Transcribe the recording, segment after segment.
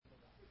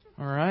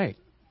All right.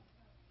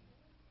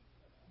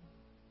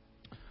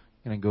 I'm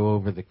going to go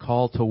over the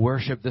call to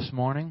worship this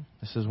morning.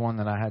 This is one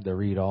that I had to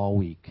read all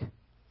week.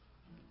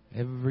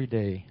 Every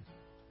day.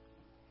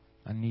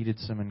 I needed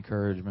some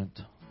encouragement.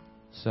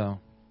 So,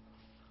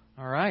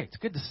 all right. It's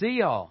good to see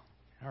y'all.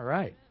 All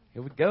right.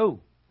 Here we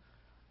go.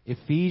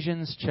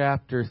 Ephesians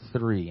chapter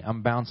 3.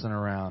 I'm bouncing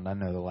around, I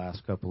know, the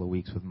last couple of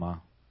weeks with my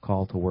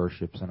call to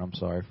worships, and I'm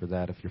sorry for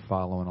that if you're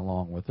following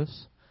along with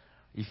us.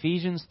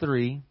 Ephesians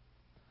 3.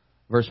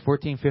 Verse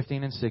 14,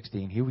 15, and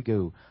 16. Here we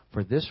go.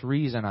 For this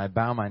reason I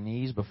bow my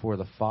knees before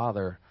the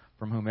Father,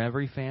 from whom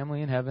every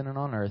family in heaven and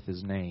on earth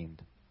is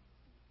named,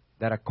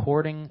 that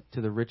according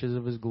to the riches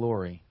of His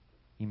glory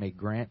He may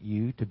grant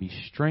you to be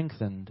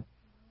strengthened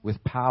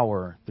with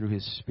power through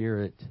His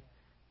Spirit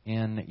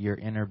in your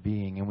inner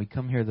being. And we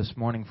come here this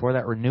morning for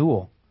that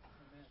renewal.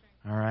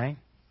 All right?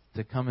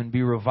 To come and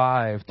be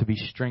revived, to be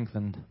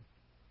strengthened.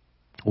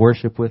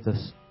 Worship with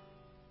us.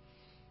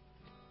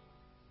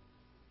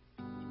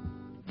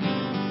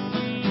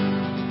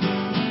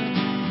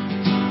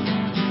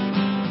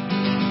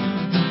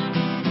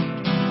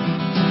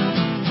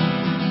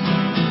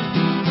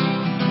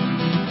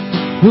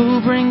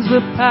 Who brings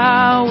the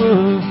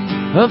power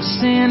of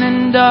sin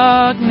and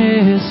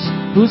darkness,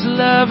 whose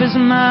love is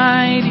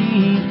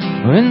mighty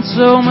and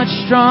so much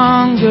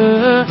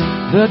stronger,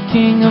 the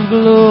King of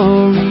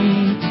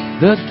glory,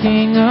 the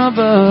King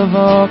above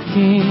all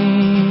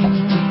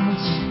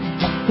kings,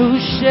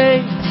 who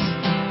shakes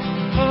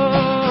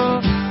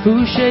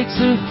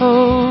the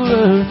whole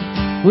earth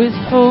with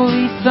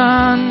holy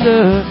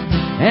thunder,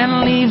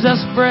 and leaves us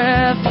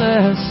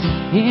breathless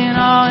in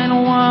awe and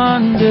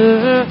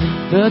wonder,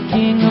 the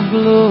King of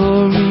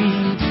glory,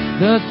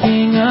 the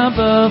King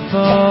above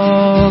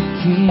all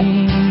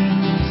kings.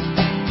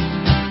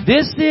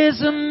 This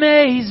is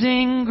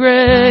amazing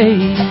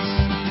grace.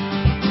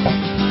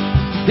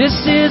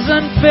 This is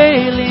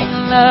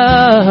unfailing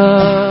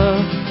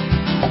love,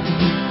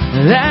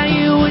 that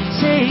you would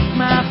take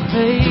my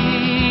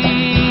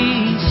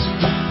place,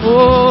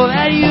 oh,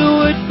 that you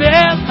would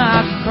bear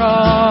my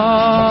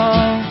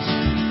cross.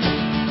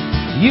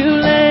 You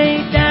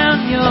laid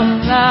down your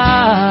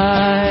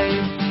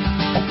life,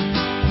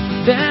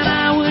 then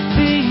I would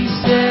be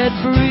set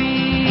free.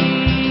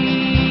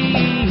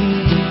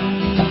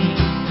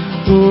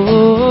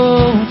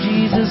 Oh,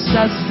 Jesus,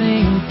 I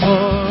sing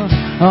for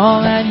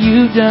all that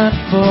you've done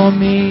for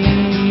me.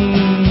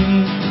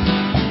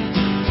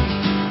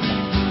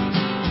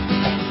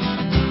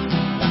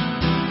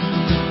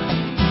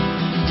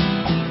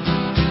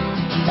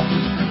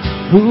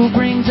 Who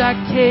brings our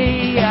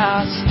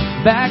chaos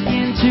back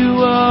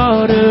into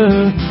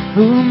order,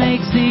 who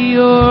makes the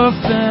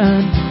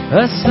orphan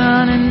a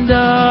son and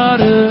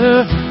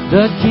daughter,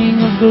 the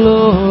King of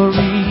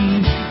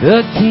glory,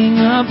 the King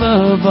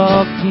above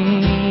all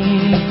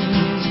kings.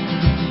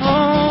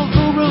 Oh,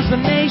 who rules the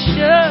nations,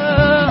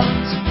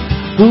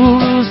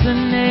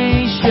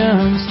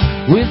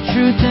 with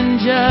truth and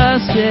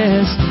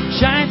justice,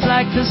 shines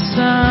like the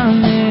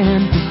sun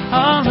in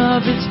all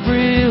of its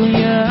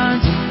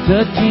brilliance,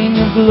 the King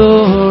of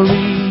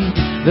glory,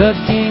 the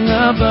King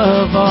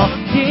above all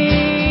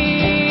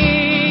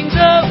kings.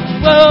 Oh,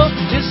 oh,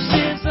 this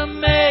is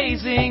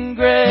amazing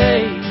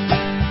grace.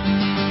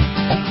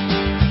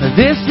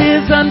 This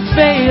is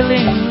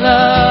unfailing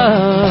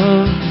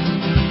love,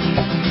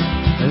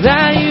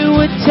 that you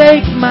would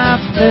take my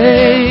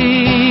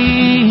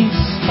place,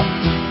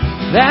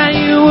 that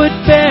you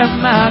would bear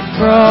my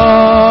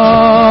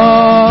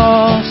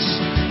cross.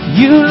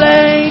 You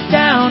laid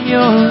down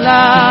your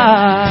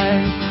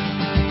life,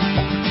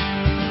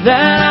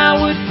 that I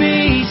would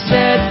be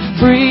set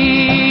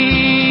free.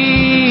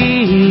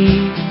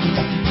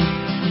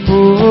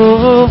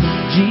 Oh,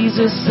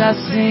 Jesus, I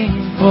sing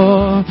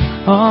for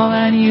all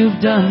that you've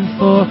done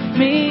for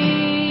me.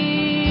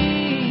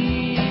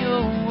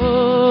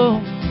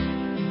 Oh,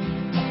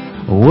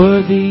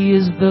 worthy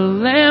is the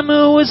Lamb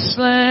who was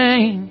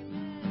slain.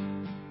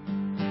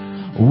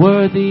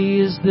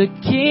 Worthy is the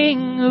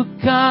King who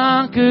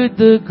conquered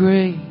the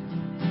grave.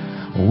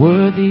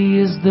 Worthy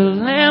is the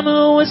Lamb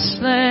who was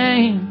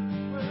slain.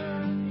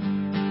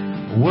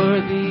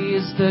 Worthy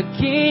is the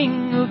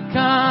King who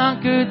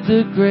conquered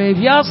the grave.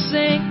 Y'all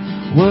sing.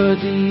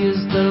 Worthy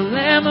is the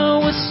Lamb who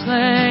was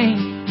slain.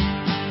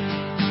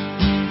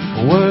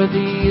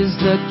 Worthy is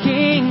the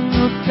King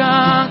who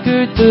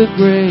conquered the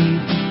grave.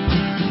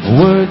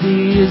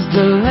 Worthy is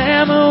the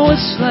Lamb who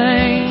was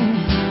slain.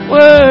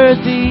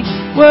 Worthy,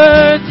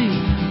 worthy,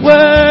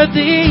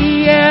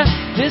 worthy, yeah.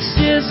 This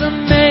is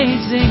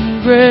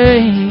amazing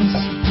grace.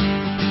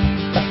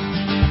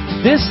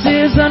 This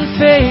is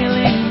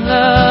unfailing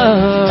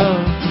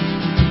love.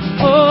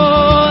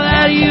 Oh,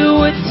 that you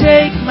would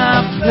take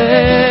my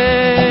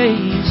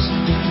place.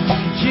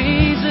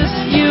 Jesus,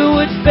 you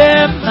would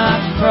bear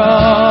my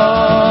cross.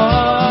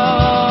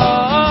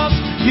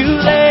 You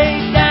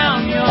laid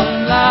down your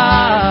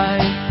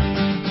life,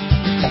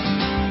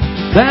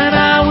 that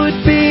I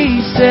would be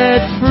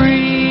set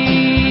free.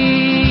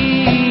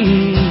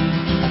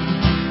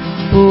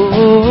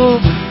 Oh,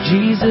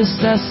 Jesus,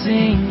 I I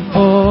sing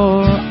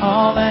for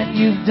all that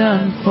you've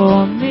done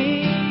for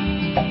me.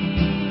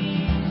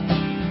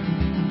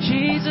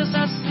 Jesus,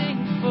 I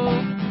sing for,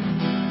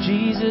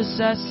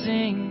 Jesus, I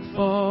sing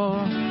for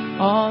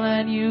all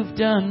that you've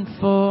done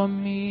for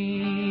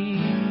me.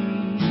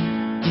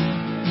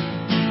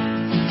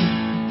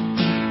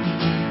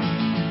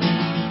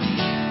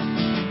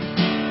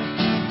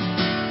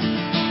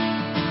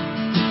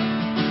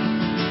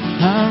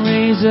 I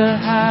raise a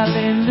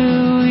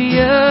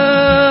hallelujah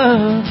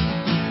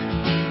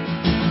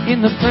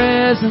in the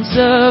presence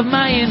of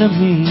my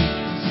enemies.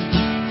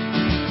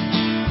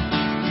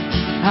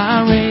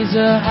 I raise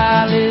a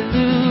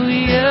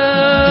hallelujah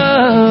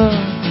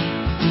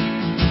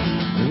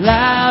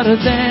louder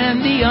than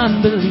the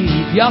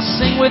unbelief. Y'all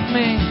sing with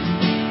me.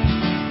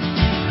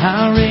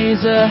 I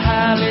raise a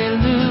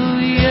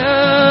hallelujah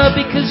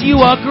because you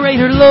are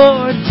greater,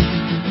 Lord.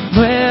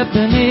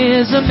 Weapon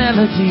is a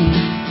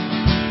melody.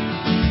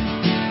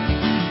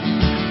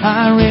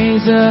 I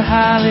raise a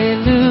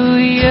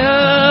hallelujah.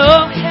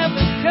 Oh,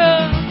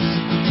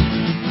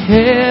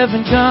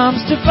 heaven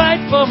comes to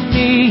fight for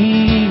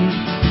me.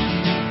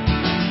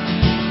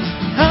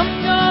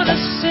 I'm gonna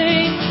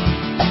sing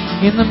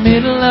in the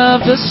middle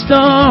of the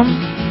storm,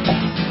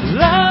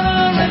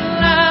 louder and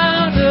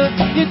louder.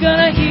 You're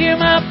gonna hear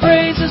my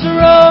praises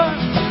roar.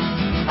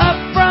 Up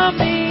from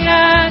the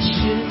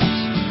ashes,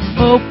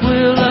 hope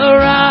will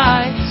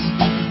arise.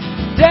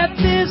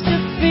 Death is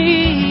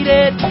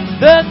defeated,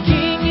 the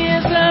King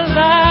is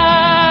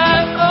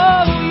alive.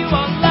 Oh, you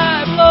are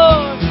alive,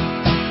 Lord.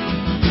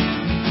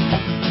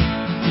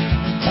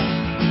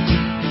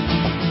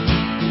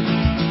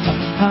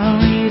 I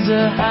raise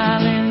a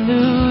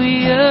hallelujah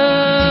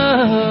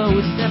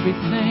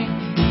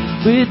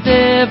with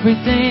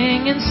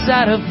everything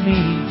inside of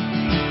me.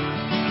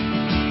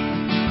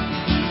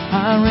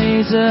 I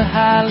raise a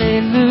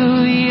hallelujah.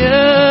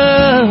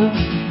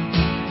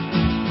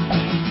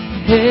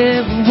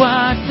 Heaven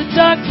watch the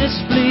darkness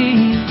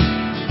flee.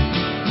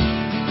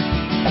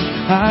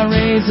 I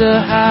raise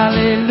a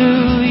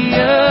hallelujah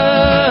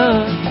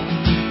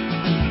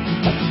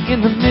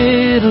in the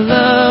middle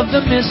of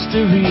the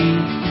mystery.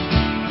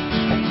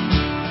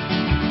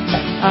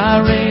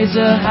 I raise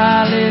a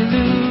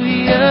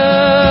hallelujah.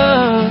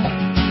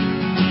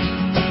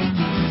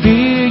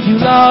 Fear you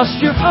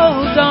lost your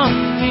hold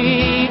on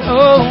me.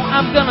 Oh,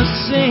 I'm gonna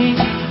sing.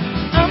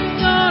 I'm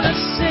gonna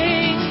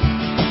sing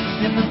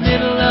in the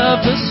middle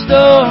of the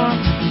storm.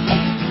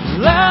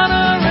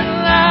 Louder and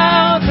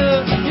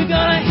louder, you're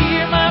gonna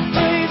hear my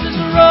praises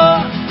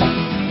roar.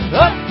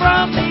 Up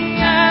from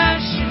the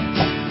ashes,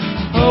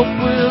 hope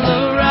will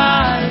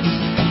arise.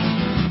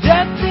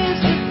 Death is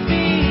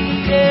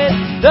defeated,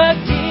 the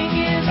King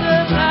is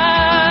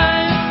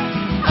alive.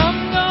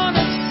 I'm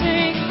gonna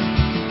sing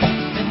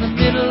in the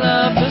middle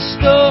of the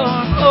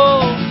storm.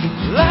 Oh,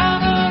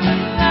 louder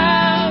and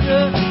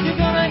louder, you're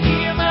gonna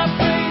hear my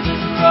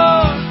praises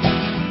roar.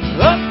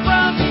 Up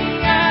from the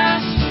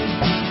ashes,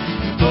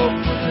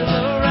 hope will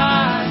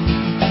arise.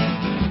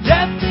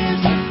 Death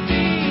is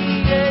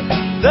defeated,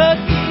 the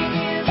King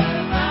is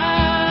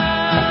alive.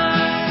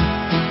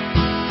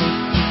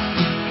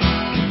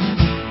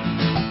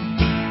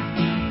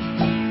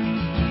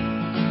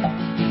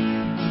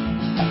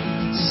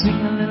 Sing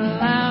a little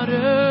louder.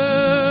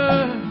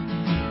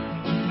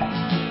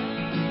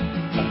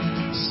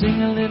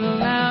 Sing a little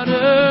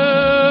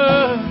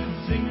louder.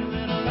 Sing a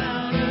little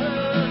louder.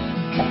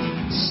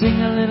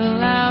 Sing a little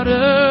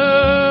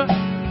louder.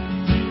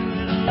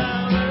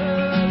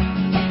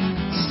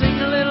 Sing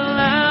a little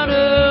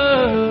louder.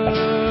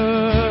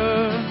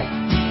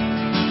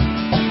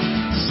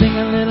 Sing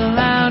a little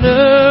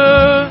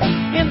louder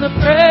in the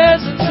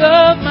presence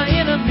of my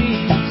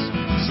enemies.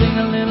 Sing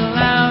a little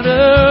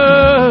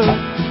louder,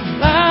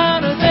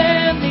 louder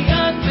than the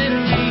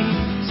unbelief.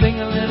 Sing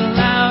a little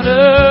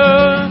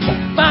louder.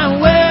 My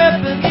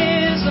weapon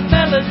is a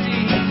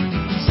melody.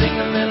 Sing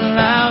a little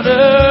louder.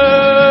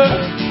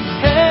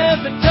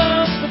 Heaven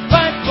comes to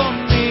fight for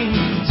me.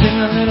 Sing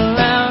a little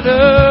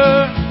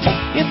louder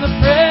in the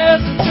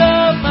presence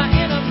of my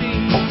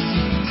enemies.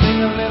 Sing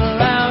a little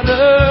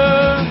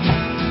louder,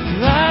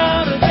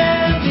 louder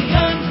than the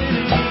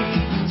unbelief.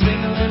 Sing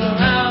a little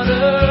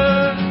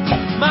louder.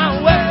 My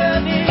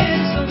weapon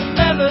is a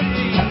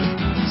melody.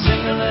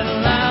 Sing a little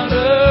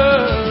louder.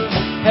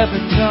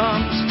 Heaven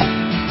comes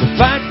to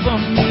fight for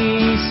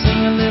me.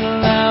 Sing a little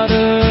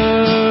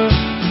louder.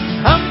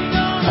 I'm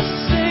gonna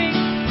sing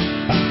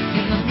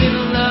in the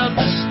middle of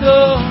the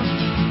storm.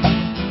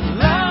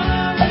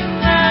 Louder and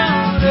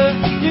louder,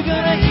 you're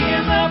gonna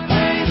hear my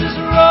praises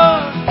roar.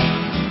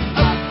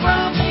 Up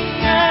from the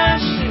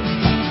ashes,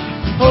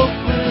 hope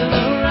will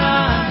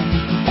arise.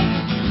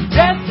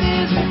 Death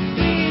is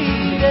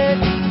defeated,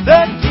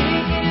 the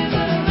King is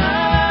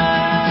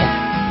alive.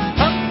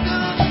 I'm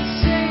gonna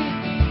sing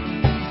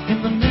in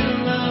the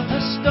middle of the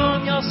storm.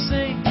 Y'all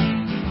sing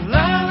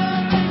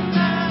louder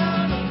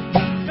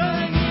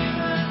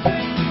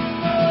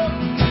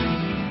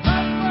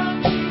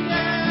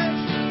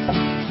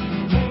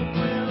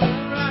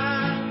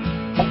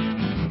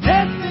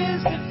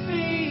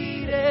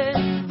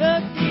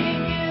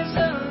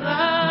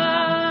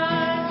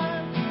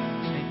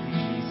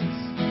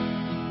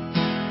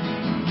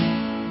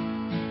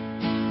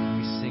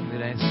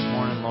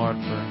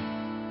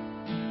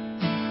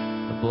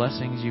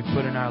blessings you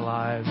put in our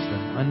lives, the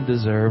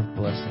undeserved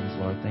blessings,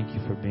 Lord. Thank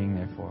you for being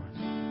there for us.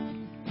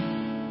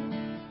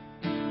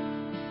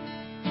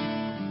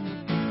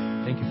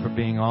 Thank you for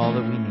being all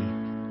that we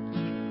need.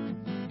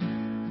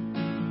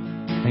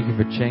 Thank you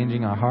for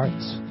changing our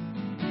hearts.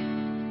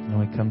 And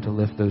we come to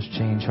lift those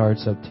changed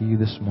hearts up to you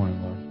this morning,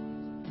 Lord.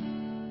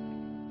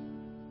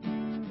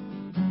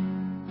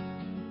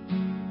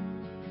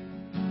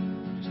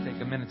 Just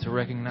take a minute to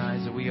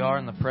recognize that we are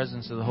in the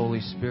presence of the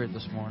Holy Spirit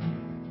this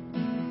morning.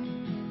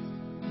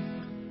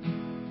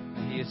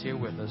 And He is here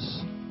with us.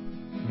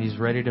 And He's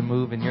ready to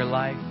move in your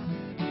life.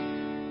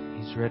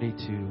 He's ready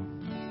to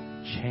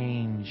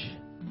change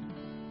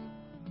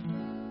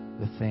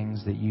the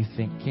things that you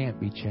think can't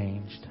be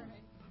changed.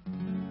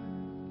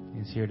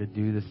 He's here to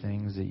do the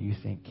things that you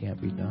think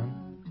can't be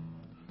done.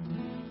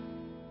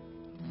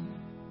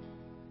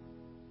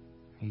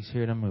 He's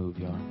here to move,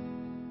 y'all.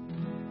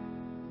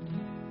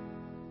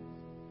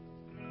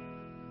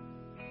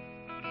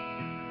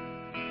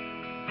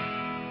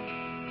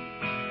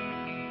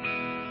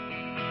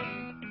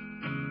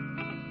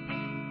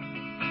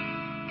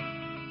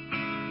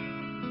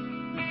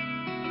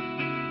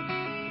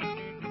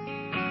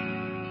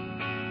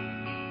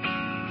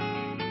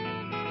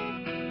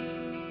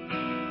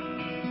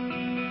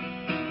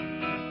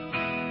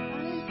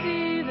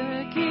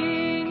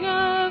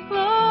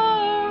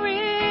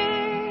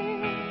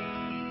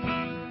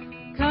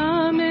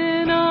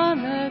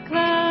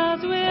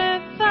 We're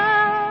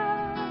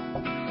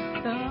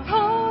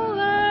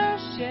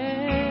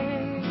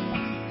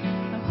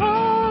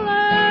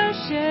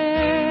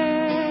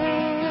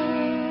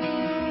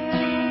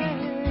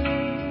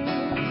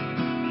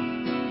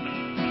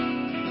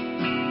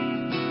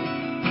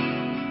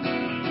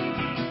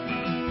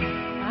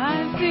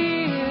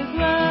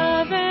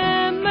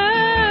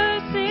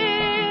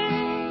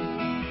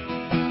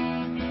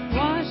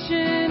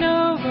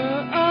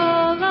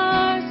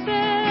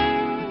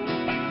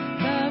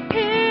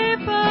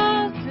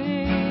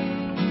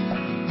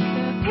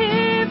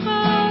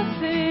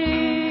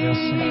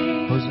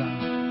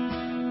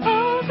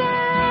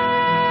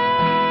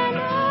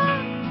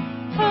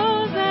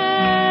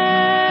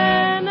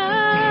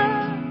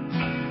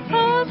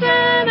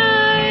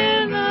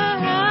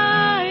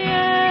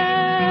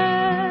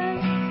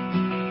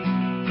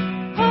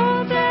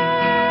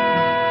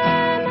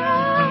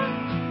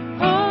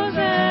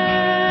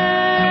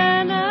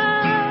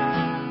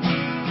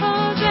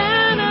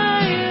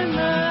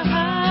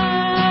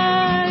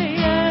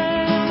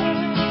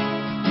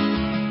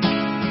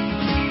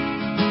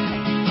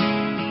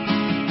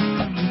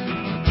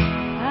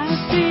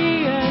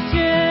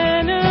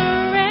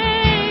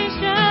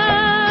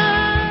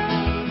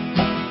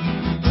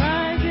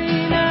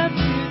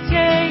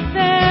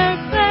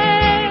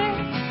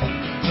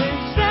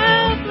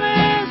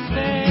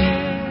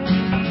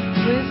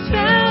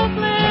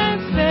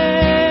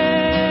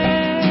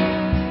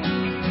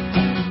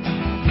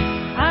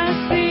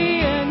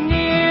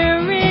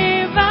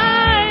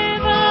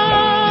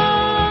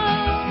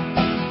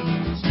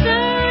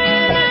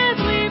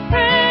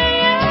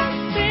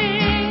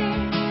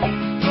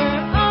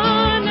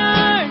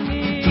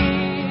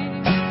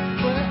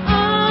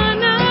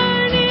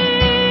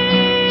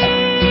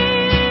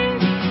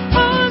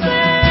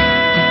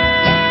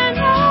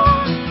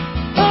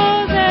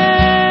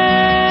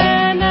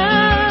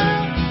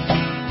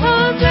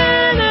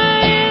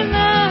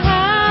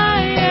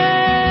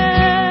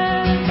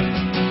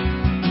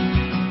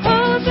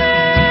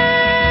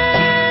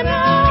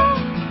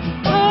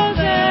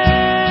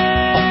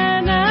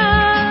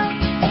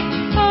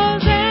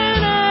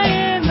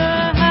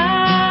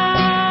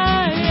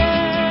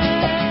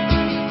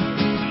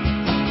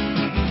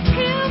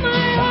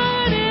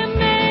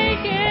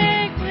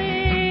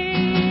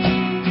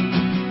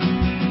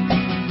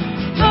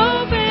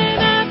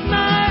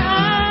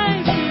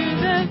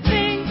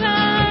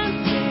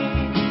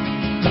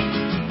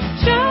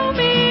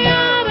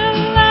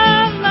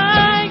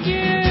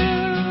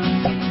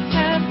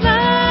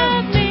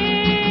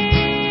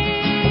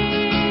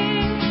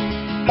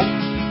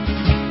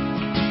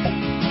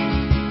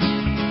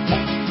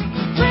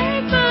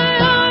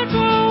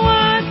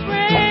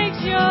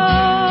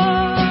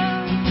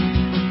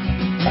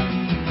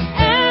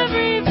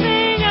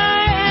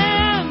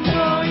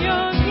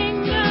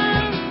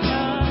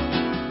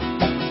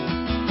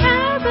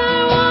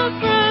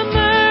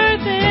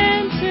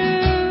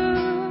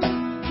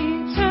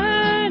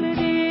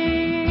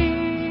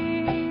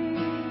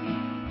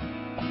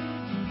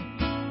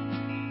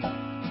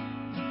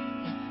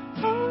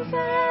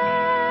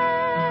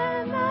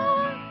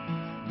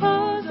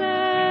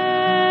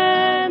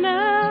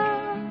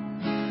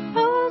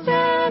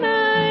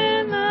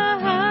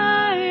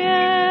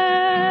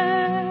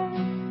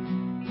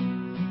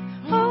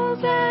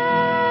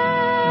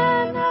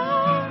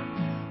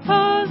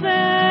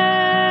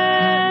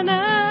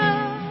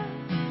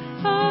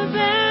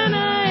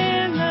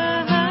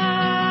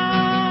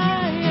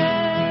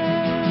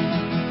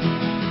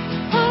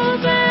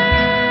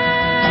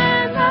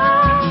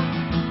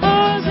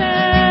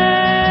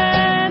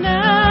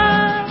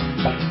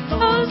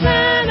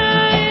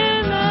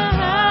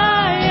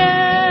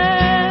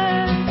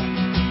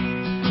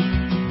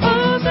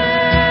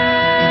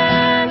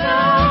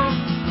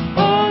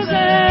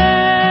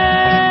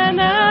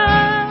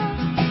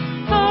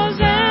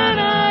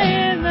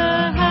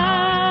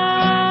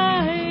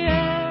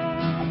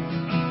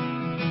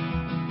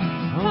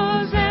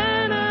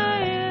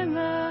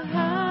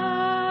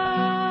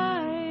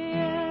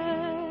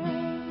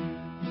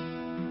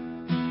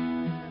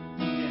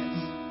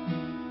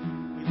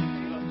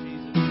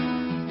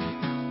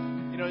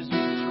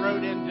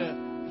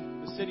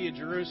city of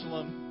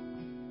Jerusalem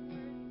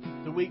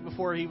the week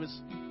before he was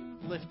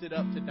lifted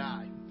up to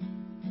die.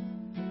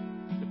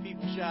 The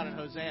people shouted,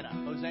 Hosanna,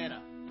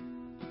 Hosanna.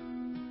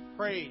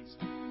 Praise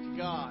to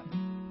God.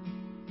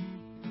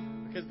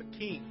 Because the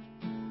king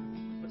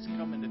was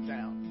coming to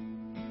town.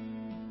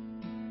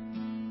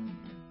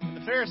 And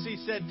the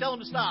Pharisees said, tell them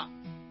to stop.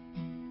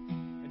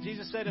 And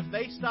Jesus said, if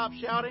they stop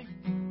shouting,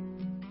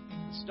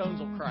 the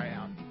stones will cry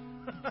out.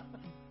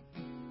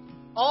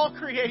 All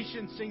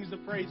creation sings the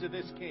praise of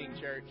this King,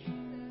 church.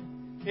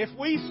 If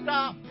we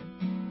stop,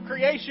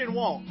 creation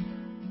won't.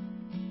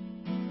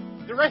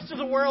 The rest of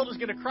the world is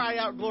going to cry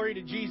out glory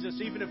to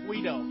Jesus, even if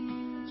we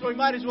don't. So we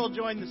might as well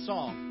join the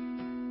song.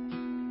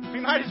 We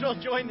might as well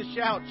join the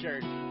shout,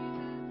 church.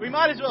 We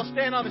might as well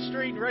stand on the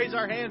street and raise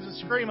our hands and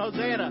scream,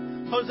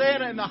 Hosanna,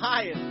 Hosanna in the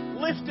highest.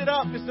 Lifted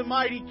up as the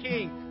mighty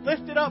King.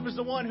 Lifted up as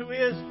the one who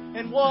is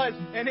and was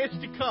and is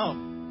to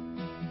come.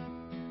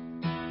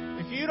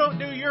 If you don't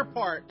do your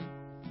part,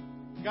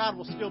 God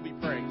will still be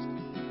praised.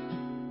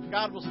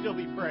 God will still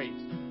be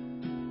praised.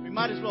 We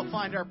might as well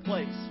find our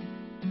place.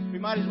 We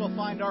might as well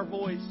find our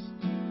voice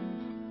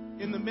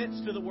in the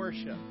midst of the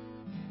worship.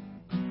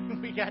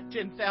 We got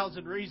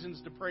 10,000 reasons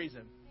to praise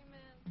Him.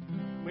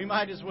 We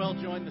might as well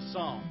join the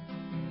song.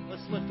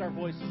 Let's lift our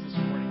voices this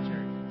morning, church.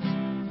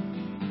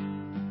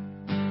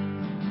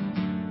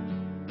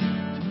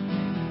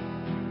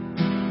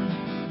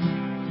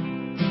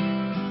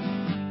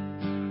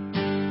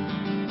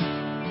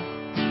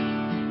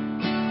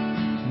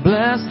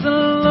 Bless the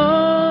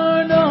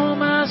Lord, oh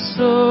my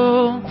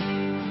soul,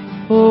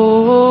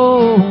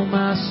 oh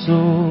my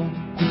soul.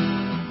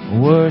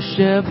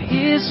 Worship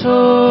His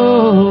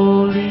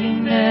holy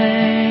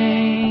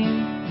name.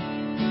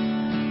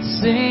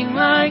 Sing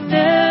like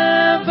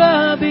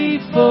never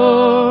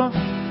before,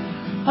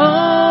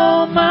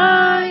 oh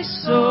my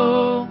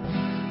soul.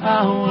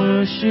 I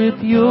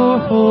worship Your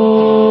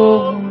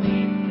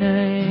holy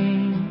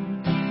name.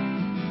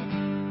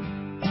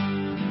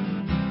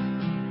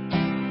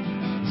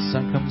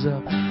 Sun comes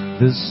up,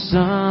 the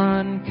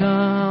sun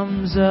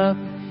comes up,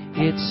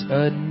 it's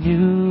a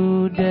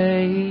new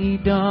day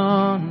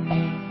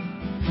dawning.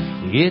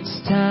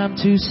 It's time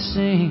to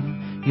sing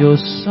Your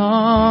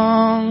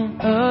song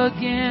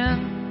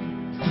again.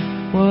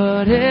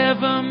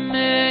 Whatever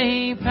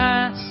may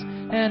pass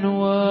and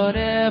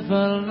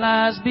whatever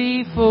lies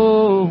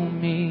before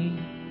me,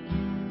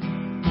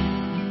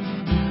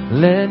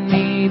 let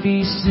me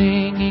be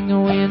singing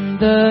when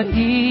the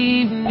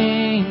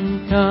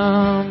evening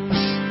comes.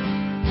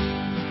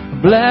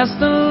 Bless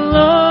the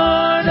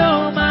Lord,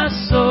 oh my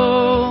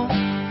soul,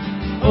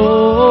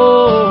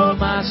 oh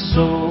my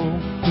soul.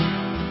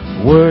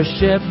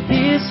 Worship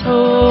His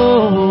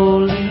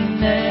holy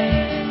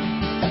name.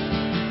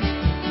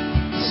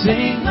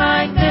 Sing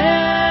like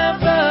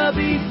never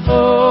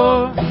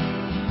before,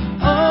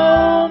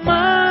 oh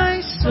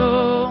my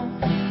soul.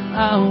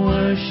 I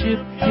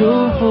worship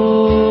Your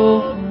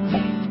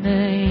holy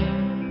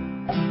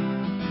name.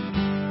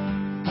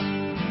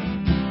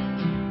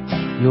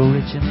 You're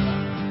rich in love.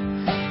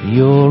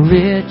 You're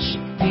rich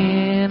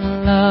in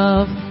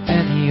love,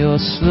 and You're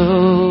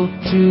slow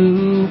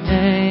to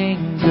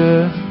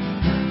anger.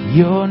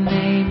 Your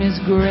name is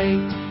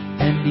great,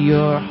 and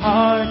Your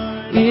heart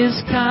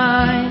is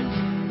kind.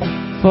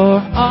 For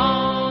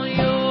all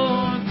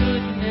Your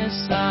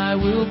goodness I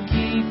will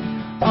keep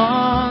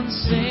on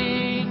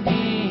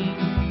singing.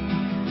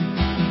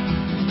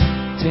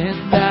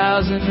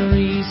 10,000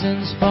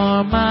 reasons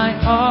for my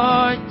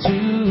heart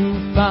to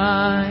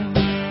find.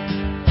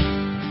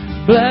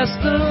 Bless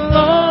the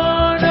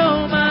Lord,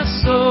 oh my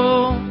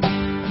soul,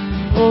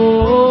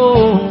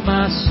 oh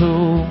my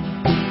soul.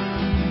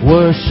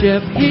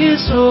 Worship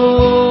His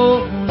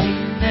holy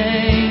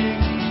name.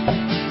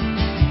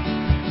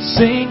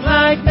 Sing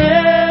like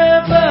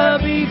never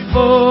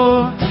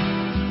before,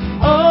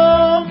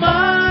 oh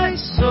my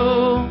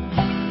soul.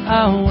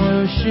 I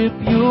worship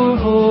Your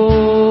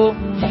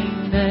holy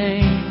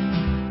name.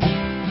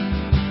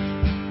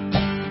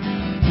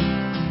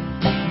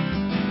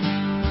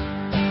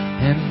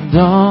 And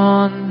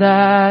on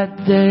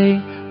that day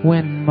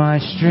when my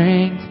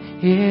strength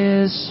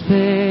is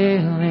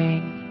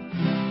failing,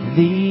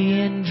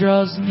 the end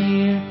draws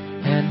near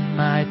and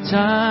my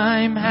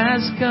time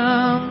has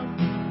come.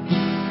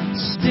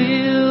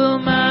 Still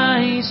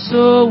my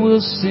soul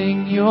will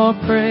sing Your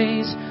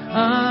praise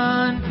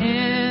unending.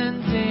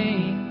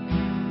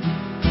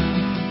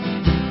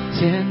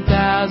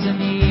 10,000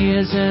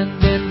 years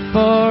and then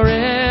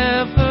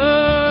forevermore.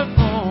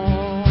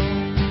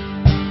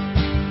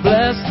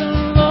 Bless the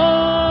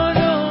Lord,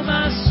 oh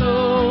my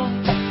soul,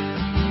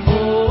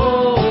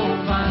 oh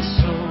my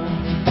soul.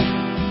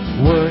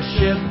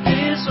 Worship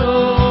His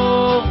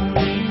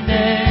holy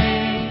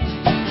name.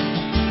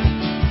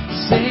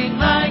 Sing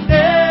like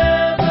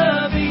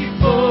never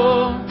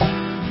before,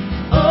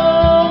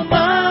 oh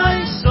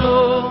my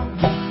soul.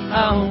 I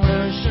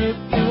worship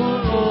Your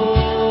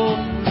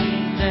holy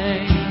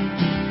name.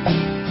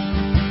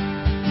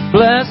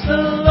 Bless the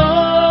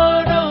Lord.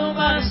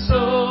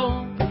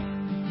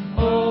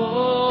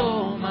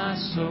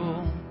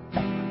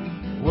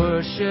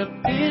 Worship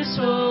His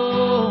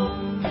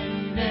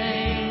holy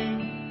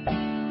name.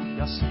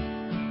 Y'all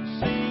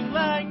sing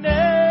like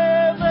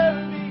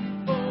never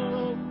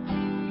before.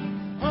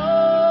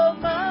 Oh,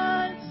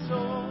 my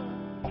soul,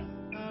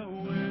 I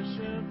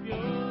worship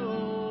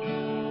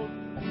Your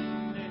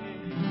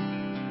name.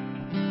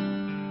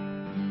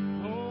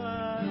 Oh,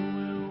 I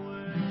will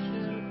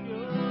worship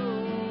Your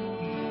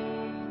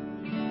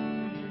name.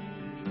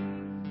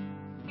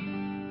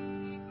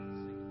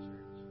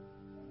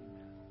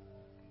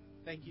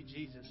 Thank you,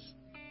 Jesus.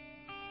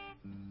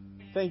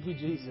 Thank you,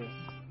 Jesus.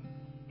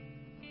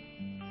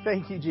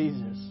 Thank you,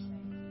 Jesus.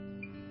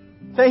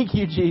 Thank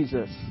you,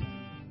 Jesus.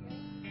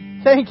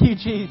 Thank you,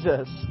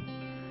 Jesus.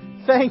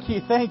 Thank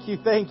you, thank you,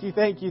 thank you,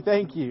 thank you,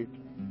 thank you.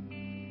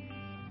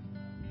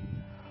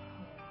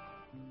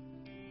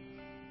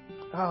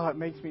 Oh, it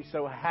makes me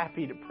so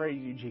happy to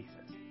praise You, Jesus.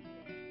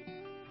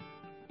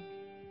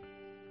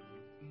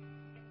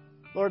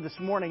 Lord, this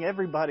morning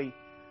everybody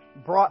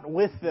brought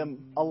with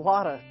them a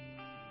lot of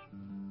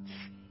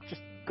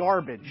just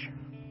garbage.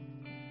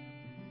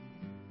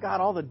 God,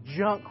 all the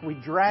junk we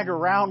drag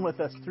around with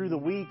us through the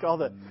week, all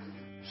the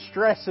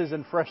stresses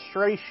and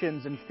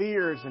frustrations and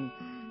fears and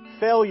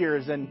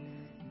failures and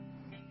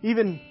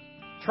even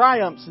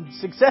triumphs and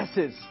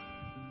successes.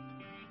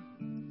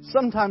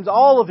 Sometimes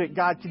all of it,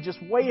 God, can just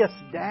weigh us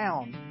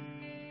down.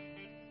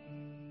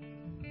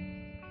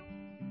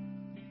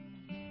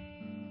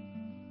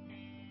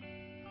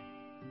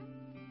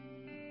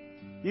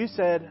 You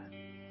said,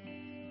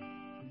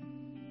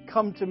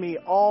 "Come to me,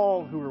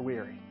 all who are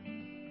weary,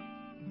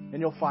 and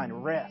you'll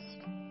find rest."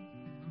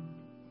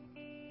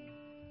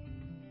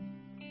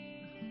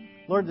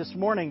 Lord, this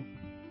morning,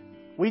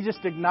 we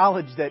just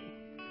acknowledge that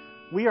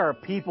we are a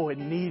people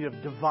in need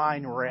of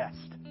divine rest.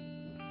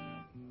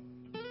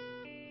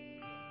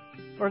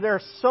 Lord, there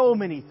are so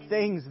many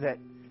things that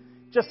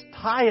just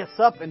tie us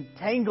up and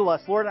tangle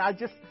us. Lord, I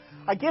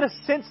get a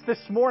sense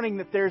this morning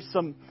that there's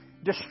some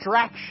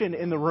distraction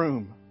in the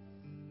room.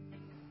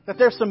 That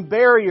there's some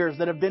barriers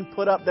that have been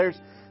put up. There's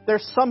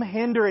some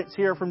hindrance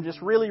here from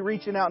just really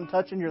reaching out and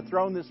touching Your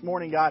throne this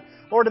morning, God.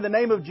 Lord, in the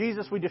name of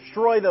Jesus, we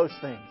destroy those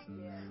things.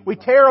 We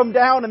tear them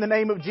down in the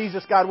name of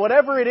Jesus, God.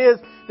 Whatever it is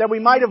that we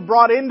might have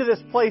brought into this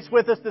place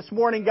with us this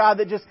morning, God,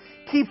 that just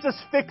keeps us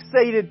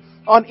fixated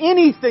on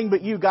anything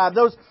but You, God.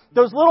 Those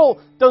little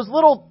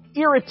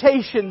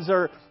irritations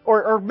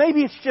or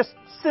maybe it's just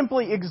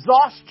simply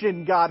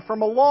exhaustion, God,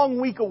 from a long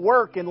week of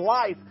work and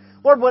life.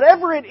 Lord,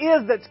 whatever it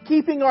is that's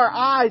keeping our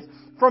eyes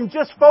from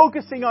just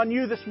focusing on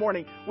You this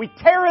morning, we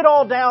tear it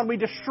all down. We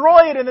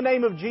destroy it in the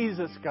name of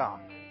Jesus, God.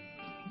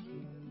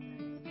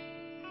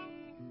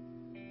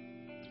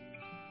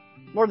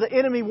 Lord, the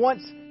enemy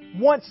wants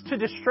to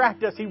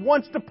distract us. He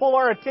wants to pull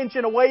our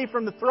attention away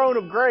from the throne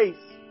of grace.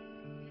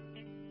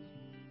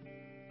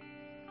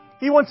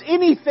 He wants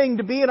anything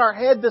to be in our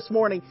head this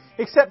morning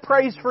except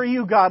praise for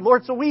You, God.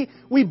 Lord, so we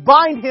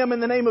bind him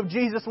in the name of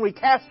Jesus and we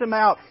cast him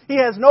out. He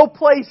has no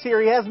place here.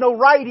 He has no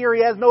right here.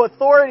 He has no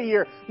authority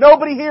here.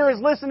 Nobody here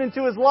is listening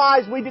to his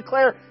lies. We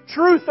declare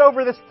truth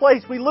over this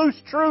place. We loose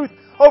truth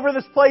over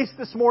this place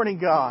this morning,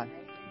 God.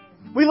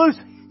 We lose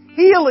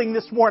healing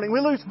this morning.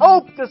 We lose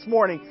hope this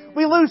morning.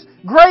 We lose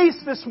grace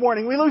this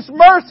morning. We lose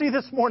mercy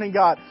this morning,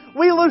 God.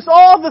 We lose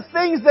all the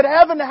things that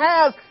heaven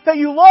has that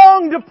You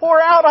long to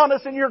pour out on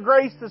us in Your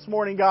grace this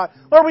morning, God.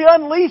 Lord, we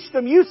unleash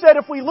them. You said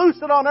if we loose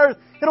it on earth,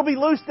 it'll be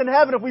loosed in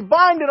heaven. If we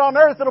bind it on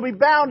earth, it'll be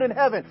bound in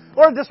heaven.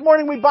 Lord, this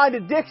morning we bind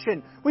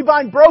addiction. We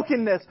bind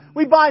brokenness.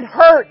 We bind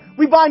hurt.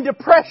 We bind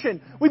depression.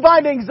 We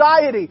bind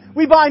anxiety.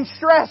 We bind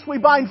stress. We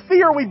bind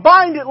fear. We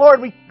bind it,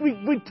 Lord. We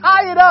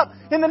tie it up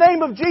in the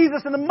name of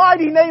Jesus, in the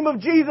mighty name of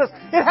Jesus.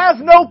 It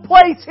has no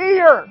place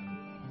here.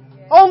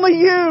 Only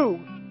You.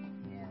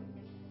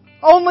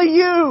 Only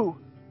You.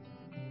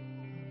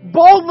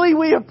 Boldly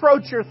we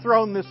approach Your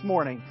throne this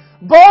morning.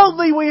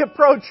 Boldly we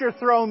approach Your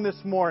throne this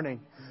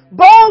morning.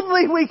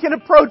 Boldly we can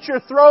approach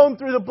Your throne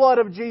through the blood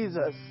of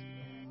Jesus.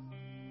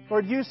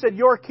 Lord, You said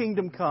Your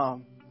kingdom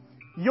come.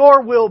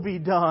 Your will be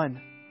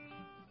done.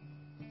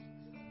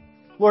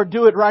 Lord,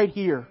 do it right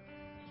here.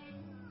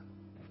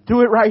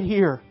 Do it right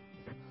here.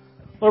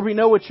 Lord, we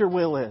know what Your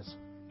will is.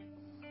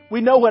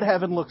 We know what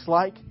heaven looks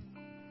like.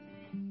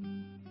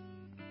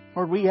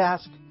 Lord, we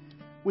ask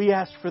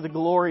for the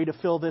glory to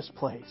fill this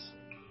place.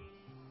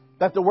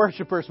 That the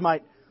worshipers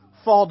might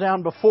fall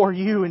down before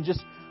You and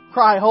just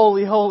cry,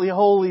 "Holy, holy,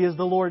 holy is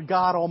the Lord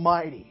God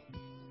Almighty."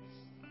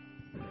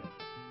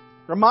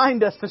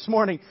 Remind us this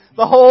morning,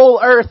 the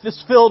whole earth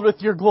is filled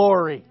with Your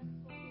glory.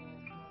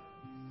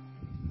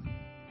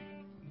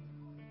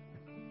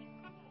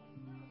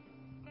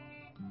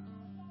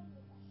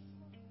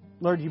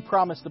 Lord, You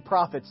promised the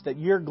prophets that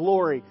Your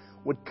glory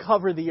would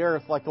cover the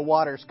earth like the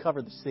waters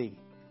cover the sea.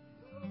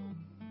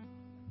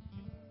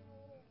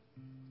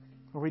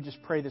 Lord, we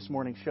just pray this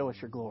morning, show us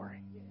Your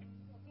glory.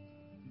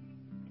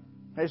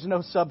 There's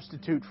no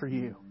substitute for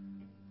You.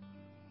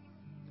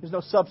 There's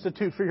no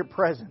substitute for Your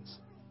presence.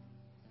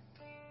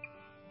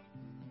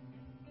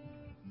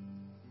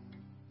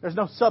 There's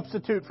no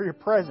substitute for Your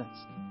presence.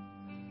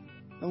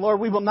 And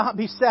Lord, we will not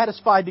be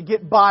satisfied to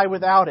get by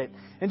without it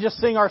and just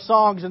sing our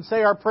songs and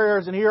say our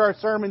prayers and hear our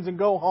sermons and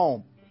go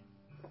home.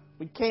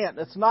 We can't.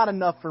 That's not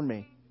enough for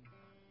me.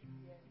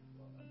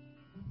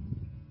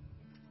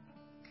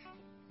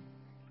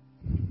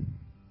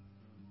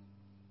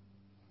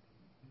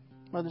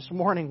 Well, this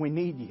morning we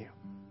need You.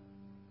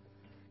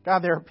 God,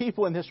 there are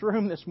people in this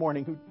room this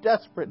morning who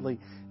desperately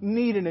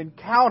need an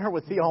encounter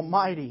with the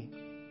Almighty.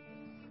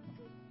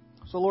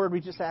 So, Lord,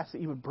 we just ask that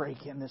You would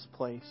break in this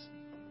place.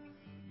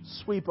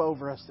 Sweep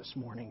over us this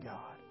morning, God.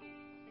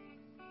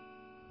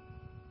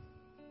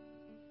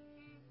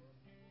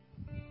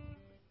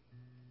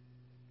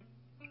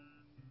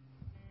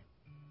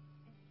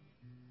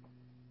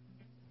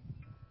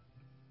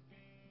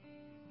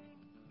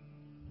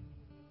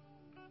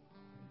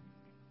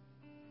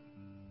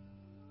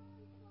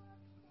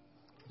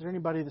 Is there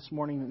anybody this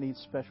morning that needs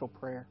special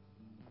prayer?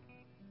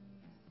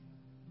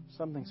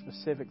 Something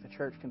specific the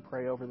church can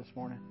pray over this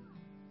morning?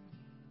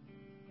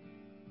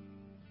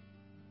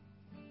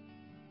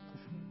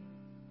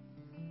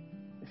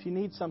 If you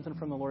need something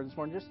from the Lord this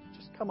morning,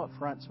 just come up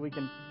front so we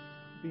can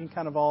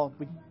kind of all...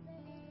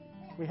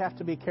 We have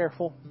to be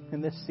careful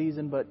in this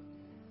season, but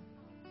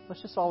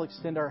let's just all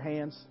extend our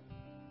hands.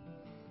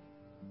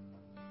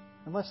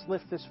 And let's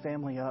lift this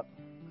family up.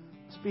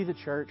 Let's be the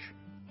church.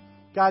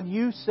 God,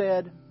 You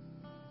said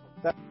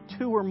that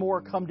 2 or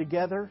more come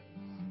together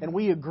and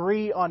we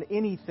agree on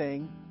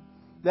anything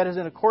that is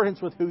in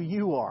accordance with who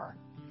You are,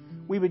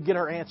 we would get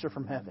our answer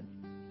from heaven.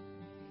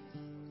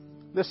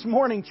 This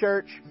morning,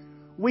 church,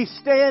 we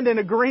stand in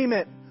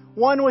agreement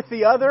one with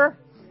the other,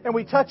 and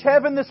we touch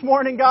heaven this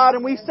morning, God,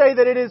 and we say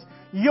that it is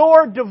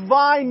Your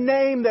divine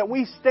name that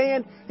we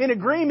stand in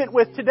agreement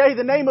with today,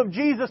 the name of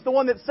Jesus, the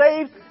one that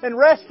saves and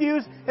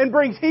rescues and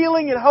brings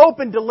healing and hope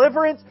and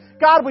deliverance.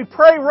 God, we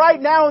pray right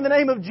now in the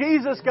name of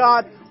Jesus,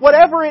 God,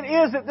 whatever it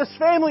is that this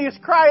family is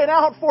crying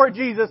out for,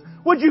 Jesus,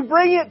 would You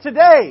bring it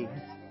today?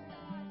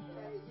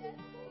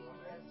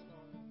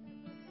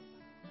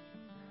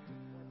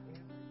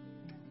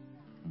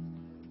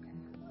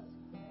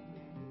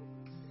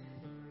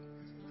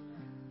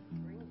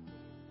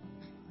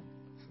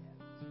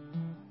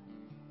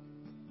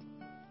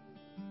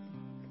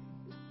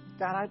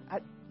 God, I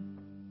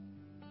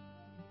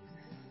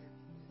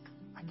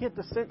get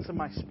the sense in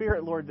my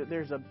spirit, Lord, that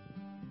there's a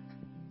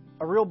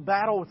real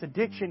battle with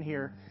addiction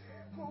here.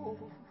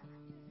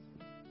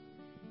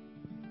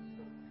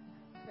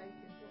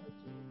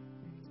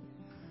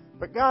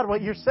 But God,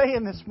 what You're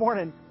saying this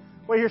morning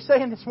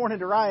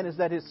to Ryan is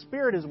that his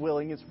spirit is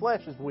willing, his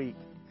flesh is weak.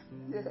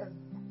 Yes.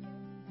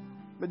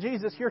 But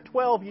Jesus, Your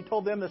 12, You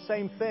told them the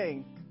same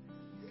thing.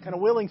 And a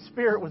willing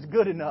spirit was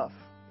good enough.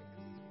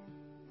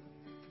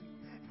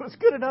 It was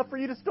good enough for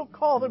You to still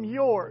call them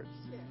Yours.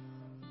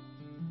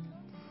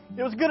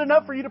 It was good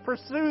enough for You to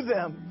pursue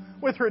them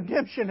with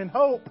redemption and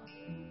hope.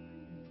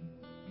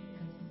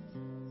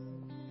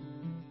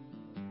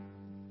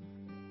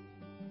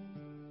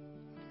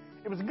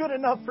 It was good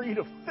enough for You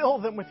to fill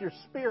them with Your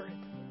Spirit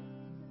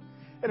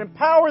and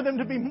empower them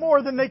to be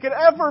more than they could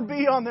ever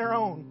be on their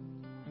own.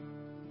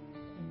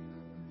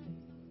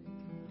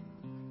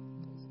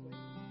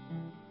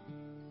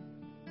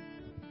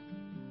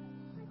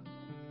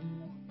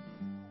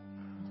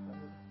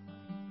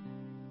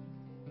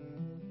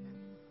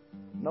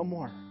 No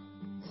more.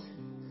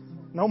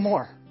 No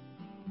more.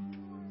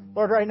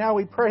 Lord, right now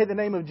we pray in the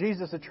name of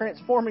Jesus a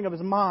transforming of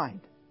his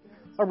mind.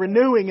 A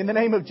renewing in the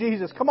name of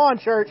Jesus. Come on,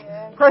 church.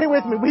 Pray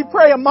with me. We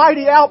pray a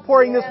mighty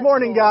outpouring this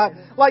morning, God.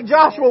 Like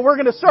Joshua, we're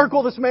going to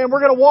circle this man. We're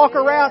going to walk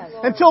around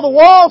until the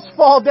walls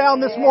fall down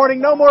this morning.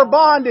 No more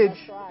bondage.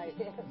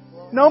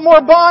 No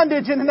more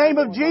bondage in the name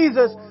of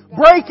Jesus.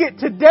 Break it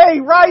today,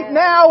 right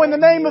now, in the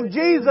name of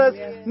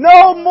Jesus.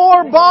 No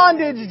more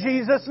bondage,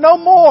 Jesus. No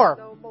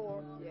more.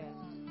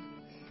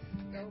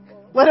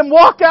 Let him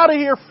walk out of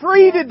here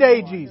free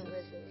today, Jesus.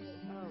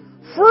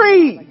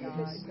 Free.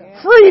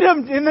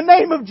 Freedom in the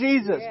name of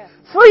Jesus.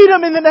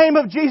 Freedom in the name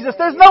of Jesus.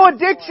 There's no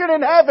addiction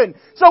in heaven.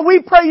 So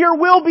we pray Your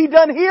will be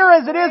done here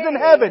as it is in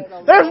heaven.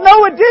 There's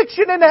no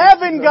addiction in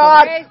heaven,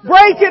 God.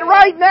 Break it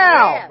right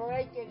now.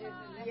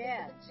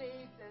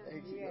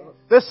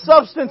 This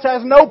substance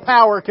has no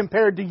power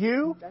compared to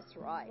You. That's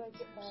right.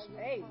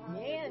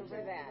 Amen for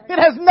that. It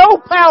has no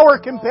power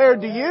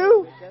compared to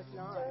You.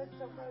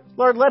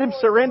 Lord, let him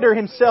surrender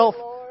himself.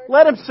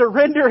 Let him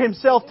surrender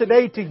himself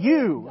today to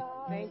You.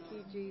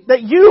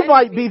 That You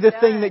might be the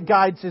thing that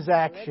guides his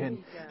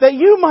action. That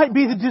You might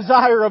be the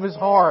desire of his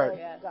heart.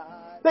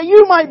 That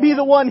You might be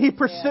the one he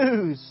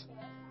pursues.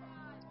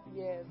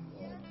 Yes,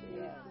 Lord.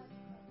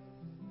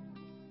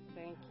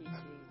 Thank You, Jesus.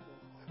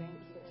 Thank You, Jesus.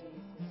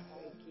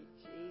 Thank You,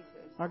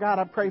 Jesus. Now, God,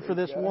 I pray for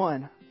this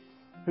one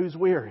who's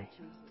weary.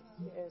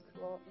 Yes,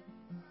 Lord.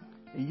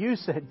 You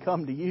said,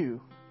 come to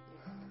You.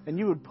 And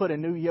You would put a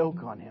new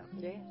yoke on him.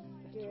 Yes,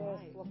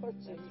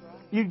 that's right.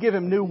 You'd give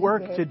him new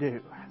work to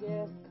do.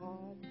 Yes, God.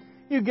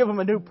 You'd give him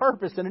a new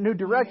purpose and a new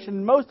direction.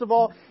 And most of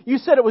all, You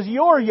said it was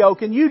Your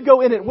yoke and You'd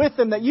go in it with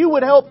him, that You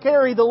would help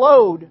carry the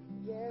load.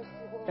 Yes,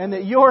 Lord. And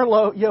that Your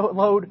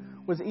load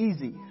was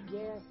easy.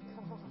 Yes,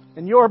 God.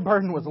 And your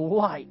burden was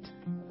light.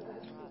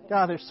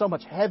 God, there's so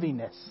much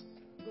heaviness.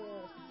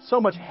 So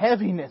much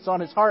heaviness on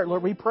His heart,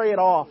 Lord. We pray it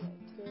off.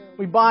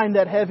 We bind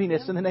that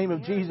heaviness in the name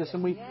of Jesus.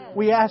 And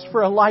we ask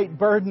for a light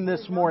burden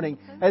this morning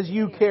as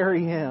You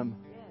carry Him.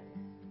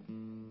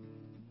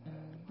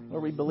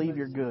 Lord, we believe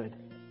You're good.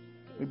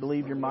 We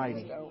believe You're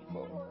mighty.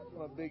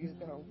 My biggest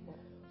downfall.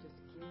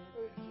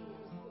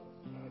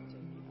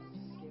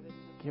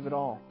 Give it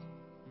all.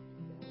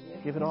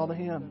 Give it all to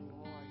Him.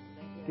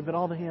 Give it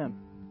all to Him.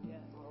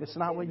 It's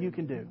not what you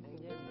can do.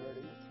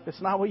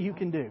 It's not what you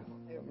can do.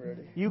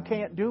 You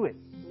can't do it.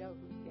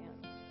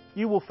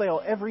 You will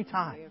fail every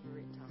time. You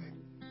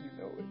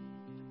know it.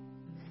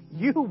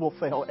 You will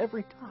fail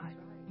every time.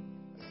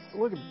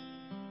 Look at me.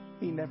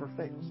 He never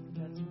fails.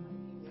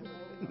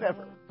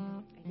 Never.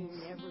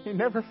 He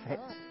never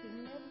fails.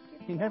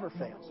 He never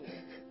fails.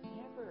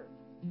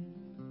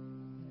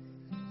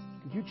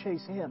 You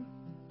chase Him,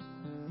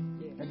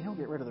 and He'll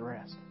get rid of the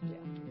rest.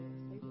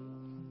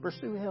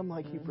 Pursue Him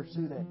like you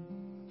pursue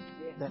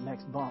that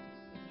next bump.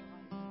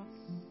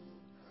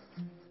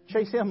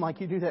 Chase Him like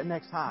you do that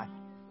next high.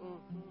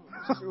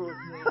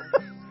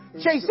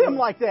 Chase Him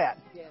like that.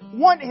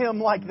 Want Him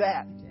like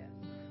that.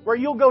 Where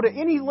you'll go to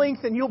any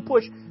length and you'll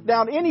push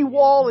down any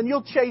wall and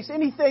you'll chase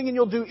anything and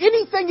you'll do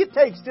anything it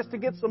takes just to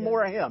get some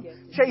more of Him.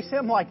 Chase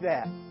Him like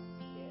that.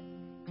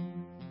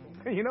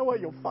 You know what?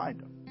 You'll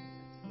find Him.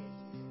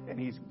 And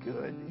He's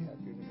good.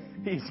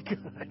 He's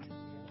good.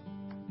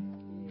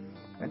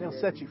 And He'll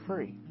set you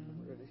free.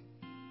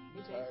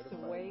 He takes the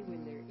way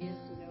when there is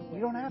no way.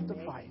 You don't have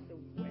to fight.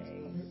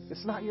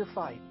 It's not your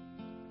fight.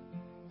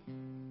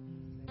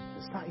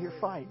 It's not your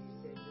fight.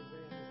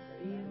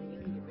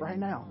 Right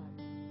now.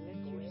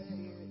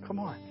 Come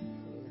on.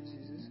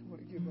 Jesus, I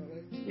want to give my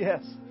life to You.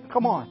 Yes.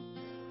 Come on.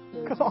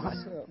 Come on.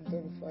 I'm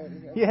done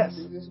fighting. I Yes.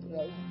 can do this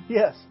without You.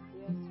 Yes.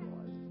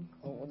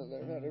 I want to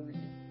learn how to read.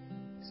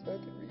 So I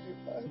can read Your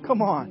Bible.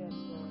 Come on.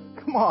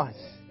 Come on.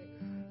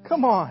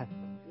 Come on.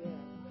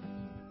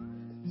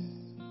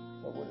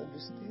 I want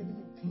understanding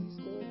and peace,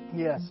 Lord.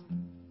 Yes.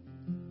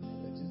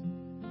 I just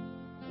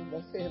want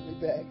my family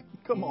back.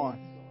 Come on.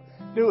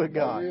 Do it, My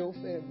God. real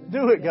family.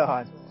 Do it,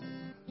 God.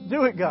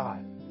 Do it,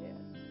 God.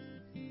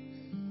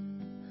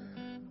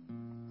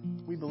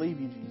 We believe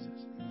You,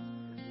 Jesus.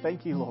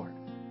 Thank You, Lord.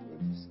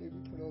 Lord, You say we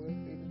put all our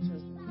faith and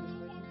trust in You,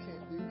 like You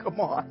can't do. Come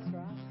on.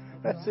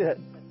 That's it.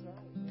 The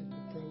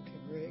broken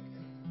wreck.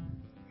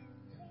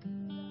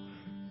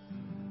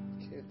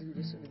 Can't do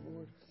this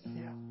anymore.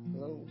 Yeah.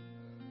 Alone.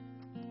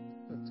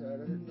 I'm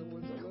tired of hurting the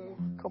ones I love.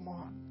 Come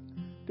on.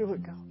 Do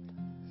it, God.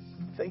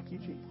 Thank You,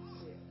 Jesus.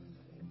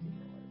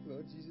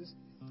 Lord Jesus,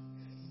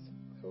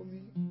 help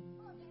me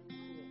to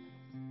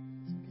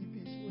be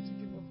peaceful, to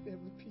give my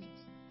family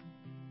peace.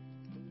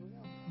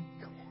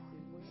 Come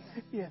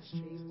on. Yes,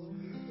 Jesus.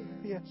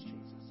 Yes, Jesus.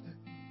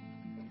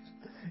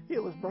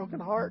 Heal His broken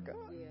heart,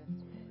 God.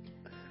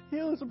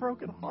 Heal His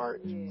broken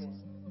heart, Jesus.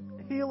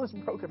 Heal His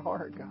broken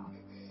heart, God.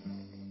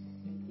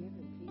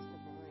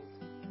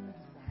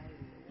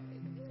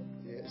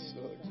 Yes,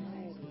 Lord Jesus.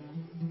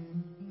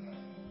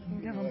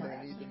 Give Him Lord, I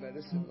rest. need the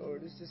medicine,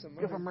 Lord. It's just a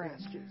Give Him minor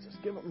rest, Jesus.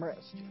 Give Him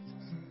rest, Jesus.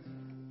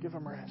 Give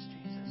Him rest,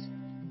 Jesus.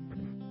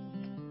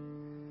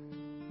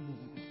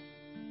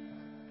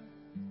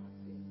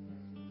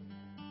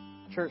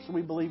 Church,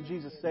 we believe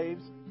Jesus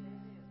saves.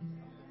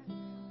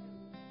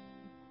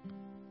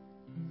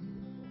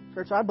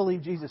 Church, I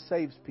believe Jesus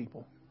saves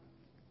people.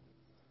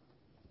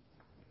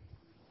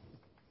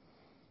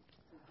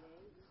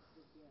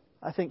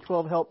 I think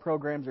 12 help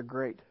programs are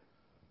great.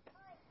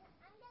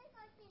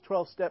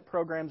 12-step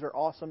programs are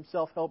awesome.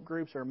 Self-help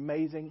groups are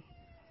amazing.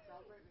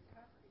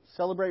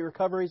 Celebrate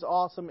Recovery is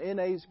awesome.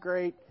 NA is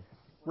great.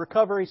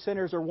 Recovery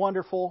centers are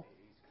wonderful.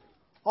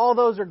 All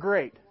those are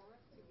great.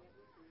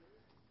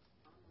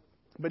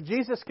 But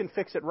Jesus can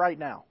fix it right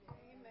now.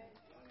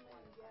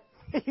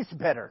 He's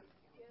better.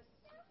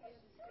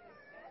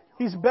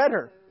 He's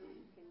better.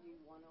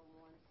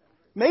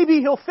 Maybe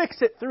He'll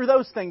fix it through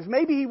those things.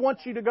 Maybe He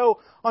wants you to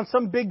go on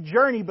some big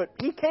journey, but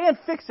He can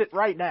fix it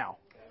right now.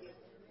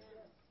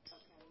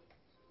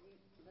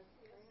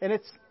 And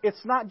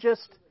it's not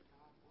just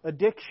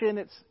addiction.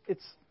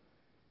 It's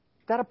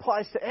that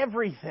applies to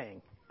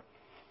everything.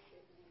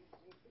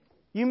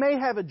 You may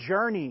have a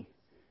journey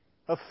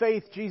of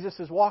faith Jesus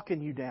is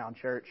walking you down,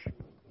 church.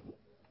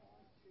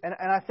 And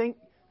I think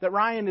that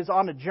Ryan is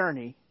on a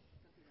journey.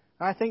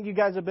 And I think you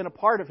guys have been a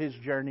part of his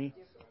journey.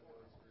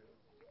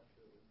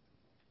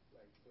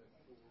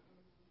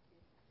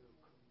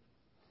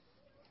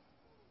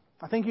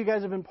 I think you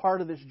guys have been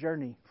part of this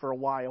journey for a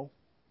while.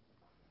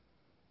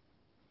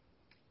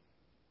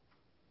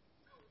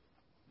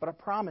 But I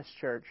promise,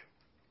 church,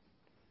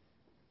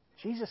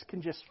 Jesus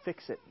can just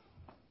fix it.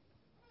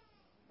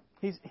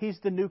 He's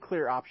the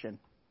nuclear option.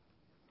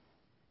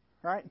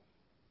 Right?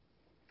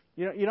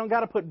 You don't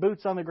got to put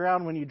boots on the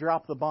ground when you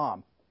drop the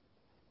bomb.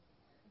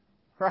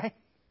 Right?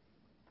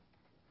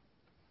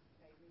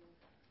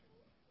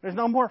 There's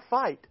no more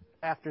fight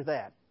after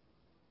that.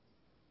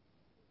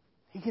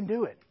 He can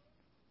do it.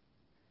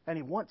 And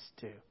He wants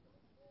to.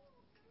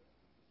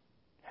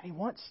 And He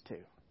wants to.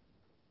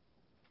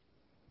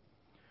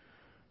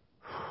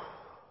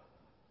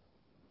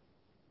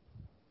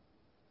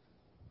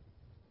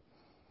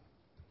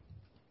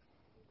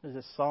 There's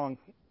this song,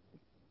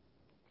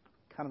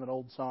 kind of an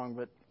old song,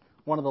 but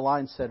one of the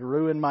lines said,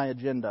 "Ruin my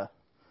agenda,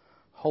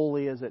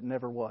 holy as it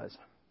never was."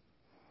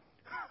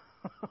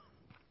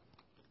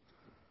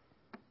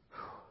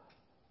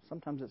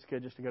 Sometimes it's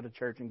good just to go to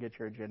church and get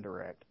your agenda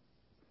wrecked.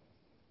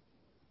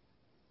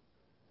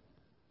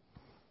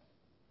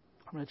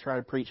 I'm going to try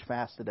to preach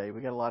fast today.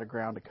 We got a lot of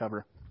ground to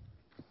cover.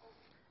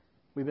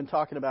 We've been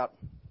talking about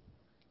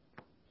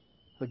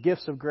the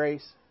gifts of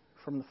grace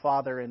from the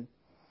Father and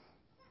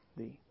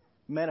the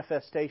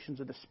manifestations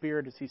of the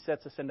Spirit as He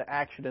sets us into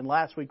action. And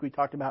last week we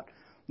talked about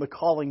the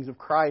callings of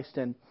Christ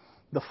and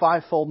the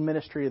fivefold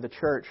ministry of the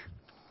church.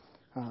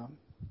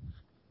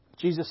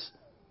 Jesus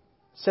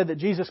said that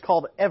Jesus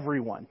called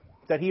everyone,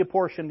 that He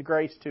apportioned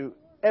grace to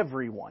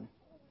everyone.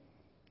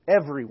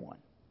 Everyone.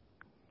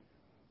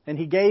 And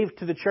He gave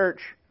to the church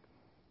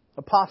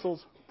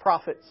apostles,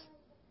 prophets,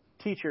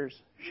 teachers,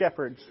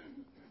 shepherds,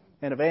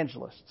 and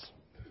evangelists.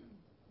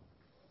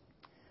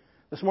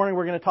 This morning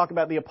we're going to talk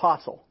about the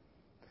apostle.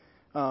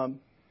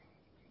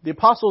 The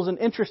apostle is an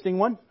interesting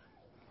one.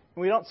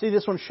 We don't see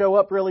this one show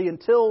up really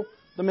until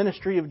the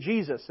ministry of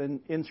Jesus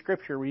in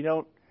Scripture. We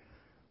don't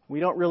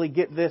really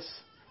get this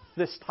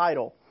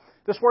title.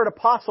 This word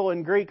apostle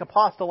in Greek,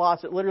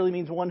 apostolos, it literally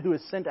means one who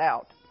is sent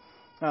out.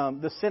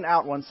 The sent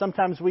out one.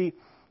 Sometimes we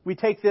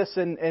take this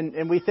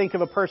and we think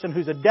of a person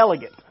who's a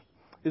delegate,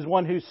 is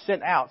one who's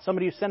sent out.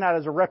 Somebody who's sent out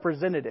as a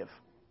representative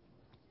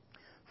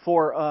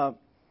for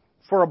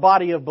a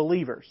body of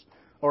believers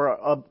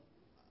or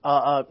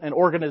an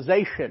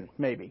organization,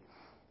 maybe.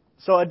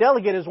 So a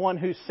delegate is one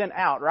who's sent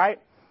out, right?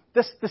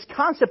 This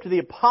concept of the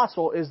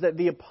apostle is that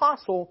the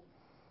apostle,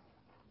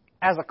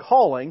 as a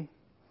calling,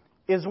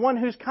 is one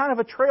who's kind of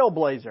a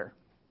trailblazer.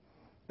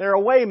 They're a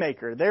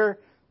waymaker. They're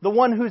the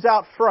one who's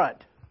out front.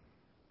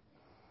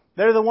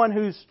 They're the one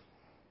who's...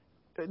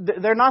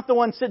 They're not the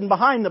one sitting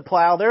behind the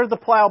plow. They're the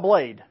plow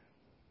blade.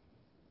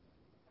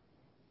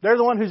 They're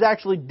the one who's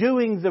actually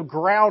doing the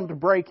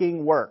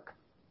groundbreaking work.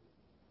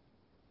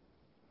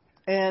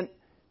 And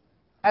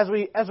as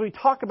we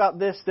talk about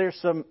this, there's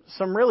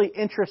some really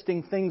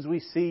interesting things we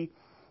see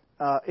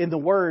in the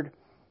Word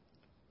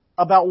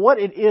about what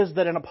it is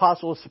that an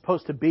apostle is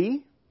supposed to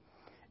be.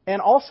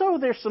 And also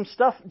there's some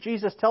stuff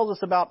Jesus tells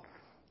us about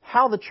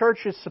how the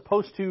church is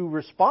supposed to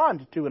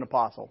respond to an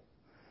apostle.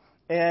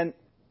 And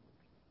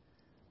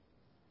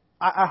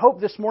I hope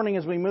this morning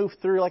as we move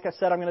through, like I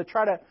said, I'm going to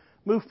try to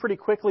move pretty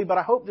quickly, but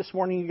I hope this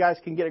morning you guys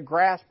can get a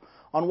grasp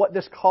on what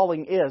this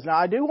calling is. Now,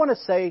 I do want to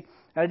say,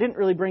 and I didn't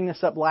really bring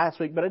this up last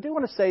week, but I do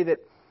want to say that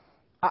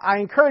I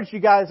encourage you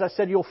guys, I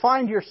said you'll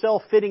find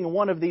yourself fitting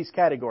one of these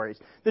categories.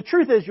 The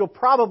truth is you'll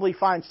probably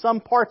find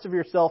some parts of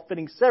yourself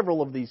fitting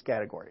several of these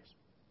categories.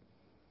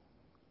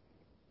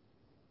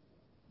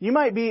 You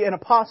might be an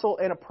apostle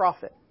and a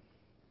prophet.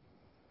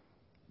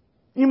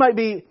 You might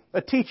be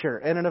a teacher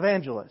and an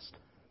evangelist.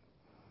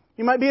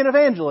 You might be an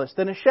evangelist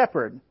and a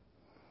shepherd.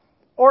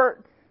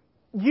 Or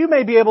you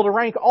may be able to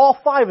rank all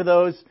five of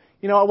those,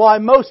 well,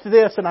 I'm most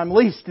this and I'm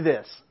least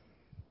this.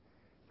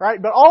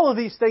 Right? But all of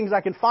these things I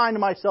can find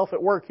myself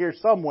at work here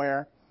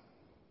somewhere.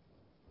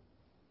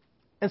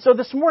 And so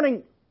this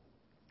morning,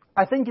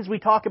 I think as we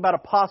talk about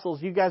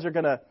apostles, you guys are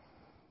going to...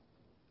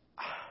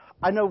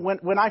 I know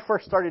when I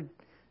first started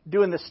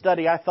doing this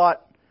study, I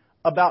thought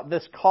about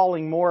this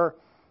calling more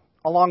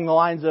along the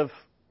lines of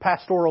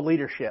pastoral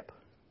leadership.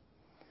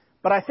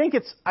 But I think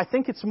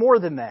it's more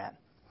than that.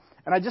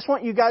 And I just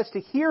want you guys to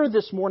hear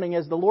this morning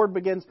as the Lord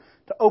begins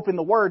to open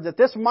the Word that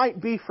this might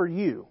be for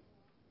you.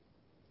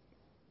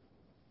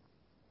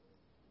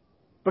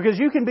 Because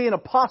you can be an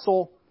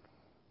apostle,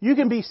 you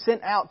can be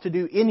sent out to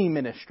do any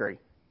ministry.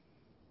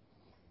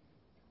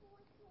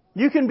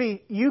 You can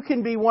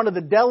be one of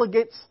the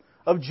delegates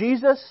of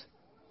Jesus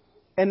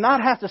and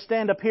not have to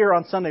stand up here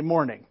on Sunday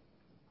morning.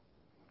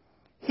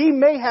 He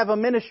may have a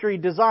ministry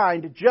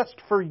designed just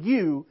for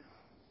you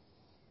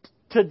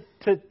to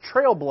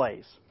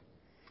trailblaze.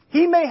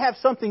 He may have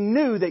something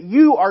new that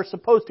you are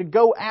supposed to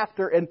go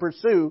after and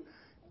pursue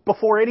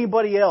before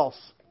anybody else.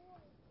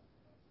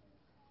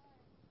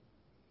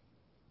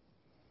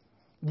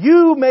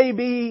 You may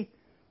be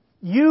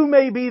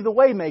the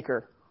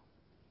waymaker.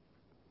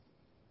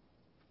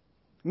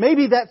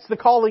 Maybe that's the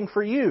calling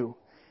for you.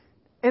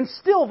 And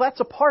still, that's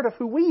a part of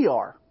who we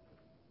are.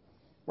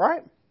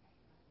 Right?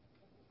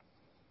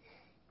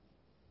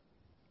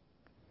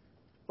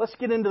 Let's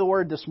get into the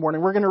Word this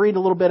morning. We're going to read a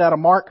little bit out of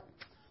Mark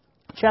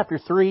chapter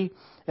 3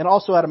 and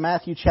also out of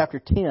Matthew chapter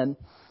 10.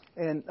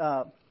 And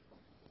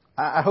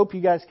I hope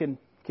you guys can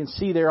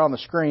see there on the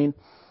screen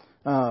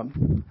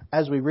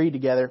as we read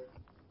together.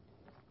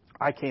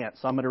 I can't,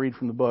 so I'm going to read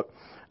from the book.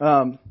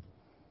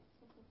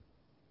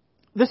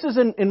 This is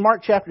in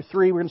Mark chapter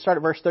 3. We're going to start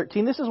at verse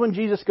 13. This is when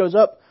Jesus goes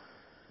up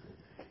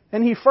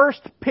and He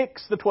first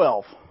picks the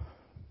 12.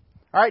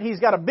 All right, He's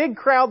got a big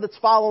crowd that's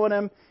following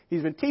Him.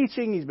 He's been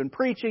teaching, He's been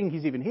preaching,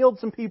 He's even healed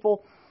some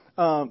people.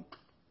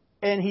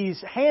 and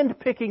he's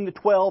handpicking the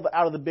 12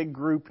 out of the big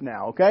group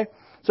now, okay?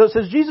 So it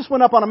says, Jesus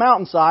went up on a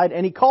mountainside,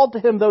 and he called to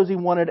him those he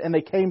wanted, and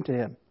they came to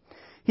him.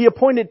 He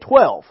appointed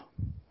 12,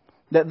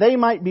 that they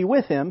might be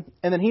with him,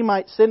 and that he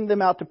might send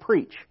them out to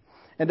preach,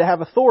 and to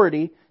have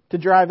authority to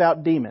drive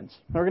out demons.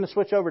 Now we're going to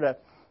switch over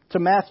to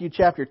Matthew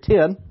chapter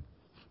 10,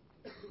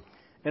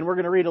 and we're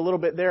going to read a little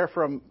bit there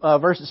from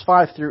verses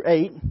 5 through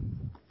 8.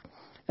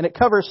 And it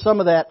covers some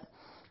of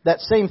that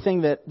same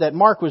thing that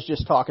Mark was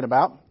just talking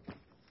about.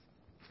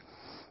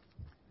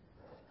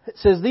 It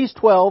says, these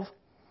 12,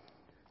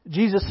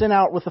 Jesus sent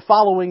out with the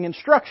following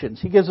instructions.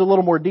 He gives a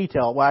little more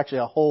detail. Well, actually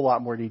a whole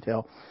lot more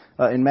detail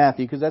in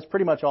Matthew, because that's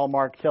pretty much all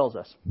Mark tells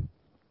us.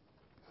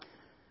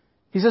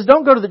 He says,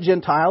 don't go to the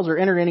Gentiles or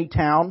enter any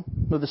town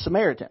of the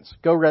Samaritans.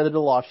 Go rather to the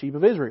lost sheep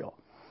of Israel.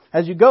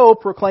 As you go,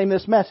 proclaim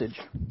this message.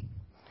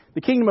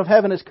 The kingdom of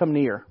heaven has come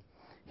near.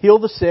 Heal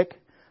the sick,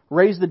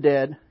 raise the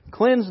dead,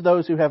 cleanse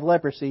those who have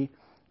leprosy,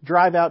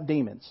 drive out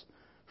demons.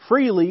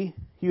 Freely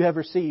you have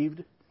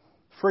received,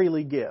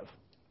 freely give.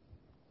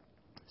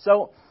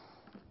 So,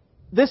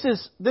 this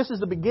is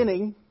the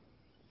beginning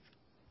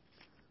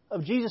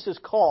of Jesus'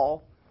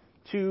 call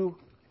to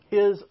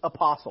his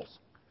apostles.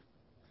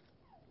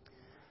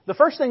 The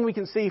first thing we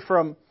can see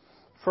from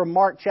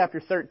Mark chapter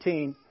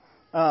 13,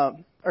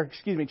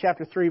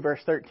 chapter 3, verse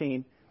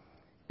 13,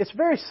 it's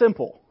very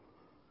simple.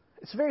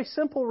 It's a very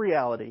simple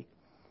reality.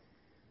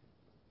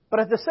 But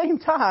at the same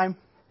time,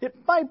 it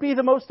might be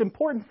the most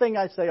important thing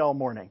I say all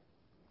morning.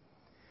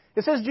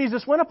 It says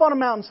Jesus went up on a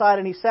mountainside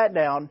and he sat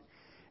down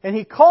and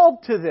he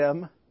called to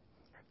him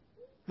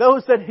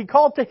those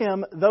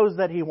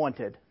that he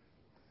wanted.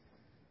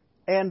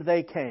 And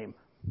they came.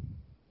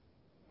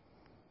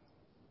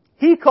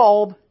 He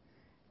called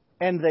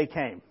and they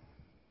came.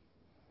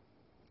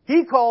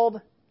 He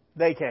called,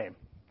 they came.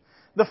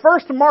 The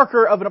first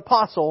marker of an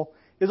apostle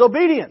is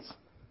obedience.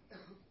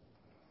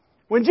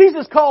 When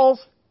Jesus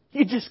calls,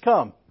 you just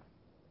come.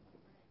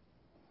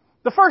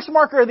 The first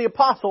marker of the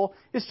apostle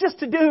is just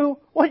to do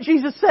what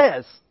Jesus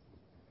says.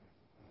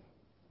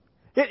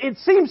 It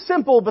seems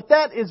simple, but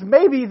that is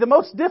maybe the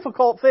most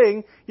difficult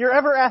thing you're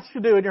ever asked to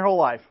do in your whole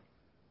life.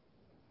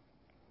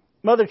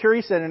 Mother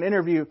Teresa, in an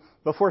interview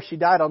before she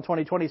died on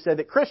 2020, said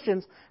that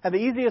Christians have the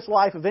easiest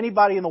life of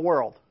anybody in the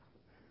world.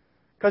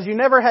 Because you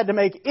never had to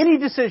make any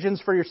decisions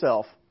for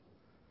yourself.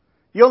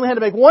 You only had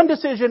to make one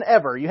decision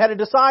ever. You had to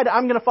decide,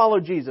 I'm going to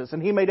follow Jesus.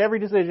 And He made every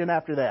decision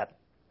after that.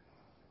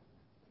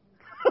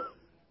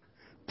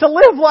 To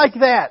live like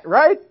that,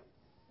 right?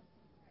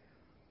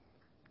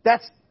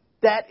 That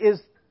is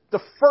the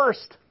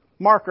first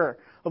marker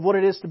of what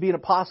it is to be an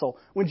apostle.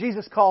 When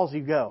Jesus calls,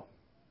 you go.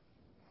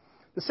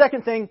 The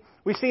second thing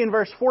we see in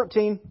verse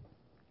 14,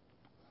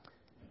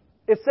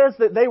 it says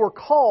that they were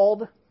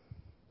called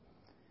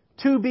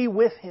to be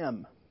with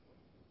Him.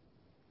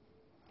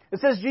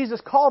 It says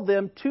Jesus called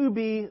them to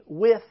be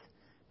with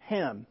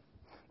Him.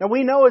 Now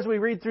we know as we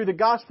read through the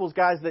Gospels,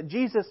 guys, that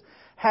Jesus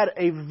had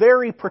a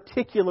very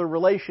particular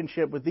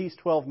relationship with these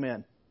 12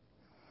 men.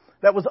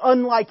 That was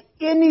unlike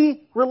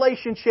any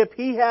relationship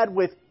He had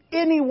with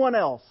anyone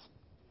else.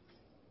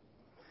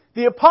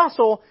 The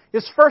apostle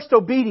is first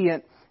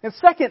obedient, and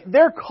second,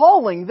 their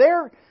calling,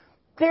 their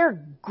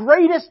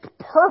greatest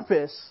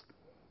purpose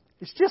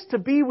is just to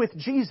be with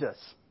Jesus.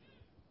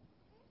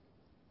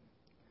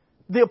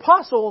 The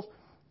apostles,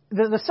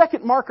 the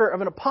second marker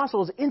of an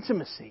apostle is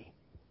intimacy.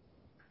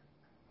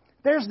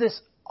 There's this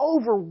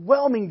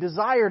overwhelming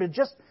desire to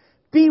just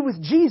be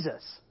with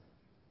Jesus,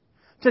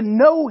 to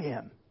know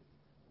Him,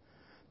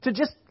 to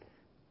just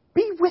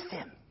be with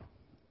Him.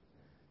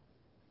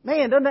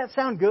 Man, doesn't that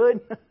sound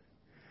good?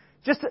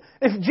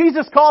 If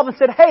Jesus called and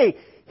said, hey,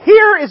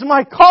 here is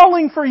my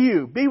calling for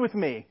you, be with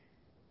me.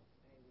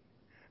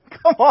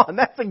 Come on,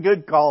 that's a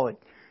good calling.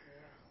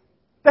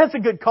 That's a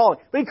good calling.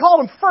 But He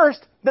called them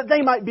first that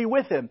they might be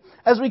with Him.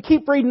 As we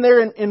keep reading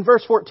there in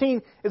verse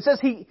 14, it says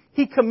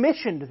He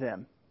commissioned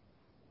them.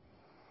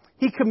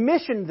 He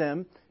commissioned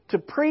them to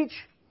preach,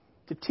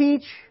 to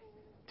teach,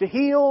 to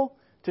heal,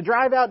 to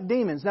drive out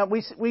demons. Now,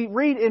 we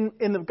read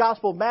in the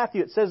Gospel of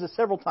Matthew, it says this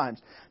several times,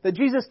 that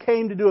Jesus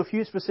came to do a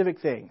few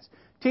specific things.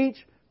 Teach,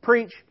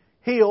 preach,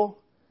 heal,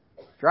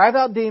 drive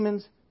out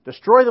demons,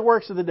 destroy the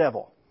works of the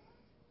devil.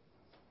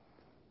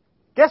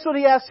 Guess what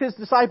He asked His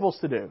disciples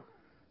to do?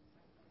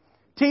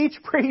 Teach,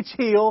 preach,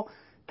 heal,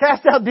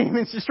 cast out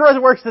demons, destroy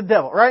the works of the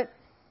devil, right?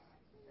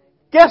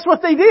 Guess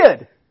what they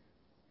did?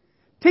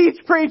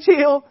 Teach, preach,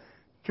 heal,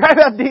 drive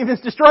out demons,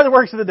 destroy the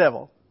works of the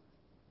devil.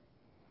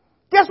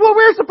 Guess what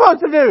we're supposed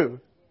to do?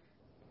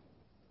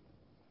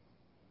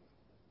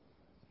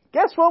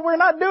 Guess what we're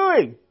not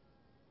doing?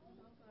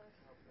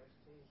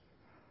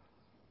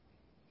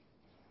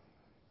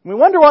 We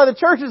wonder why the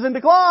church is in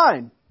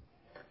decline.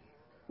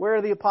 Where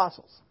are the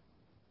apostles?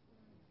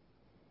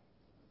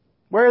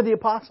 Where are the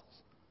apostles?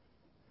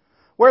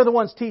 Where are the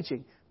ones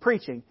teaching,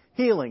 preaching,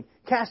 healing,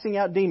 casting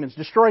out demons,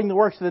 destroying the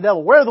works of the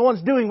devil? Where are the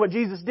ones doing what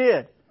Jesus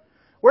did?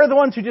 Where are the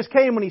ones who just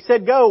came when He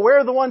said go? Where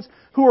are the ones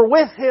who are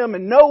with Him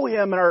and know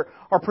Him and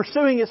are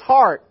pursuing His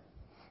heart?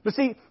 But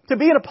see, to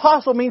be an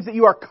apostle means that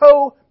you are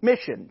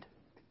co-missioned.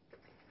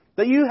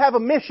 That you have a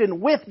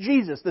mission with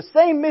Jesus. The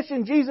same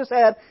mission Jesus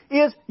had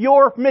is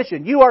your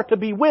mission. You are to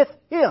be with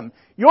Him.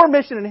 Your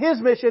mission and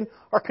His mission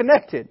are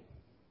connected.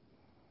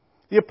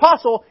 The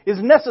apostle is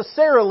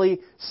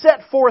necessarily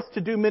set forth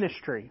to do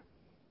ministry.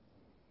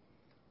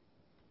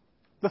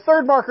 The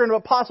third marker of an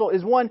apostle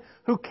is one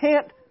who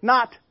can't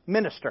not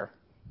minister.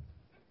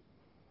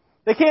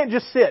 They can't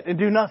just sit and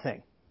do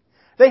nothing.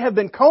 They have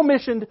been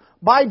commissioned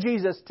by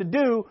Jesus to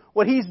do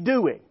what He's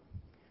doing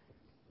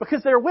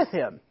because they're with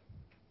Him.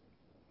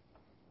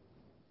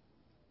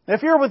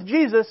 If you're with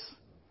Jesus,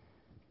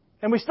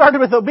 and we started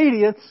with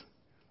obedience,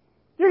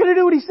 you're going to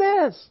do what He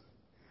says.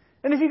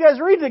 And if you guys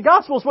read the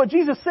Gospels, what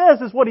Jesus says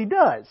is what He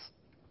does.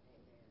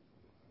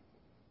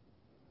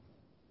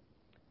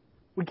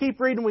 We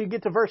keep reading, we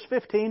get to verse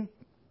 15,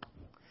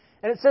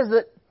 and it says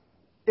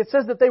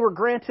that they were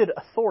granted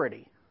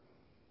authority.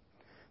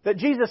 That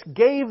Jesus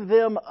gave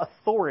them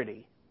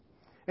authority.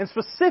 And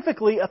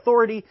specifically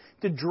authority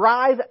to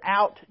drive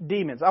out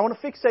demons. I want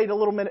to fixate a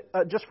little minute,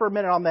 just for a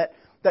minute on that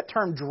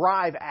term,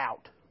 drive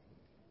out.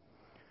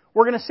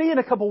 We're going to see in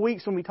a couple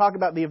weeks when we talk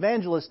about the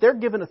evangelists, they're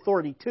given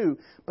authority too,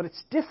 but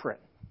it's different.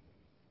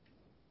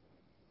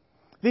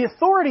 The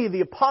authority of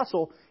the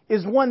apostle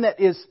is one that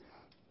is,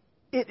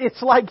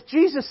 it's like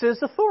Jesus'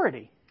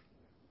 authority.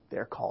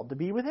 They're called to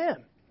be with Him.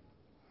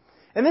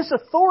 And this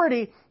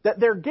authority that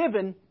they're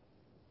given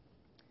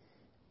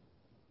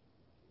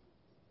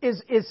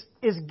is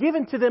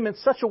given to them in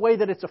such a way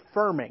that it's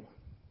affirming.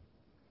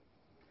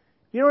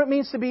 You know what it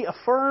means to be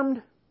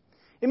affirmed?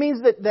 It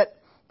means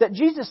that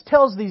Jesus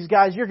tells these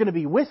guys, you're going to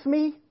be with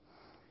me,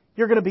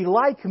 you're going to be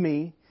like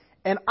me,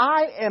 and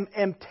I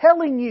am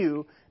telling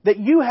you that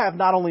you have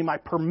not only my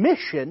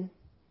permission,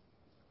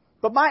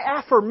 but my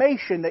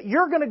affirmation that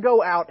you're going to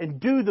go out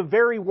and do the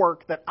very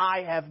work that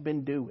I have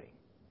been doing.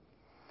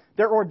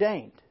 They're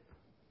ordained.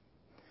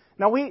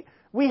 Now we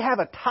have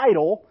a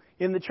title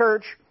in the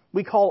church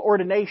we call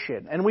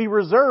ordination, and we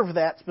reserve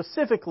that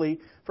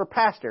specifically for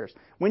pastors.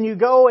 When you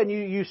go and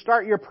you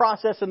start your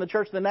process in the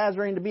Church of the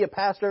Nazarene to be a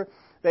pastor,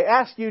 they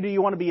ask you, do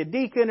you want to be a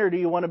deacon or do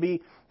you want to be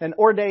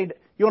ordained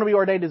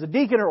as a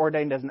deacon or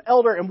ordained as an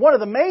elder? And one of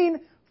the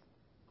main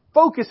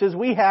focuses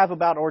we have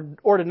about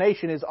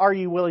ordination is, are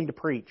you willing to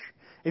preach?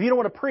 If you don't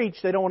want to preach,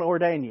 they don't want to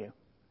ordain you.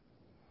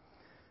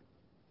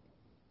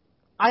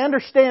 I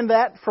understand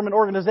that from an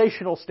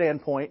organizational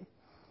standpoint,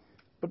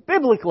 but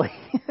biblically,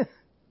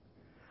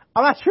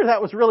 I'm not sure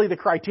that was really the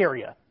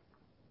criteria.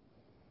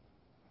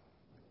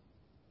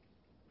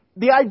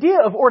 The idea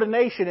of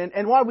ordination,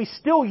 and why we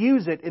still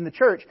use it in the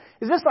church,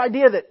 is this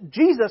idea that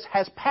Jesus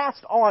has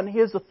passed on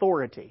His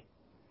authority.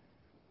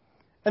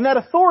 And that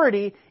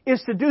authority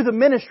is to do the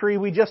ministry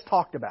we just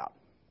talked about.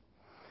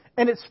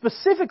 And it's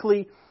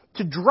specifically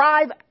to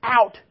drive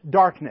out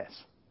darkness.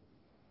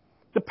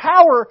 The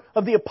power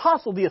of the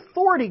apostle, the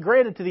authority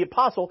granted to the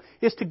apostle,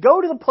 is to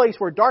go to the place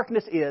where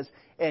darkness is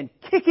and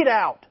kick it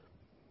out.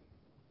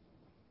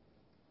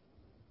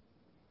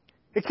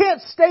 It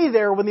can't stay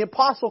there when the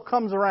apostle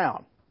comes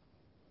around.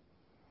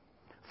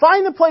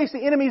 Find the place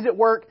the enemy's at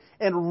work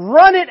and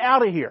run it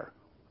out of here.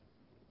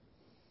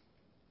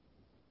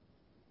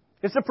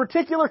 It's a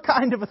particular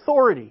kind of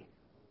authority.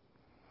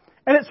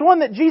 And it's one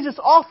that Jesus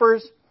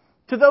offers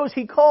to those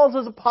He calls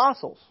as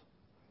apostles.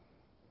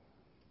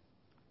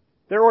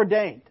 They're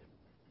ordained.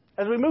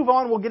 As we move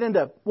on, we'll get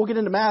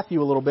into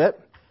Matthew a little bit.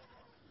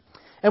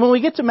 And when we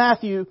get to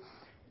Matthew,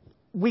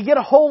 we get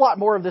a whole lot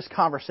more of this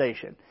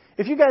conversation.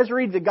 If you guys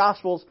read the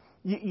Gospels,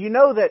 you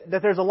know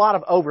that there's a lot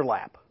of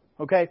overlap.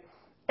 Okay?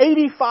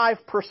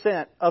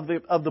 85% of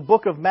the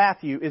book of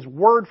Matthew is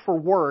word for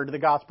word the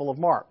Gospel of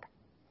Mark.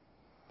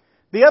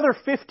 The other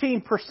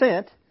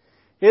 15%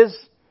 is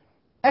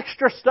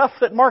extra stuff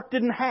that Mark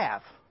didn't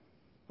have.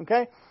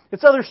 Okay?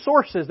 It's other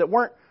sources that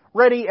weren't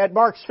ready at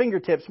Mark's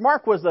fingertips.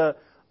 Mark was a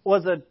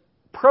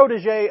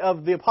protege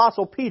of the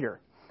Apostle Peter.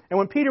 And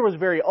when Peter was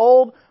very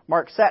old,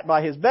 Mark sat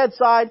by his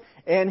bedside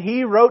and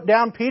he wrote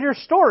down Peter's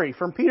story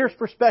from Peter's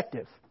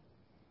perspective.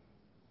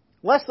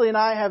 Leslie and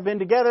I have been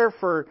together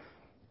for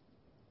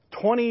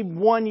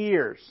 21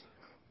 years,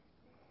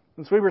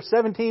 since we were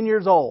 17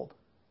 years old.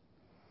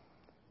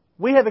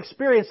 We have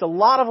experienced a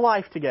lot of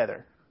life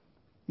together,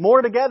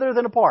 more together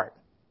than apart.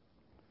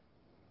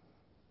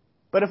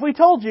 But if we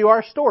told you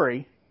our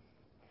story,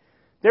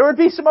 there would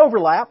be some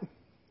overlap,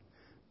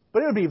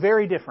 but it would be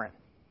very different.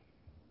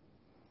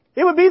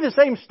 It would be the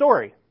same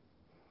story.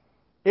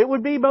 It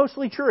would be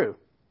mostly true.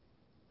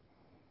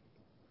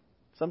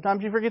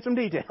 Sometimes you forget some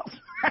details.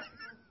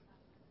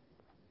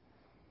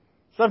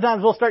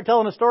 Sometimes we'll start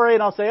telling a story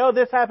and I'll say, oh,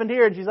 this happened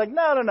here. And she's like,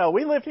 no,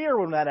 we lived here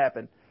when that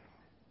happened.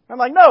 I'm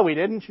like, no, we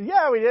didn't. She's,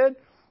 yeah, we did.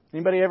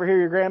 Anybody ever hear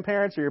your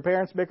grandparents or your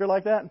parents bicker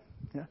like that?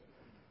 Yeah.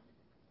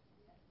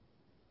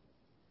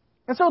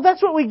 And so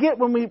that's what we get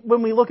when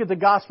we look at the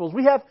Gospels.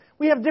 We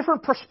have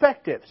different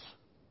perspectives.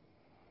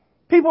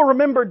 People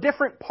remember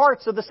different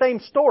parts of the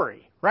same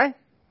story, right?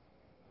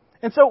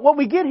 And so what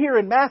we get here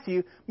in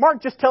Matthew,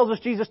 Mark just tells us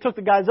Jesus took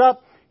the guys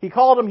up. He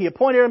called them. He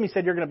appointed them. He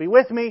said, you're going to be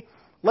with me.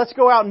 Let's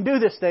go out and do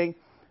this thing.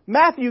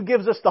 Matthew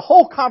gives us the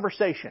whole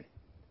conversation.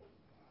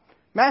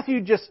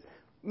 Matthew just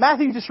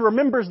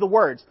remembers the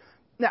words.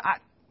 Now,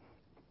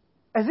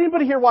 has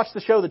anybody here watched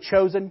the show The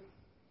Chosen?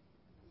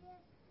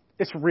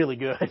 It's really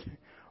good.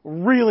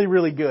 Really,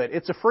 really good.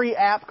 It's a free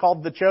app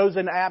called The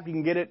Chosen app. You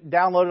can get it,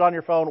 download it on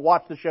your phone,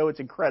 watch the show. It's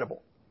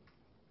incredible.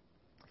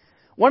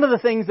 One of the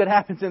things that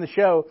happens in the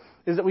show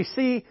is that we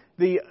see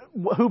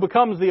who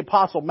becomes the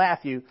Apostle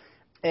Matthew,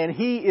 and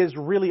he is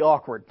really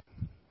awkward.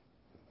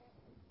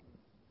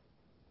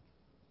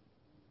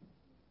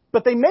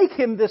 But they make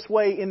him this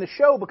way in the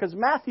show because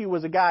Matthew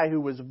was a guy who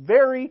was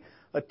very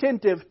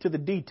attentive to the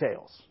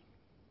details.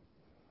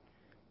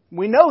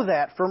 We know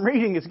that from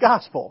reading his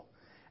gospel.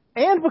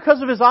 And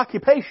because of his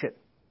occupation.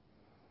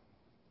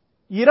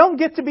 You don't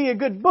get to be a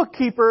good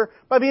bookkeeper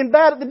by being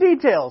bad at the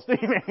details, do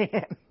you,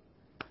 man?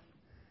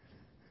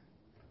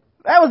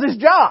 That was his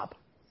job.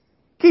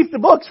 Keep the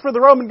books for the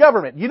Roman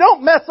government. You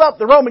don't mess up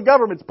the Roman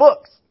government's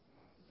books.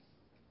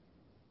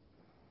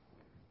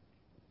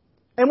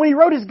 And when he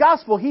wrote his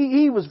gospel,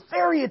 he was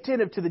very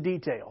attentive to the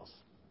details.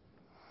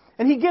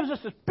 And he gives us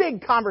this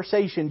big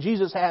conversation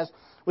Jesus has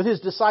with his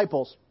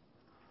disciples.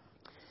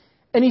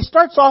 And he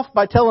starts off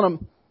by telling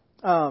them,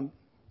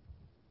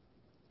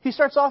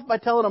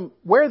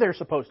 where they're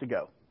supposed to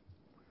go,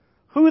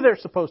 who they're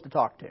supposed to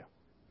talk to.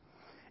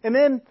 And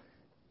then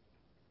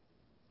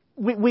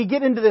we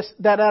get into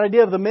that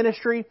idea of the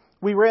ministry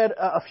we read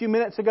a few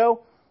minutes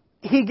ago.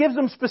 He gives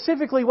them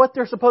specifically what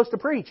they're supposed to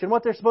preach and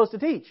what they're supposed to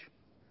teach.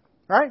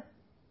 Right?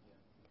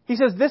 He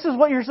says, this is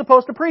what you're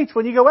supposed to preach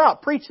when you go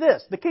out. Preach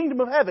this. The kingdom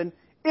of heaven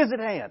is at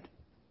hand.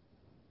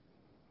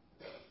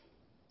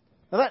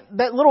 Now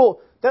that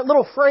little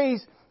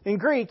phrase in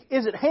Greek,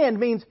 is at hand,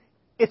 means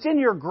it's in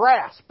your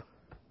grasp.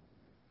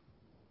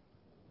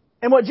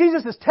 And what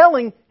Jesus is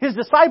telling His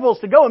disciples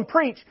to go and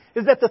preach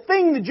is that the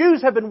thing the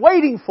Jews have been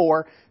waiting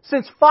for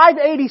since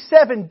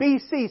 587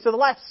 BC, so the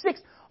last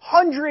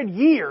 600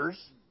 years,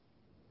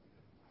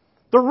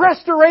 the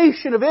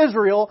restoration of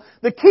Israel,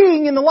 the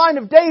king in the line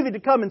of David to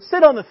come and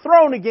sit on the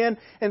throne again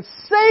and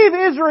save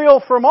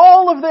Israel from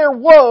all of their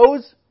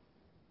woes,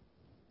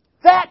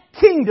 that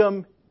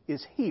kingdom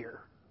is here.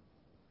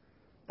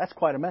 That's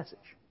quite a message.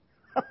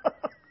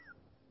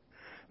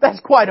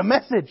 That's quite a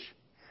message.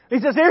 He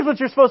says, here's what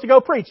you're supposed to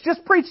go preach.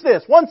 Just preach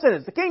this. One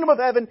sentence. The kingdom of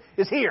heaven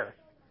is here.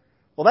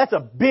 Well, that's a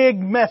big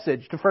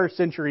message to first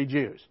century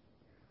Jews.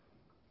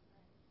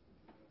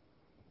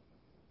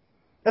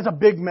 That's a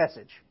big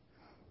message.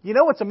 You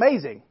know what's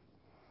amazing?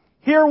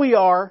 Here we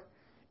are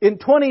in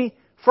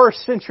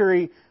 21st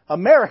century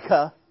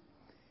America.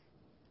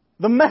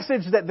 The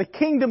message that the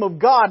kingdom of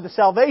God, the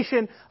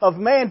salvation of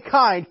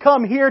mankind,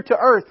 come here to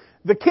earth.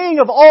 The King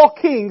of all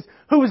kings,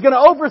 who is going to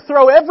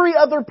overthrow every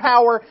other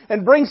power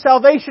and bring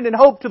salvation and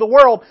hope to the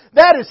world,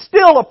 that is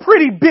still a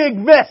pretty big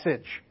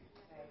message.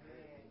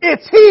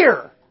 It's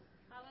here.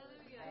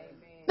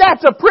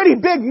 That's a pretty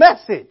big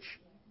message.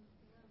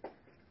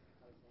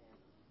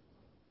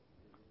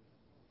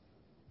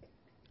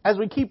 As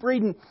we keep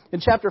reading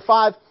in chapter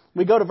 5,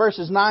 we go to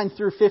verses 9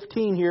 through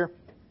 15 here.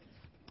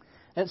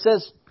 And it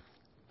says,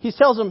 He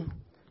tells them,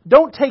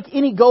 don't take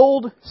any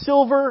gold,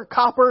 silver,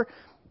 copper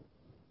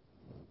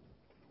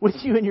with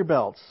you in your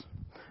belts.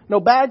 No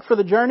bag for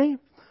the journey,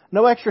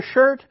 no extra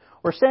shirt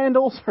or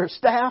sandals or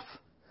staff,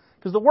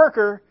 because the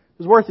worker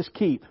is worth his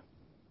keep.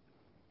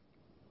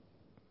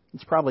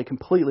 It's probably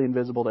completely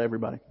invisible to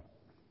everybody.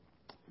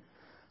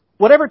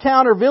 Whatever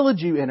town or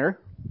village you enter,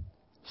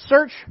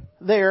 search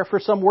there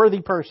for some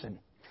worthy person.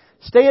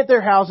 Stay at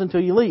their house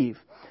until you leave.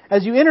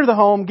 As you enter the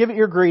home, give it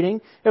your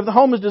greeting. If the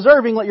home is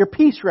deserving, let your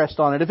peace rest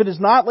on it. If it is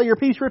not, let your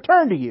peace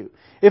return to you.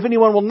 If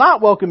anyone will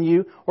not welcome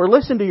you or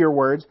listen to your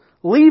words,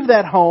 leave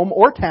that home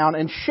or town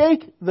and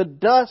shake the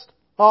dust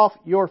off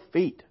your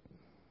feet.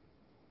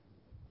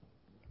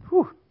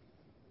 Whew.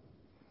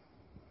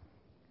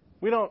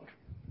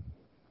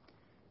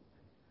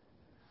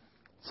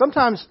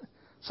 Sometimes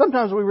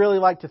we really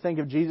like to think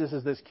of Jesus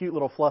as this cute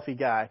little fluffy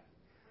guy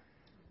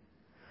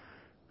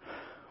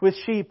with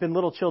sheep and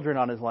little children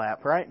on his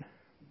lap, right?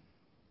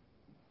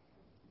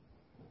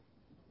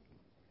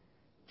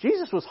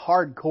 Jesus was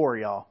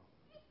hardcore, y'all.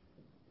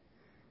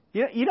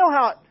 You know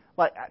how,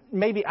 like,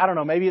 maybe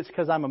it's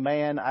because I'm a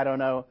man, I don't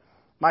know.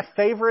 My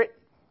favorite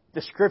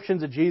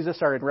descriptions of Jesus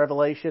are in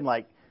Revelation.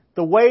 Like,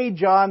 the way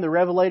John the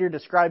Revelator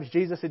describes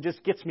Jesus, it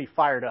just gets me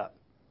fired up.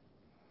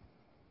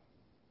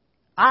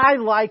 I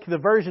like the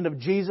version of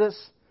Jesus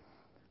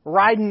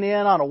riding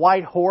in on a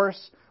white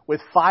horse with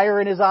fire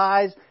in his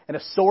eyes and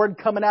a sword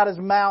coming out his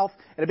mouth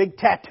and a big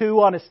tattoo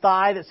on his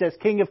thigh that says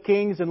King of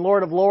Kings and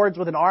Lord of Lords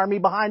with an army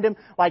behind him.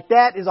 Like,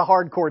 that is a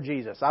hardcore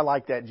Jesus. I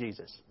like that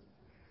Jesus.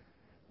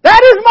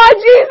 That is my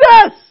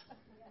Jesus!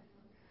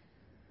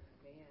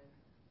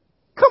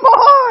 Come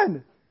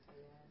on!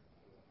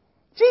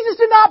 Jesus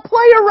did not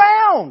play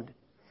around.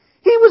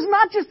 He was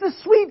not just this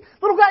sweet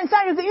little guy. In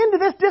fact, at the end of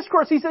this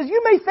discourse, he says,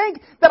 you may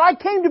think that I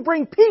came to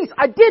bring peace.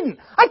 I didn't.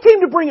 I came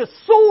to bring a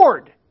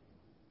sword.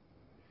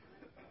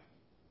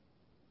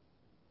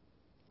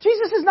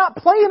 Jesus is not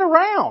playing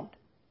around.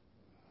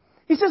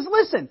 He says,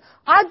 listen,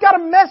 I've got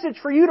a message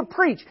for you to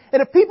preach.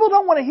 And if people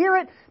don't want to hear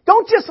it,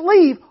 don't just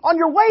leave. On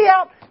your way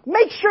out,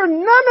 make sure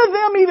none of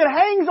them even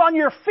hangs on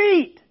your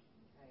feet.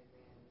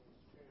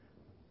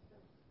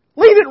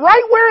 Leave it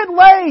right where it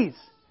lays.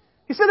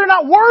 He said they're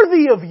not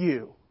worthy of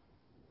you.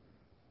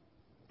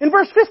 In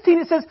verse 15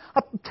 it says,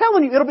 I'm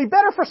telling you, it'll be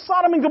better for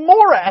Sodom and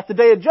Gomorrah at the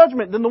day of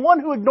judgment than the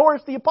one who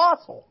ignores the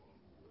apostle.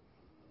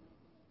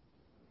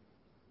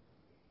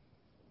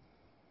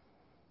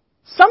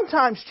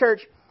 Sometimes,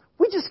 church,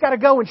 we just got to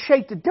go and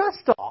shake the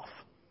dust off.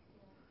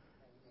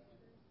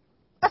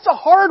 That's a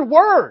hard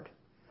word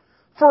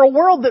for a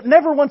world that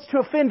never wants to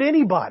offend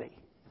anybody.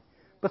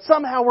 But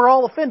somehow we're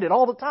all offended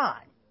all the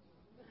time.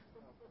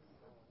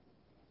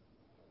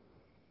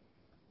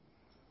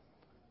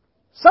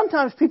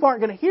 Sometimes people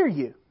aren't going to hear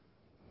you.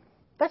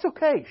 That's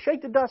okay.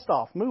 Shake the dust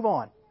off. Move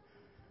on.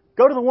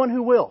 Go to the one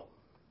who will.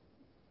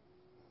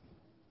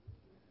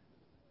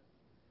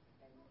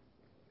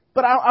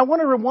 But I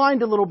want to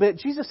rewind a little bit.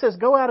 Jesus says,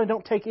 go out and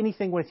don't take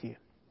anything with you.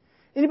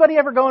 Anybody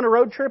ever go on a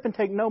road trip and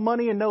take no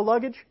money and no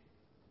luggage?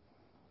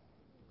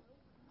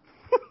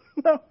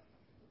 No.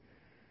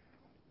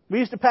 We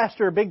used to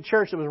pastor a big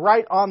church that was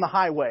right on the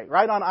highway,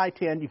 right on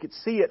I-10. You could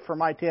see it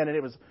from I-10, and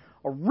it was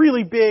a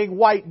really big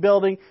white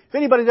building. If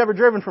anybody's ever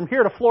driven from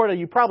here to Florida,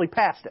 you probably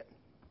passed it.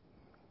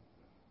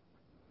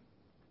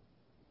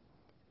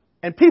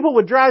 And people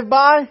would drive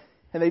by,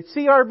 and they'd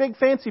see our big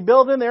fancy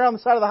building there on the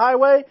side of the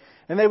highway,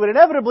 and they would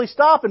inevitably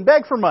stop and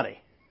beg for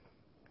money.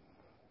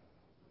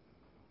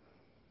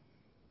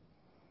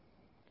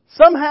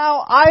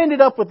 Somehow, I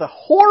ended up with the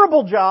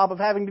horrible job of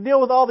having to deal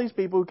with all these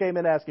people who came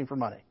in asking for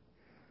money.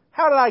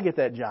 How did I get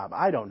that job?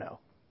 I don't know.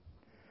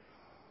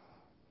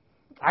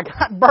 I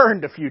got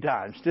burned a few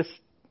times.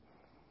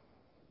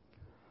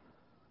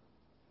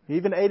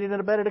 Even aided and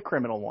abetted a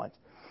criminal once.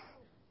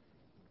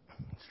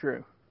 It's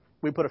true.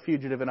 We put a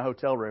fugitive in a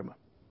hotel room.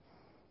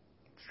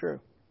 It's true.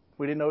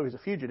 We didn't know he was a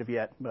fugitive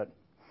yet, but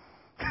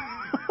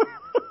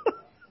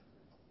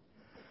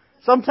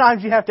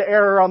sometimes you have to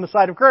err on the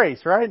side of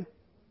grace, right?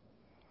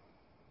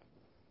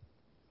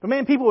 But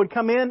man, people would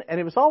come in, and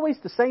it was always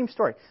the same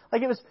story.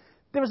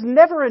 There was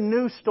never a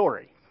new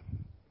story.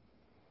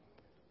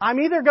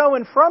 I'm either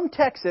going from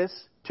Texas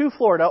to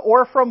Florida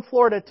or from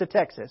Florida to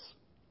Texas.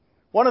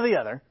 One or the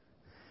other.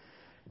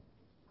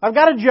 I've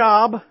got a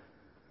job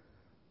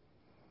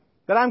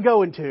that I'm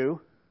going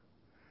to,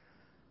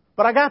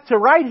 but I got to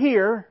right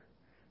here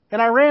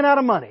and I ran out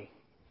of money.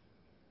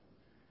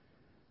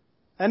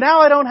 And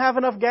now I don't have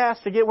enough gas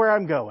to get where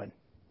I'm going.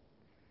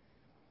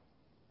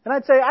 And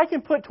I'd say, I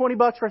can put $20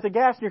 worth of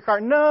gas in your car.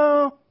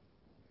 No.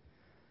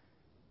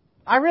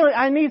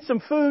 I need some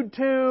food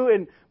too,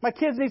 and my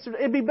kids need some.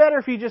 It'd be better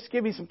if you just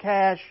give me some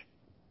cash.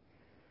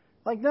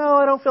 Like, no,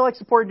 I don't feel like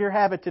supporting your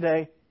habit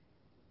today.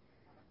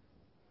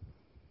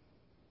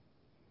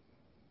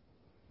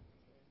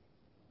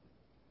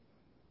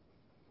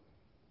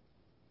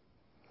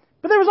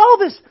 But there was all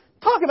this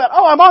talk about,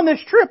 I'm on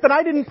this trip and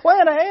I didn't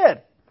plan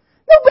ahead.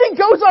 Nobody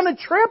goes on a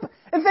trip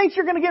and thinks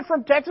you're going to get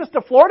from Texas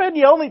to Florida and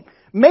you only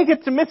make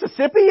it to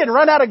Mississippi and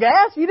run out of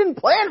gas. You didn't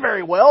plan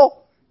very well.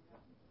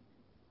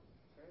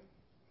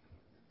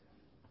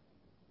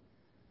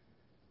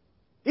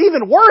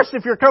 Even worse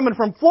if you're coming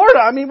from Florida.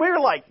 I mean, we were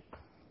like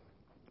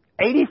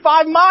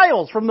 85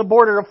 miles from the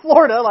border of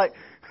Florida. Like,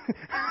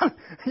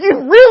 you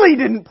really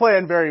didn't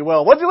plan very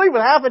well. What'd you leave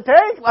with, half a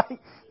tank?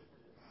 Like,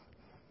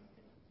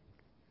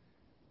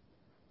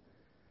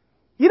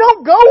 you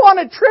don't go on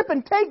a trip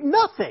and take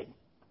nothing.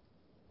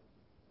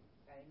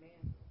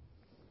 Amen.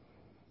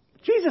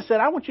 Jesus said,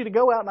 I want you to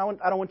go out and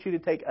I don't want you to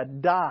take a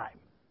dime.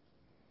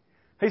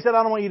 He said,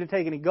 I don't want you to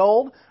take any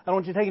gold. I don't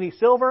want you to take any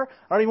silver.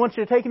 I don't even want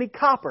you to take any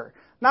copper.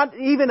 Not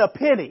even a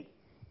penny.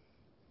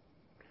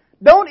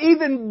 Don't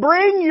even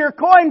bring your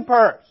coin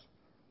purse.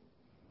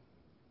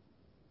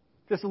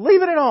 Just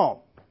leave it at home.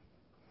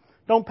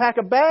 Don't pack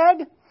a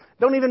bag.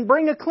 Don't even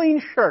bring a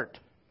clean shirt.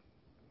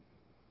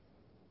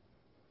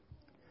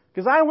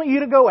 Because I want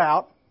you to go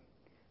out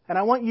and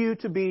I want you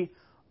to be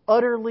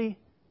utterly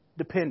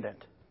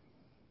dependent.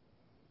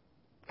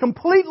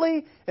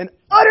 Completely and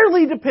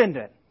utterly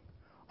dependent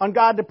on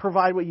God to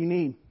provide what you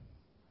need.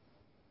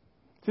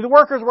 See, the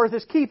worker's worth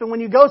his keep, and when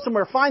you go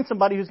somewhere, find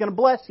somebody who's going to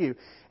bless you.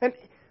 And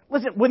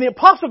listen, when the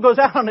apostle goes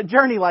out on a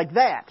journey like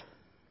that,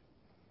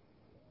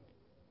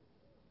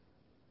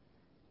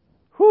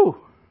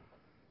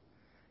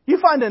 you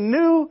find a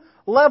new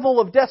level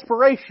of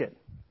desperation.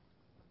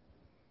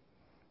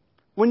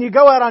 When you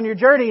go out on your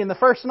journey and the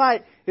first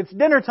night, it's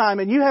dinner time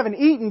and you haven't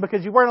eaten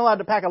because you weren't allowed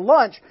to pack a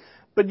lunch,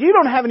 but you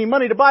don't have any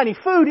money to buy any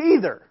food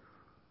either.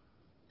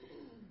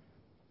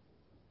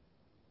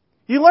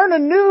 You learn a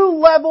new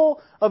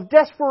level of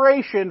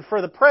desperation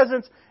for the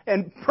presence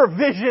and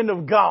provision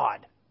of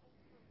God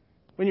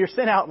when you're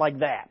sent out like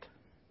that.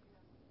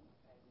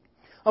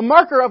 A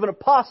marker of an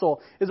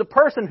apostle is a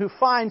person who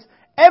finds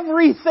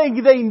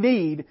everything they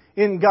need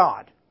in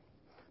God.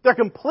 They're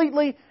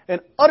completely and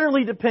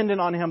utterly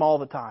dependent on Him all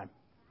the time.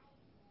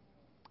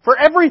 for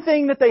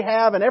everything that they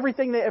have and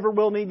everything they ever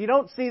will need. You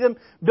don't see them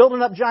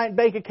building up giant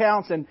bank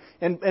accounts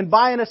and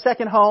buying a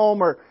second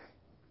home, or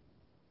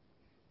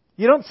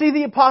you don't see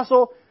the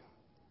apostle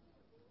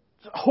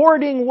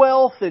hoarding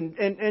wealth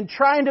and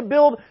trying to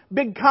build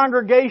big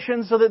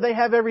congregations so that they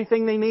have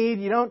everything they need.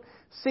 You don't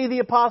see the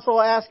apostle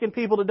asking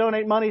people to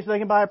donate money so they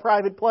can buy a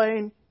private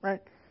plane,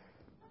 right?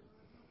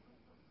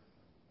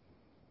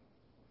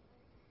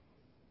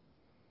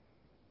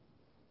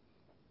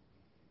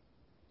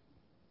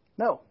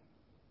 No.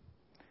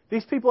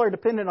 These people are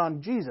dependent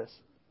on Jesus.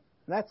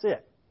 And that's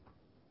it.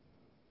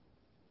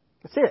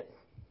 That's it.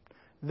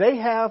 They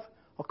have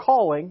a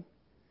calling,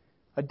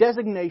 a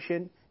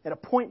designation, an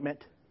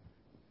appointment,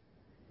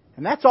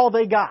 and that's all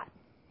they got.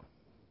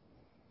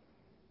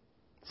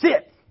 That's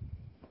it.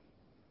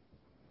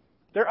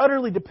 They're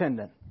utterly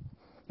dependent.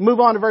 Move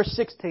on to verse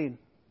 16.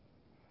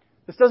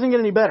 This doesn't get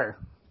any better.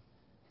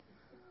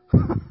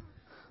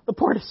 The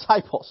poor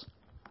disciples.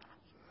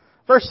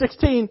 Verse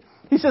 16,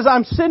 he says,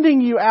 I'm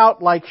sending you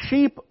out like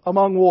sheep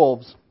among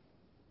wolves.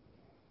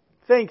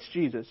 Thanks,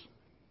 Jesus.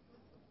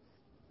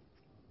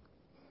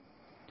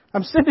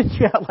 I'm sending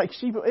you out like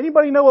sheep.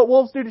 Anybody know what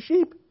wolves do to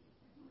sheep?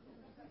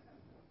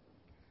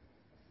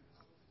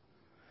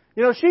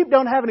 You know, sheep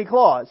don't have any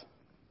claws.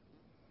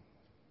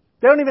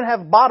 They don't even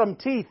have bottom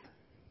teeth.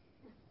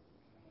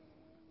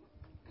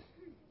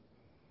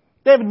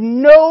 They have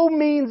no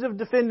means of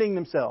defending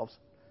themselves.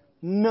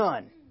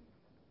 None.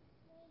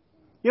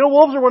 You know,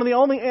 wolves are one of the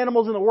only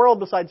animals in the world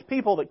besides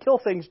people that kill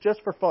things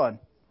just for fun.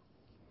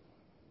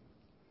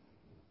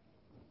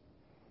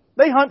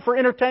 They hunt for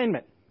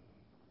entertainment.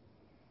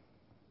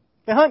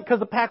 They hunt because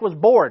the pack was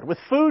bored. With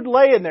food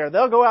laying there,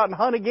 they'll go out and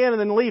hunt again and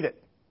then leave it.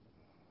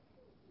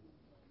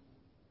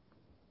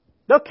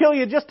 They'll kill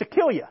you just to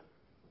kill you.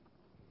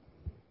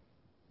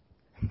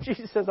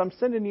 Jesus says, I'm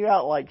sending you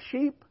out like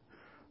sheep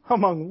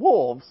among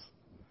wolves.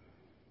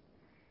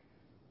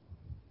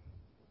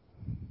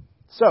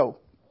 So,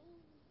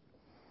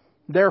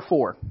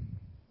 therefore,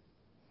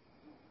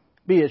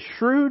 be as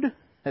shrewd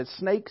as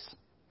snakes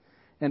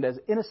and as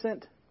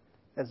innocent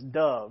as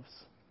doves.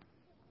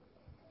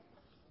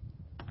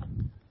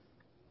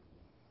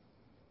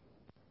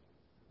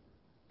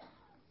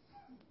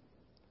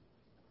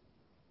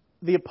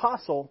 The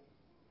apostle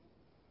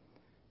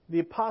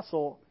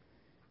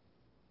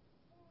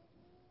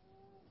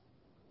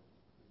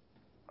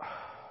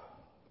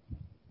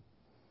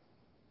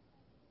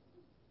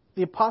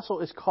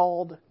is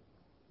called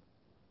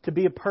to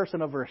be a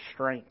person of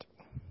restraint.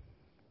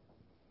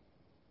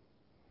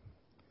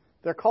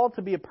 They're called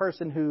to be a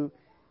person who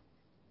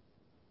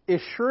is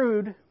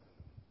shrewd,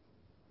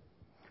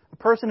 a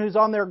person who's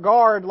on their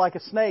guard like a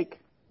snake.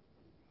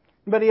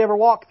 Anybody ever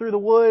walk through the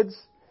woods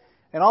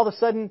and all of a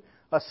sudden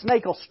a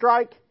snake will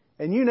strike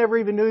and you never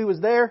even knew he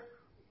was there?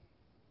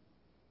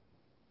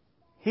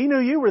 He knew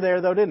you were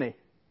there though, didn't he?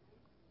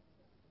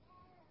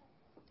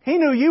 He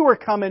knew you were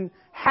coming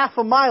half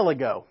a mile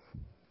ago.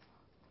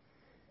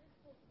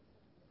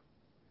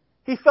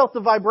 He felt the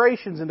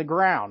vibrations in the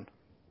ground.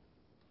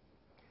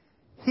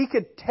 He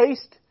could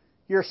taste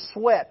your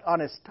sweat on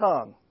his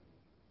tongue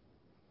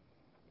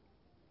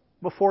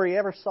before he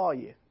ever saw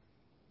you.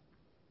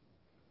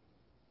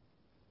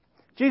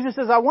 Jesus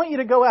says, I want you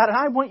to go out and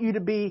I want you to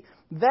be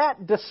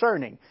that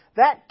discerning,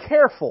 that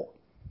careful.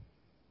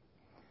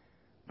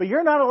 But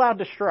you're not allowed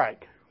to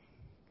strike.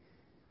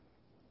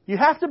 You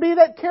have to be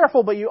that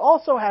careful, but you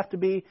also have to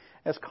be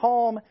as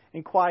calm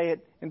and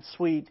quiet and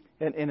sweet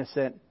and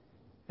innocent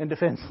and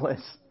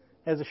defenseless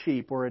as a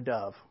sheep or a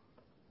dove.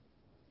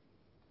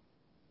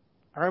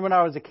 I remember when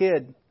I was a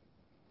kid,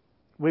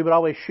 we would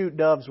always shoot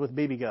doves with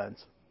BB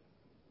guns.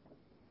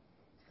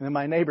 And then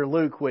my neighbor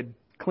Luke would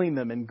clean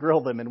them and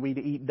grill them and we'd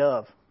eat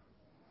dove.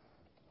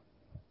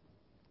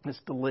 It's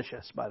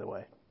delicious, by the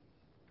way.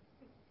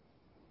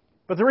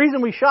 But the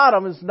reason we shot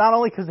them is not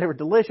only because they were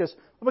delicious,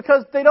 but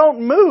because they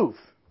don't move.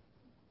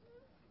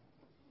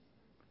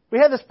 We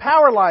had this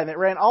power line that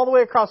ran all the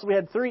way across. We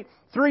had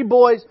three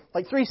boys,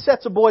 like three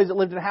sets of boys that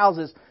lived in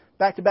houses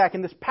back to back,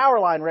 and this power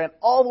line ran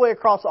all the way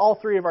across all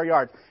three of our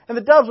yards. And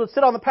the doves would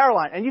sit on the power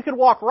line, and you could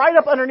walk right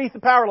up underneath the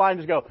power line and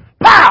just go,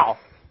 pow!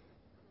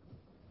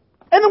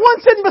 And the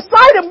one sitting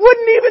beside him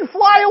wouldn't even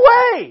fly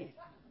away.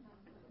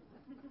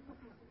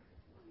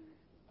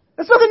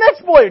 And so the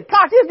next boy would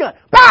cock his gun,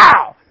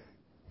 pow!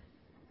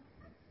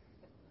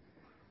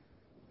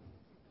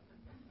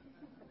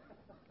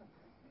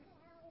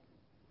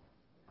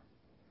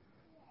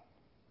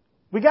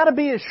 We got to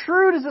be as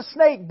shrewd as a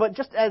snake, but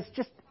just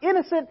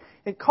innocent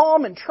and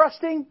calm and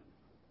trusting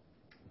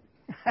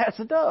as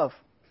a dove.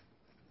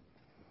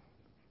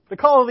 The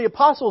call of the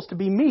apostle is to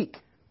be meek.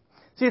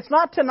 See, it's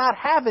not to not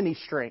have any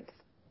strength.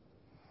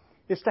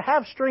 It's to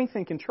have strength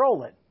and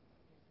control it.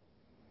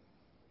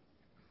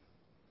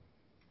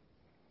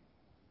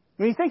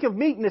 When you think of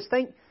meekness,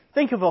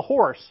 think of a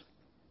horse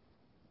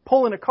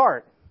pulling a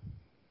cart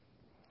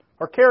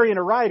or carrying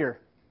a rider.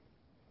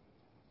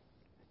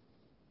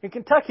 In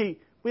Kentucky,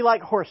 we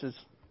like horses.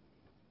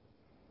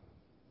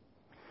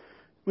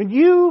 When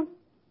you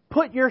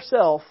put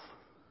yourself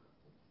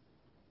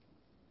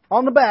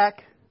on the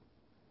back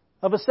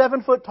of a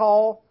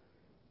 7-foot-tall,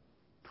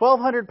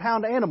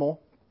 1,200-pound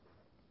animal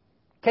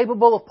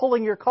capable of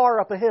pulling your car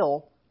up a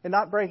hill and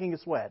not breaking a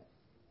sweat.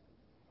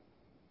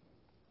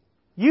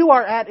 You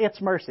are at its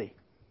mercy.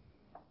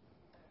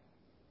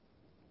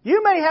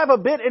 You may have a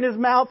bit in his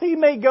mouth. He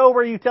may go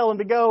where you tell him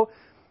to go.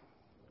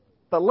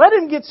 But let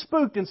him get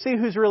spooked and see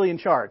who's really in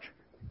charge.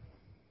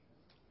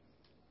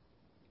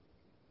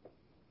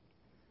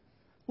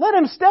 Let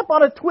him step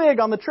on a twig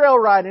on the trail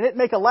ride and it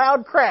make a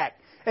loud crack.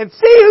 And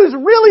see who's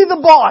really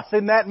the boss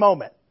in that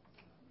moment.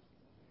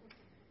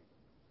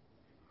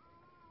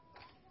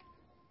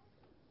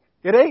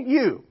 It ain't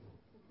you.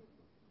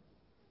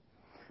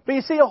 But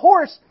you see, a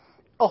horse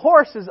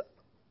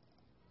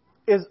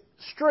is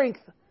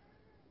strength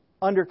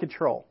under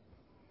control.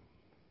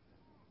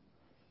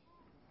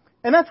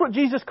 And that's what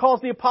Jesus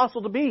calls the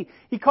apostle to be.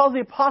 He calls the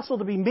apostle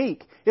to be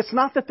meek. It's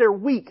not that they're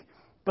weak,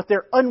 but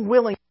they're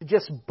unwilling to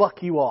just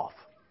buck you off.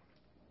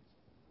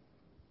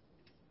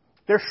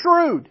 They're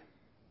shrewd,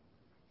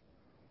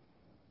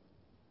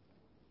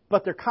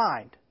 but they're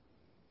kind.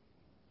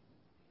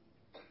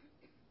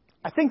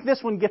 I think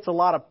this one gets a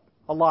lot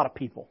of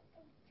people.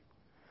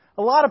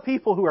 A lot of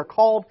people who are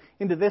called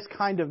into this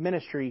kind of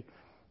ministry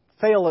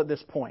fail at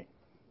this point.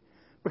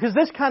 Because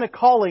this kind of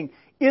calling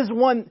is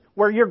one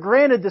where you're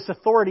granted this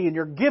authority and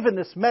you're given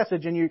this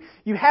message and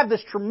you have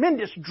this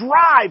tremendous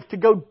drive to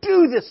go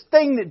do this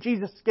thing that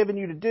Jesus has given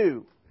you to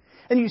do.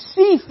 And you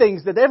see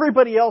things that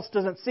everybody else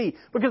doesn't see.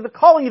 Because the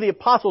calling of the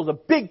apostle is a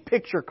big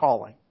picture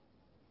calling.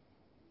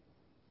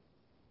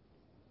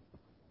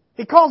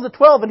 He calls the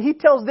 12 and he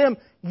tells them,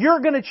 you're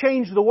going to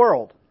change the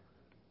world.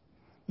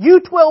 You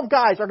 12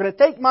 guys are going to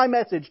take my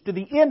message to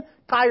the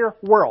entire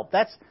world.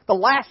 That's the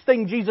last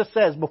thing Jesus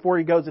says before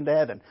He goes into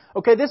heaven.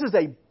 Okay, this is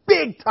a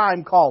big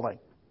time calling.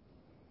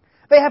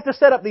 They have to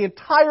set up the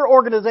entire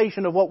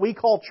organization of what we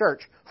call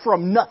church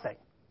from nothing.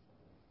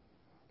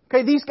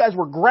 Okay, these guys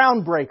were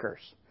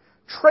groundbreakers,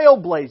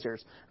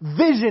 trailblazers,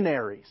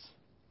 visionaries.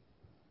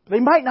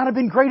 They might not have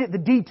been great at the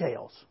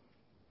details,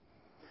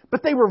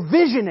 but they were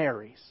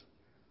visionaries.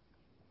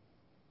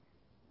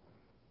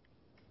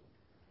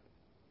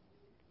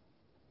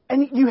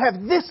 And you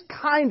have this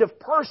kind of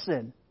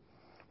person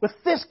with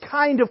this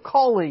kind of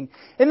calling,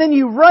 and then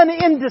you run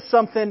into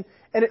something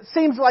and it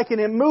seems like an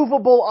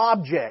immovable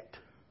object.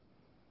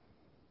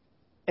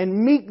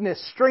 And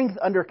meekness, strength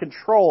under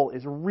control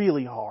is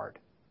really hard.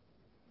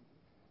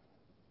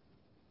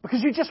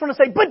 Because you just want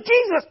to say, but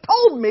Jesus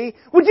told me,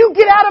 would you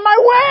get out of my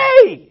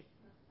way?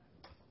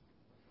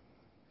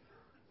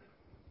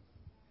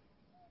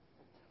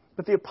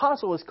 But the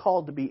apostle is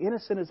called to be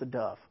innocent as a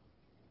dove.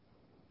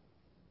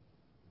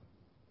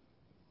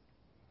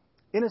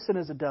 Innocent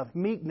as a dove.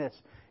 Meekness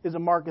is a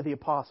mark of the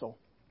apostle.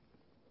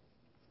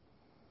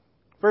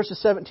 Verses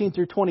 17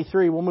 through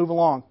 23, we'll move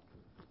along.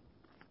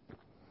 It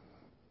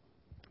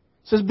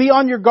says, be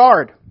on your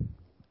guard.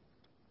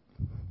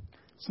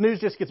 This news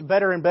just gets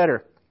better and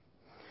better.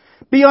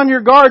 Be on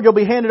your guard, you'll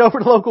be handed over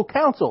to local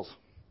councils.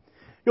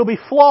 You'll be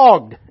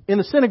flogged in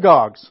the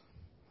synagogues.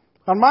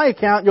 On my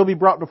account, you'll be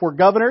brought before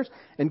governors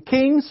and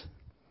kings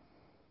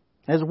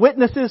as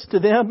witnesses to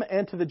them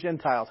and to the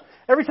Gentiles.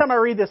 Every time I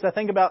read this, I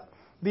think about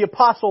the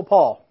Apostle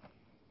Paul.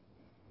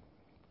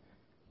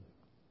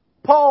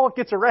 Paul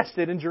gets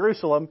arrested in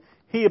Jerusalem.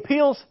 He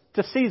appeals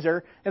to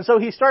Caesar, and so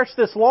he starts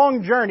this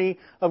long journey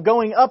of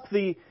going up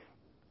the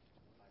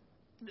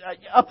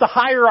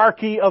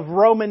hierarchy of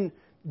Roman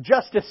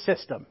justice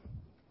system.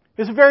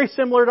 It's very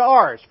similar to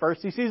ours.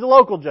 First he sees a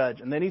local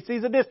judge, and then he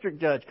sees a district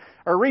judge,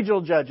 or a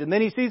regional judge, and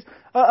then he sees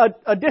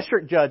a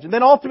district judge, and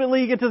then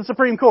ultimately you get to the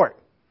Supreme Court.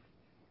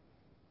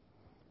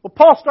 Well,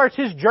 Paul starts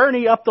his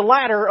journey up the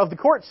ladder of the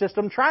court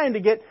system trying to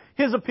get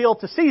his appeal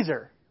to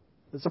Caesar,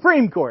 the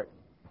Supreme Court.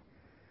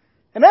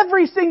 And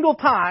every single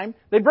time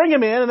they bring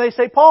him in and they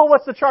say, Paul,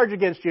 what's the charge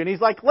against you? And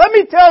he's like, let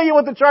me tell you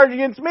what the charge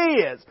against me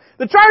is.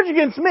 The charge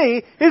against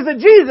me is that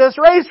Jesus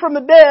raised from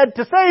the dead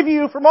to save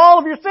you from all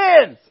of your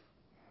sins.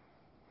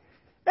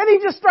 And he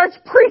just starts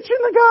preaching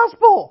the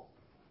gospel.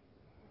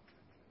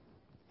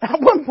 At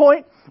one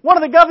point, one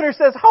of the governors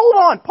says, hold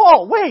on,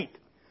 Paul, wait.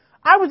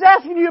 I was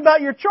asking you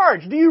about your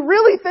charge. Do you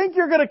really think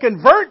you're going to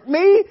convert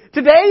me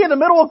today in the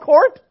middle of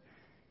court?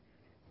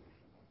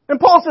 And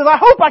Paul says, I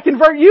hope I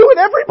convert you and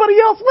everybody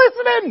else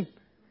listening.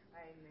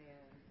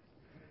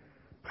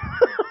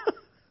 Amen.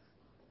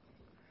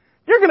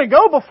 You're going to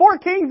go before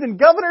kings and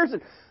governors,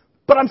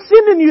 but I'm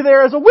sending you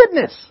there as a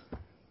witness.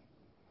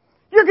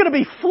 You're going to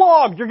be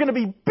flogged. You're going to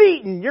be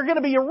beaten. You're going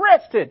to be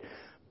arrested.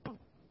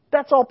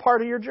 That's all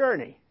part of your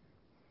journey.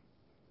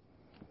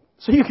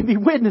 So you can be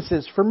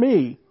witnesses for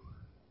me.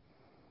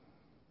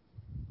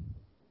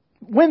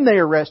 When they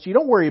arrest you,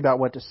 don't worry about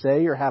what to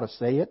say or how to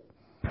say it.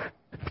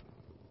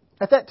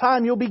 At that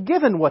time, you'll be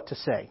given what to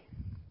say.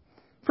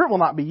 For it will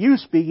not be you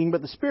speaking,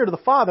 but the Spirit of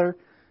the Father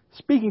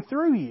speaking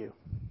through you.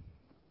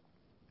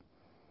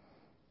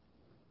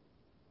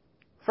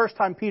 First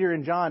time Peter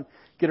and John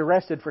get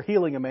arrested for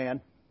healing a man,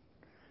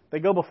 they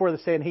go before the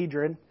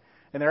Sanhedrin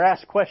and they're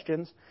asked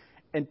questions.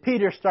 And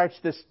Peter starts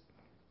this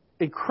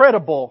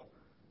incredible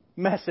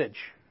message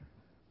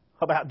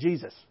about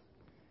Jesus.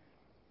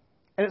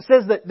 And it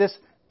says that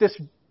this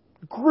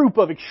group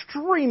of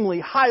extremely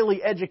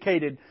highly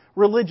educated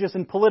religious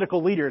and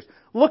political leaders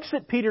looks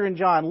at Peter and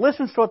John,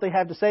 listens to what they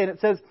have to say, and it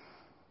says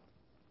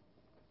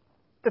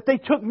that they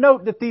took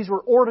note that these were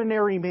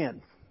ordinary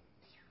men.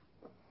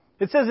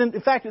 It says, in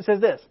fact, it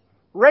says this: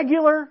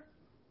 regular,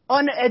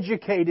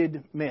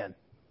 uneducated men.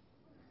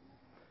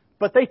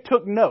 But they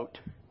took note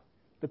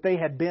that they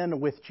had been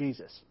with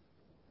Jesus.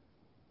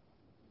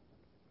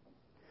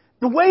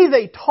 The way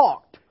they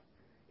talked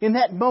in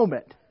that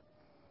moment,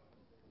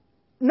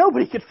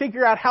 nobody could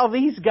figure out how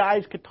these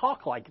guys could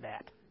talk like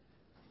that.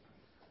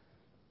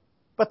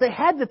 But they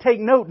had to take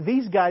note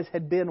these guys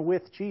had been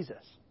with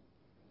Jesus.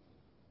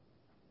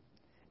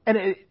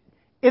 And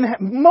in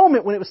a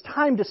moment when it was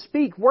time to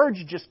speak,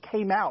 words just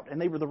came out, and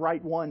they were the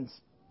right ones.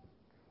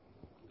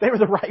 They were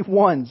the right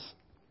ones.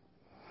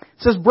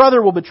 It says,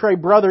 brother will betray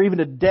brother even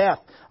to death,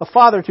 a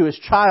father to his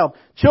child.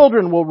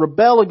 Children will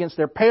rebel against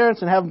their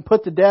parents and have them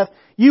put to death.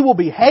 You will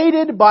be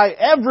hated by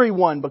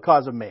everyone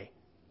because of me.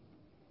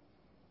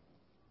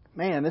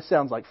 Man, this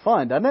sounds like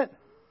fun, doesn't it?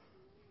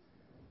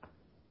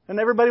 Doesn't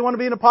everybody want to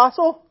be an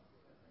apostle?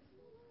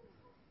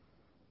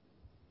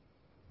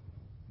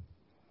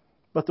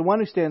 But the one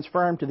who stands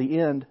firm to the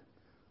end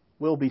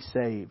will be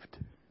saved.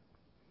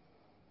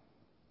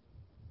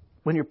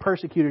 When you're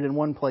persecuted in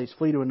one place,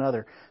 flee to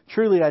another.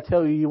 Truly, I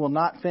tell you, you will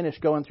not finish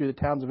going through the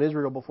towns of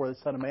Israel before the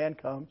Son of Man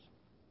comes.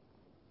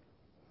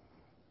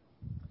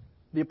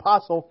 The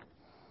apostle,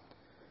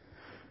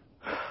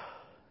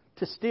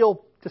 to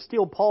steal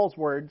Paul's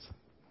words,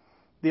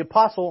 the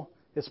apostle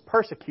is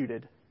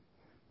persecuted,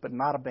 but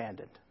not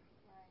abandoned.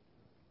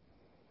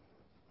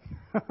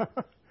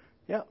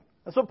 Yeah,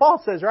 that's what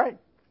Paul says, right?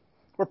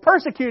 We're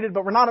persecuted,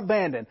 but we're not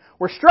abandoned.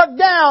 We're struck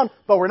down,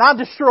 but we're not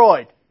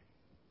destroyed.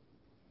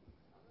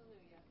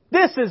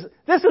 This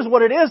is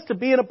what it is to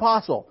be an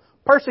apostle.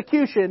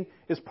 Persecution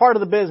is part of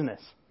the business.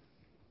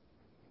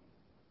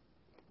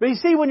 But you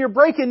see, when you're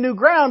breaking new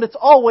ground, it's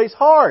always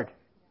hard.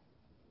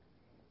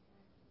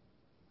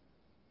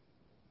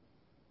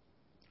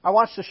 I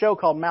watched a show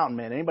called Mountain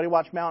Men. Anybody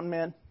watch Mountain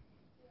Men?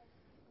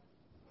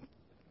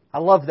 I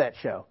love that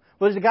show.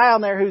 Well, there's a guy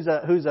on there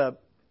who's a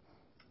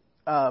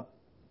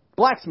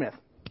blacksmith.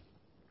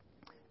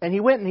 And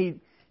he went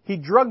and he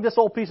drugged this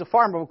old piece of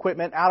farm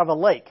equipment out of a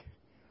lake.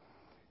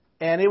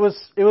 And it was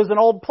an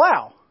old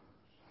plow.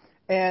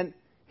 And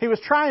he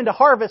was trying to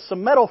harvest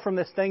some metal from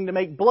this thing to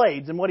make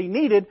blades. And what he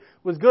needed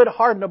was good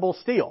hardenable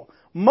steel.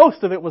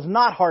 Most of it was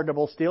not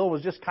hardenable steel. It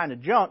was just kind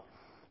of junk.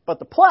 But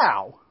the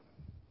plow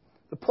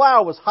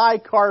was high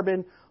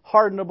carbon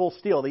hardenable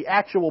steel. The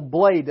actual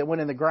blade that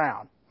went in the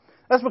ground.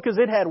 That's because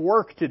it had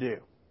work to do.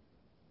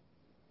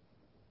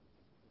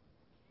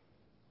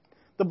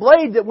 The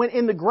blade that went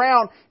in the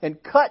ground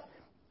and cut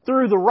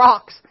through the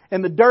rocks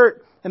and the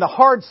dirt and the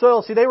hard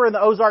soil. See, they were in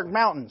the Ozark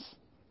Mountains.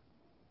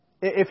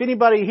 If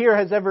anybody here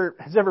has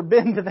ever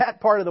been to that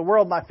part of the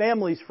world, my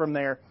family's from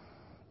there.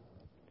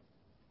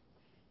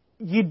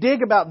 You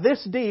dig about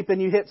this deep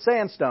and you hit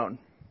sandstone.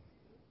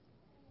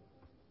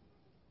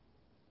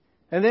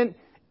 And then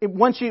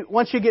once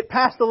you get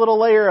past the little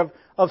layer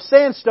of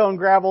sandstone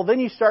gravel, then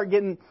you start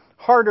getting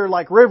harder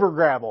like river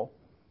gravel.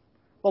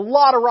 A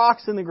lot of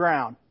rocks in the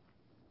ground.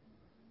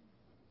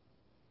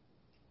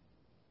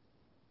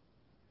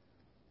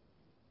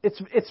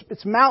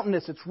 It's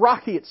mountainous, it's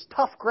rocky, it's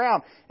tough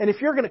ground. And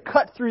if you're going to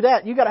cut through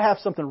that, you got to have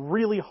something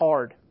really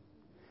hard.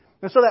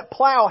 And so that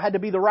plow had to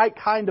be the right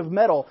kind of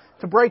metal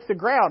to break the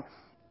ground.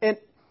 And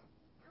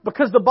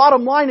because the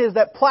bottom line is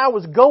that plow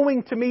was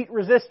going to meet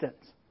resistance.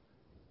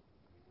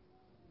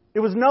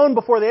 It was known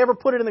before they ever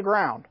put it in the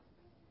ground.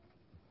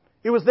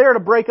 It was there to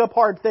break up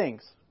hard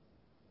things.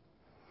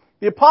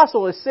 The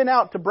apostle is sent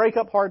out to break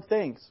up hard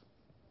things.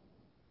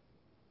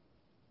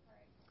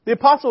 The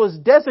apostle is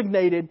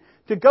designated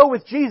to go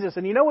with Jesus.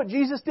 And you know what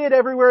Jesus did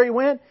everywhere He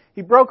went?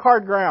 He broke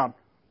hard ground.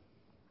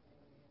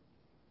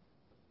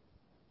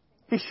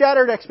 He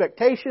shattered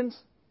expectations.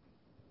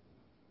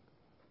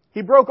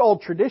 He broke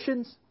old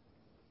traditions.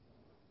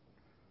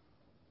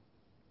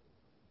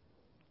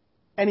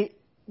 And He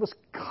was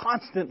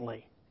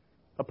constantly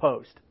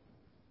opposed.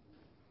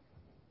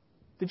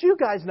 Did you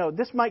guys know,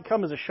 this might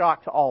come as a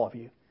shock to all of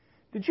you.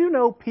 Did you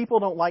know people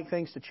don't like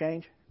things to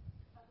change?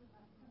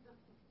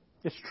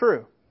 It's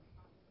true.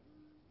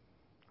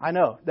 I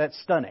know, that's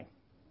stunning.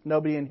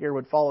 Nobody in here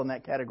would fall in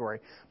that category.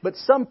 But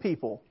some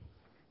people,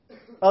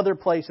 other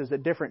places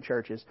at different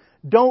churches,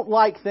 don't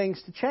like things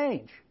to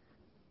change.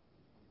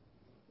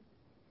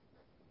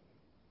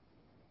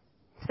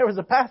 There was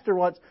a pastor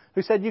once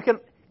who said,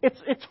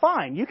 it's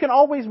fine. You can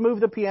always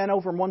move the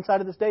piano from one side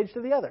of the stage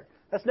to the other.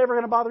 That's never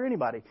going to bother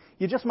anybody.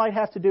 You just might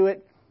have to do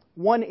it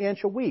 1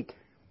 inch a week.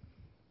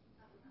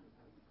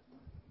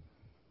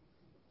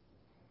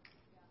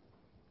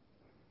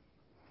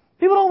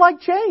 People don't like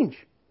change.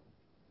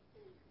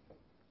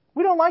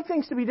 We don't like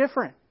things to be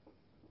different.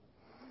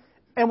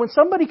 And when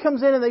somebody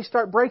comes in and they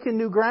start breaking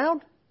new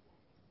ground,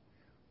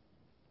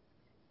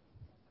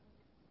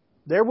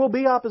 there will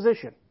be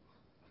opposition.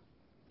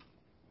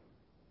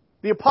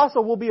 The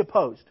apostle will be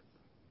opposed.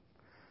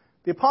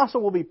 The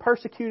apostle will be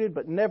persecuted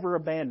but never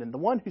abandoned. The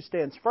one who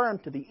stands firm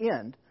to the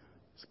end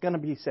is going to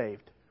be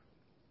saved.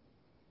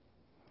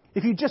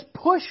 If you just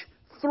push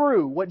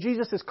through what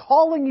Jesus is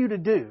calling you to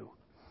do,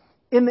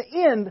 in the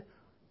end,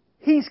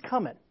 He's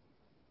coming.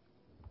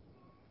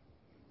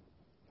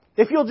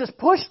 If you'll just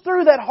push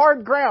through that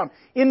hard ground,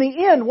 in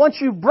the end, once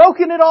you've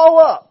broken it all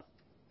up,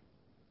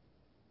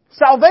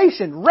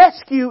 salvation,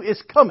 rescue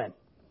is coming.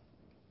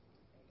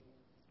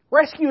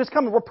 Rescue is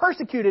coming. We're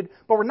persecuted,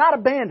 but we're not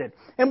abandoned.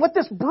 And what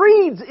this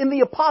breeds in the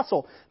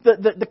apostle,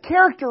 the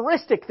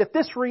characteristic that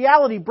this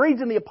reality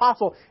breeds in the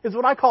apostle is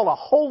what I call a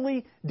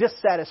holy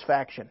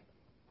dissatisfaction.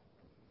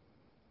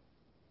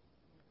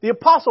 The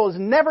apostle is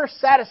never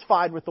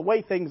satisfied with the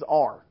way things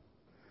are,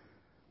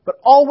 but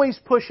always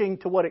pushing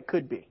to what it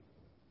could be.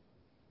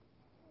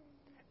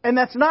 And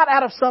that's not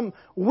out of some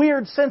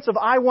weird sense of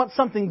I want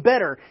something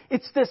better.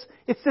 It's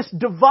this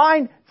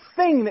divine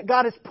thing that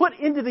God has put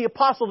into the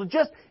apostle to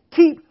just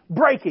keep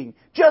breaking.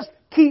 Just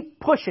keep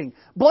pushing.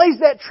 Blaze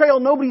that trail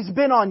nobody's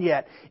been on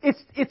yet.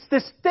 It's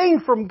this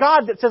thing from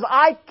God that says,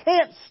 I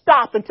can't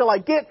stop until I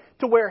get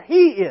to where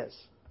He is.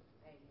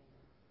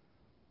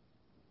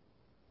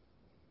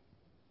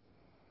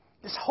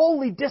 This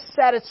holy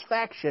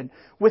dissatisfaction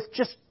with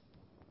just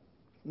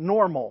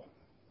normal.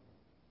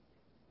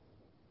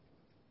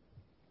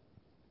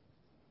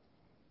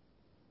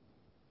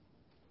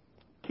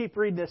 Keep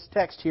reading this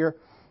text here.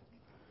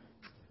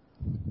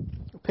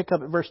 Pick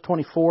up at verse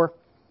 24.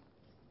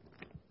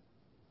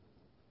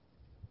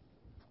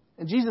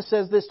 And Jesus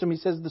says this to him. He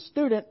says, the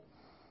student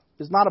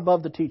is not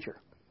above the teacher,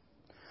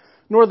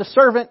 nor the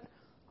servant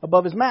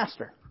above his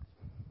master.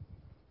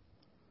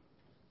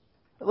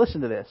 But listen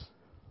to this.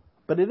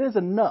 But it is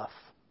enough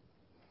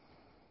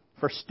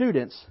for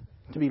students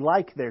to be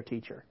like their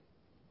teacher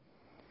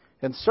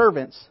and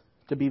servants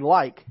to be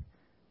like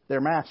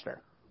their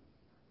master.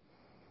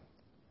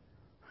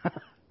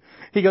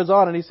 He goes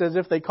on and he says,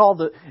 if they call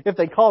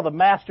the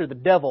master the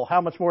devil, how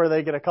much more are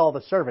they going to call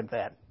the servant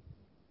that?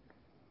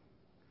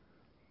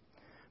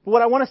 But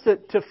what I want us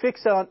to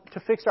fix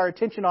our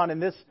attention on in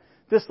this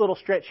little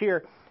stretch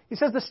here, he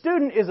says the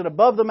student isn't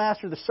above the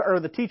master, or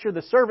the teacher,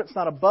 the servant's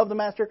not above the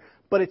master,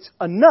 but it's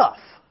enough.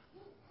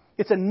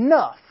 It's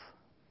enough.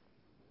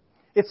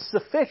 It's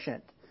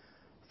sufficient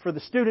for the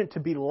student to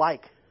be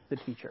like the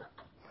teacher,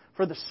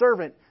 for the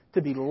servant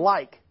to be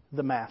like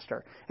the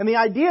master. And the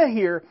idea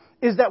here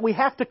is that we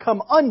have to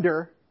come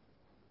under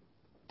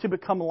to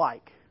become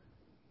like.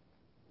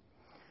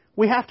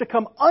 We have to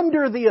come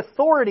under the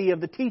authority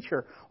of the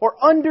teacher or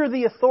under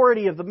the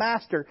authority of the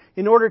master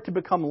in order to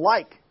become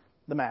like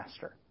the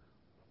master.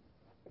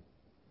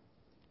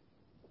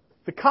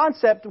 The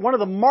concept, one of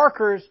the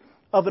markers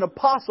of an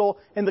apostle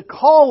and the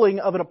calling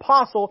of an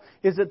apostle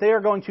is that they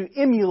are going to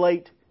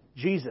emulate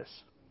Jesus.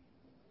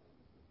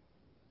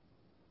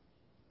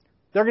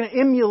 They're going to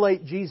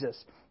emulate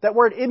Jesus. That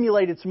word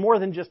emulate, it's more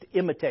than just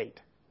imitate.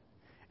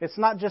 It's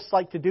not just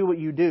like to do what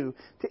you do.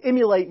 To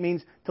emulate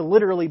means to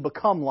literally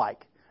become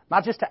like.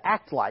 Not just to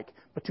act like,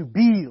 but to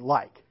be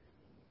like.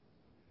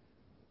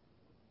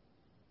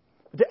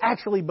 To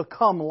actually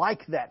become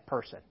like that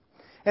person.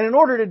 And in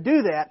order to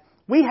do that,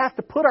 we have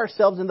to put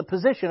ourselves in the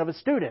position of a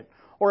student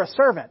or a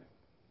servant.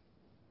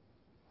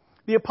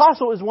 The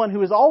apostle is one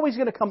who is always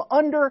going to come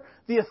under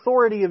the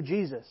authority of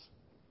Jesus.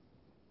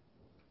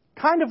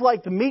 Kind of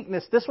like the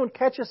meekness, this one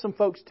catches some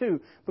folks too.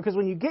 Because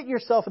when you get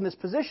yourself in this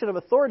position of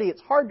authority,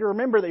 it's hard to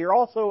remember that you're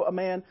also a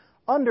man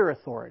under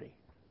authority.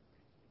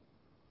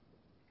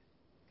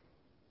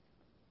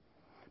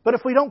 But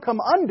if we don't come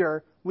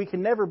under, we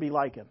can never be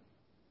like him.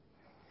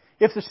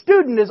 If the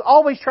student is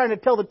always trying to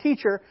tell the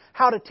teacher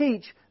how to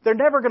teach, they're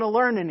never going to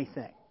learn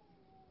anything.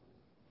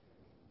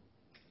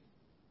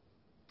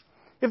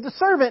 If the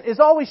servant is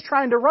always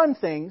trying to run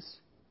things,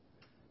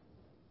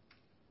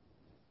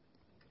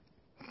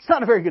 it's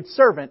not a very good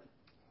servant.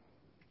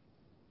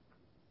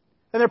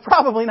 And they're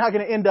probably not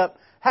going to end up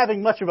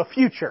having much of a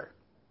future.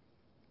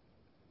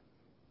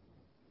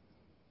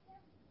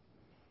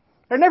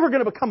 They're never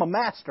going to become a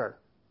master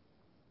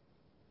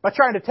by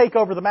trying to take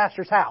over the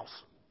master's house.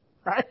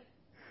 Right?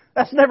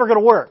 That's never going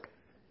to work.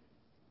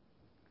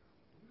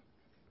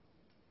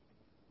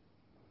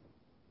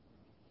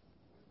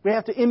 We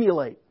have to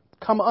emulate,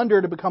 come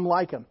under to become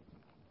like him.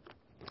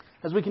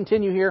 As we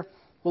continue here,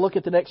 we'll look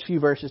at the next few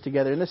verses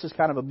together. And this is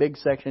kind of a big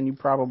section.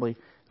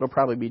 It'll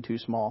probably be too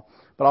small.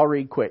 But I'll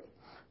read quick.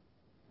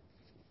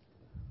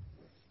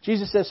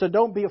 Jesus says, so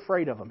don't be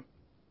afraid of them.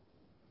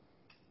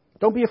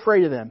 Don't be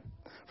afraid of them.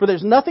 For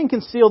there's nothing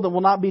concealed that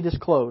will not be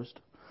disclosed,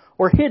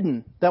 or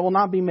hidden that will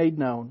not be made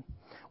known.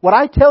 What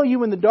I tell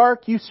you in the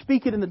dark, you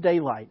speak it in the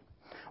daylight.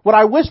 What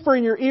I whisper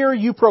in your ear,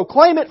 you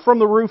proclaim it from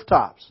the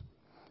rooftops.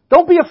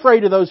 Don't be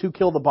afraid of those who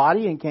kill the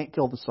body and can't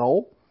kill the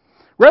soul.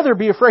 Rather,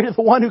 be afraid of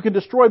the one who can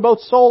destroy both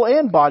soul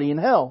and body in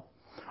hell.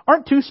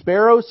 Aren't 2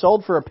 sparrows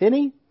sold for a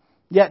penny?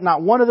 Yet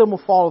not one of them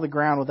will fall to the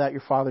ground without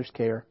your Father's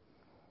care.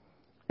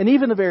 And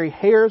even the very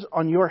hairs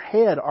on your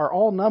head are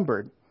all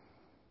numbered.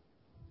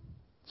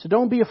 So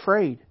don't be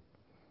afraid.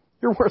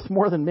 You're worth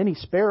more than many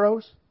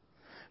sparrows.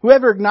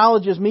 Whoever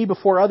acknowledges me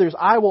before others,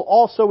 I will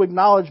also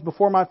acknowledge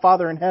before my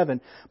Father in heaven.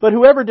 But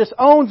whoever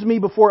disowns me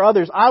before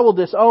others, I will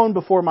disown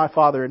before my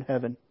Father in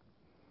heaven.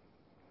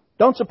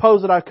 Don't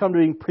suppose that I've come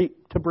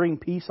to bring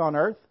peace on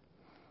earth.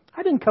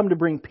 I didn't come to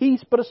bring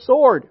peace, but a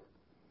sword.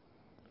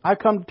 I've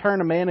come to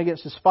turn a man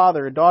against his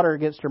father, a daughter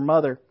against her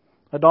mother,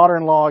 a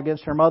daughter-in-law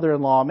against her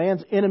mother-in-law. A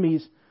man's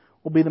enemies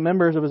will be the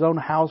members of his own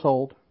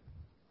household.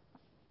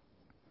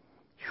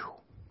 Whew.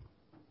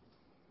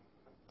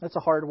 That's a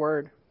hard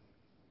word.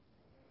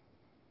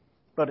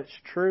 But it's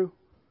true.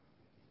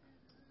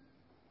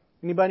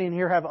 Anybody in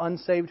here have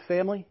unsaved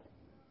family?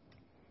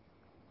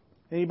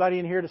 Anybody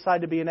in here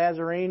decide to be a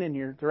Nazarene and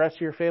the rest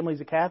of your family's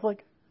a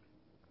Catholic?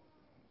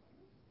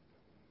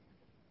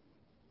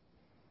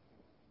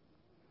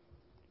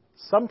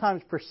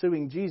 Sometimes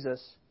pursuing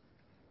Jesus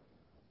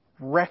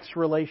wrecks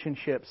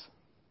relationships.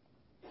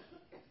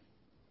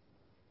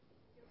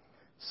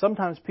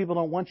 Sometimes people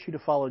don't want you to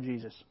follow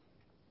Jesus.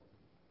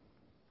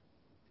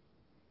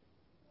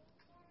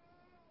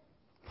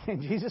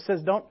 And Jesus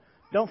says,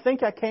 don't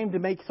think I came to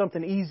make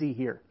something easy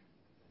here.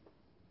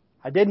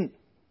 I didn't.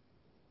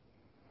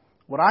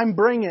 What I'm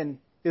bringing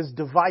is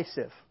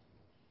divisive.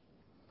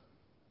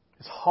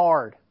 It's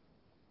hard.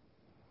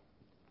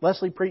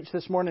 Leslie preached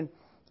this morning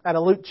out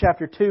of Luke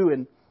chapter 2,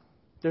 and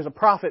there's a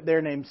prophet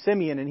there named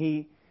Simeon, and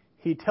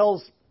he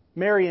tells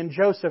Mary and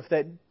Joseph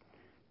that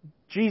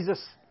Jesus,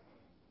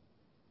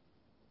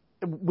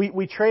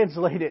 we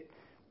translate it,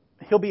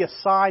 He'll be a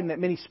sign that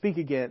many speak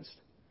against.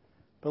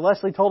 But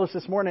Leslie told us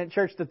this morning at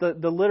church that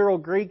the literal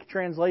Greek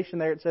translation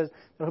there, it says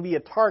that He'll be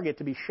a target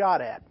to be shot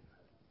at.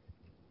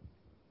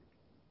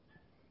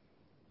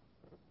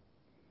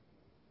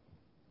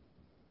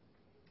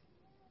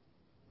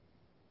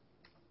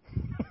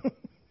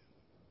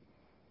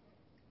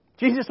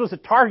 Jesus was a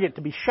target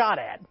to be shot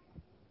at.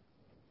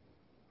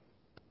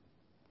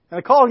 And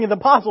the calling of the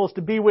apostle is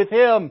to be with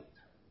Him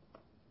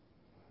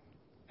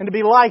and to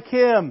be like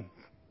Him.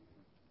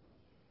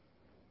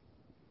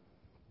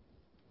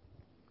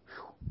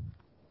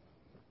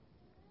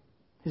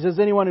 He says,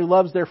 anyone who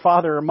loves their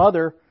father or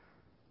mother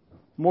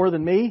more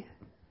than me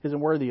isn't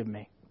worthy of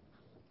me.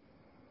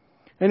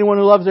 Anyone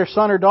who loves their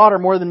son or daughter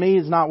more than me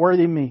is not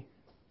worthy of me.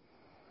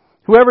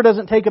 Whoever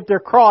doesn't take up their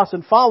cross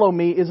and follow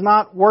me is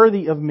not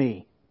worthy of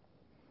me.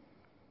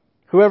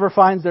 Whoever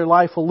finds their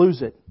life will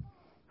lose it.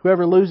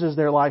 Whoever loses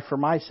their life for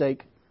my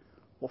sake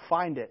will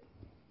find it.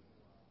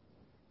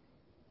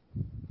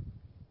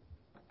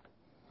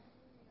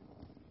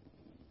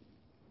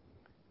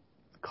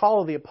 The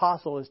call of the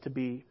apostle is to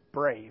be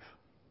brave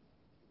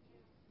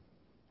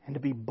and to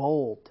be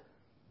bold.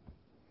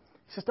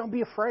 He says, don't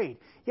be afraid.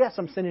 Yes,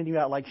 I'm sending you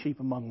out like sheep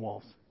among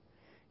wolves.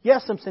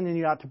 Yes, I'm sending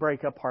you out to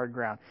break up hard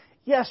ground.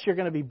 Yes, you're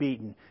going to be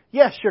beaten.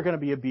 Yes, you're going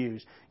to be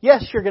abused.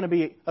 Yes, you're going to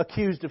be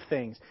accused of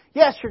things.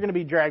 Yes, you're going to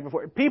be dragged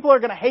before. People are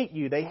going to hate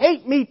you. They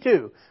hate me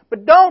too.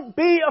 But don't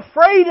be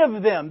afraid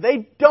of them.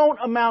 They don't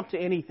amount to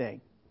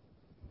anything.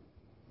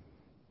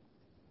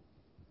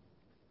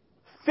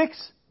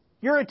 Fix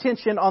your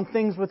attention on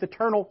things with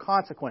eternal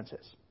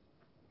consequences.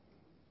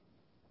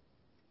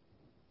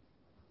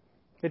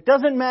 It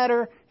doesn't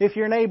matter if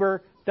your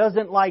neighbor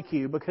doesn't like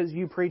you because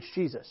you preach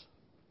Jesus.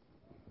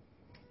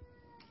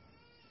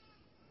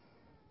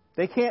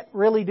 They can't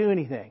really do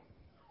anything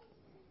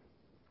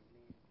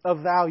of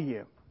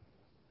value.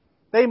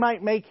 They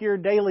might make your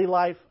daily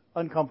life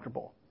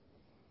uncomfortable.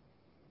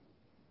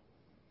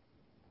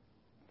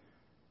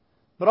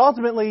 But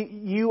ultimately,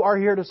 you are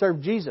here to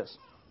serve Jesus.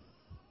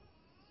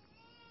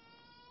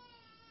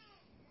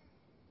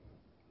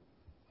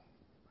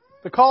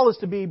 The call is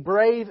to be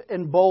brave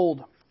and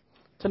bold,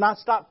 to not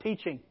stop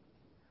teaching,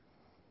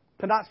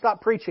 to not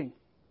stop preaching,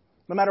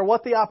 no matter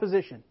what the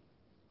opposition.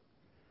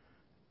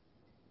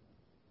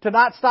 To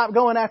not stop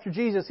going after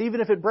Jesus, even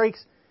if it breaks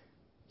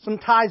some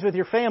ties with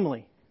your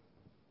family.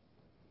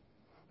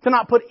 To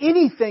not put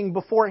anything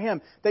before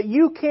Him. That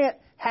you can't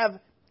have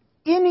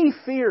any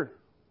fear.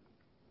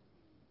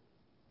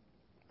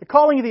 The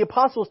calling of the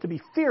apostle is to be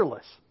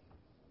fearless.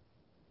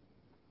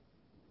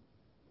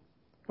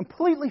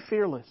 Completely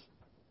fearless.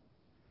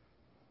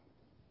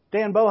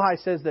 Dan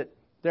Bohai says that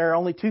there are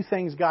only two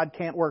things God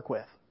can't work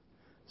with.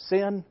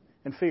 Sin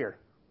and fear.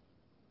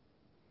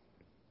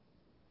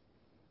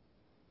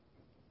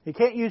 He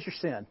can't use your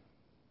sin.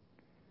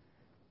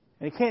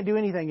 And He can't do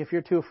anything if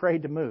you're too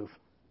afraid to move.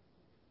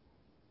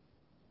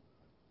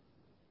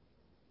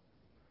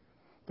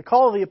 The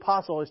call of the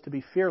apostle is to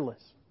be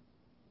fearless.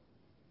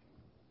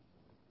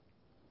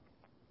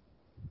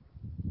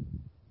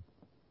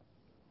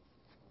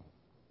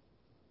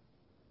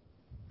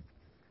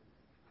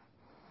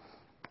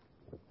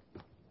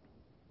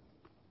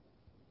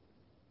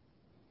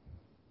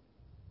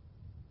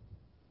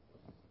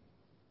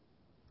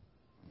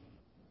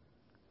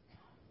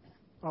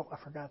 Oh, I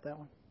forgot that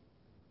one.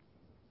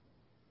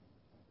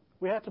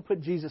 We have to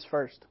put Jesus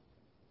first.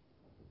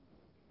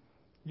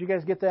 Did you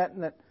guys get that in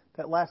that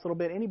last little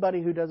bit?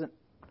 Anybody who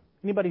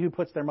Anybody who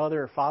puts their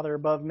mother or father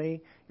above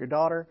me, your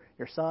daughter,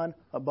 your son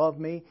above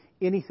me,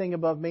 anything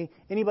above me,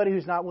 anybody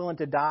who's not willing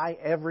to die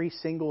every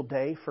single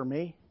day for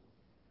me,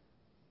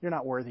 you're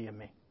not worthy of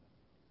me.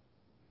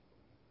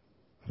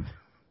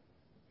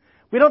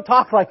 We don't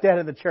talk like that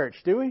in the church,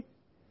 do we?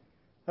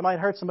 That might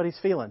hurt somebody's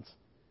feelings.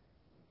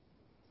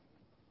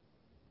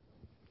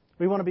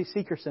 We want to be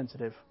seeker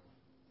sensitive.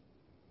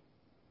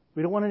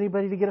 We don't want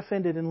anybody to get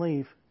offended and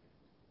leave.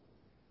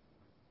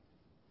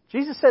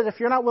 Jesus says, if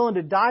you're not willing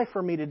to die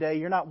for me today,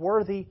 you're not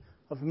worthy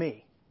of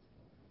me.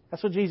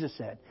 That's what Jesus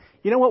said.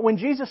 You know what? When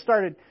Jesus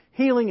started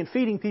healing and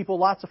feeding people,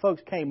 lots of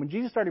folks came. When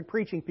Jesus started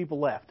preaching, people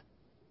left.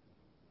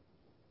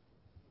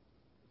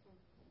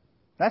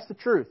 That's the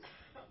truth.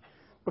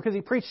 Because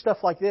He preached stuff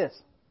like this.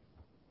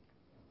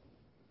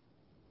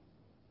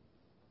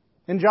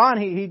 In John,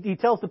 he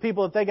tells the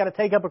people that they got to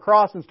take up a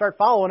cross and start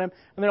following Him.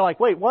 And they're like,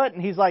 wait, what?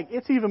 And He's like,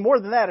 it's even more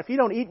than that. If you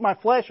don't eat my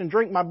flesh and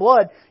drink my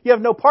blood, you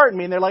have no part in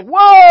me. And they're like,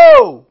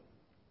 whoa!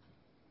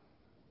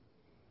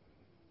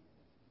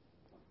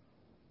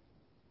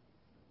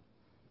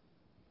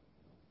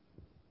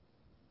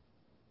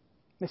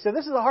 They said,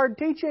 this is a hard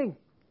teaching.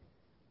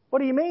 What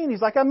do you mean?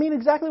 He's like, I mean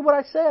exactly what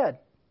I said.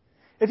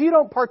 If you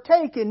don't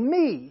partake in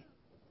me,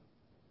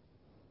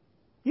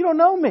 you don't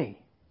know me.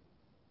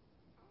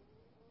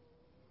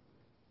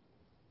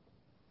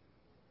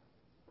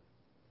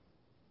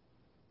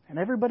 And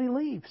everybody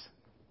leaves.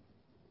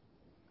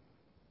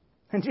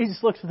 And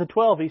Jesus looks at the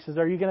 12. He says,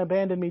 are you going to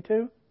abandon me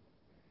too?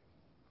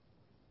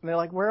 And they're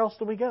like, where else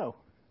do we go?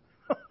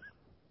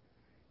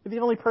 You're the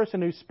only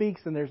person who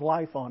speaks and there's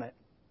life on it.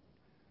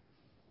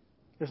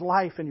 There's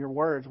life in your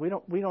words. We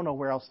don't know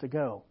where else to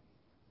go.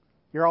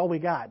 You're all we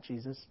got,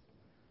 Jesus.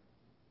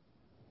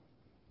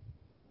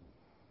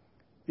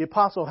 The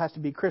apostle has to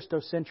be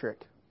Christocentric.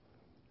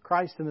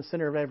 Christ in the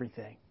center of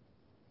everything.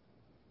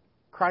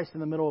 Christ in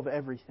the middle of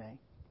everything.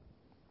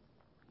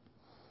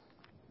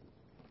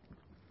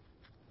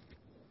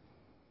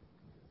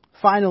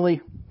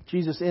 Finally,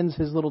 Jesus ends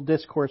His little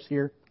discourse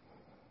here.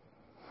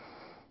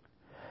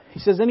 He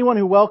says, anyone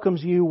who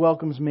welcomes you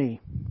welcomes me.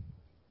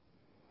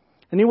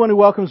 Anyone who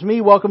welcomes me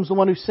welcomes the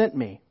one who sent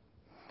me.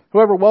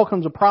 Whoever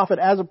welcomes a prophet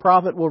as a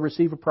prophet will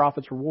receive a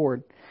prophet's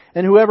reward.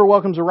 And whoever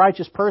welcomes a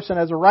righteous person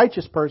as a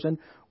righteous person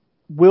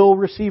will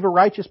receive a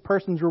righteous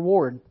person's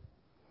reward.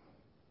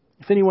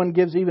 If anyone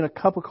gives even a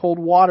cup of cold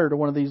water to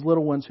one of these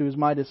little ones who is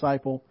my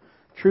disciple,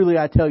 truly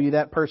I tell you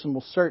that person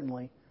will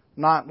certainly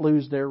not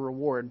lose their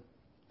reward.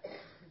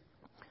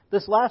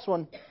 This last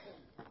one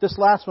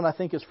I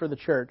think is for the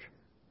church.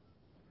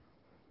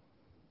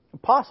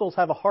 Apostles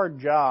have a hard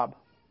job.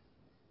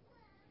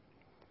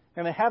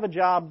 And they have a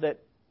job that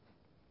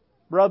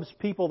rubs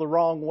people the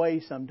wrong way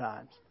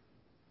sometimes.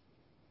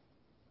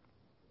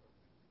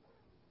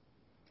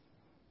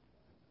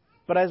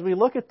 But as we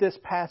look at this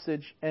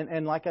passage,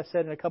 and like I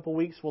said, in a couple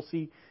weeks we'll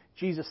see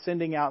Jesus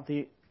sending out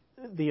the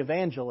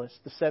evangelists,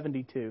 the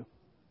 72.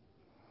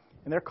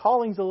 And their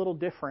calling's a little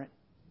different.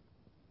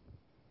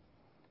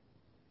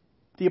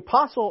 The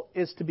apostle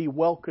is to be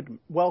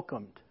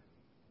welcomed,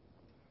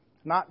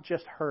 not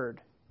just heard.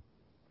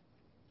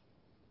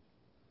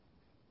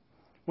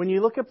 When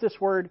you look up this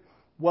word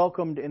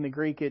welcomed in the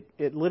Greek,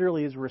 it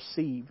literally is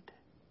received.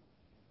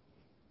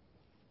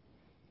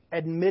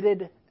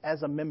 Admitted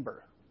as a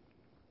member.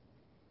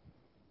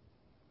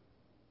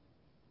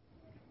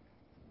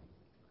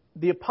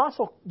 The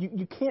apostle,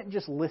 you can't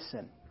just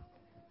listen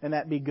and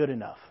that be good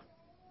enough.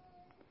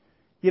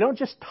 You don't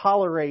just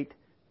tolerate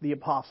the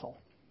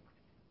apostle.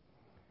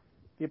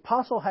 The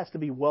apostle has to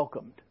be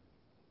welcomed.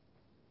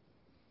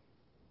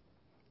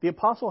 The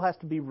apostle has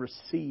to be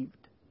received.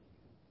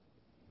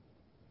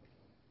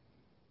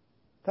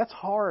 That's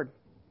hard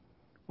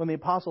when the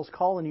apostle's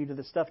calling you to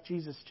the stuff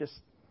Jesus just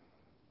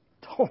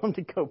told them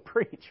to go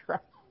preach, right?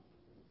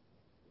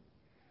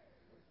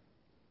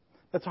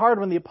 That's hard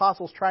when the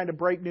apostle's trying to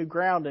break new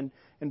ground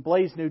and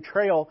blaze new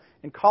trail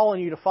and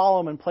calling you to follow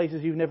Him in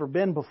places you've never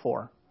been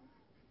before.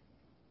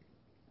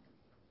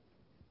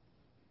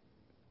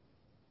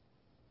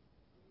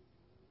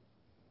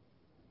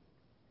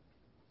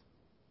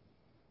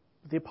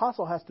 The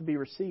apostle has to be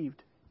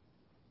received.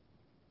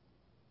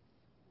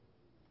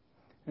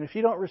 And if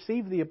you don't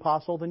receive the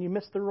apostle, then you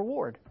miss the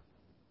reward.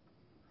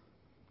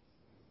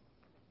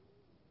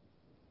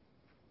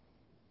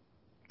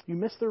 You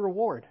miss the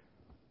reward.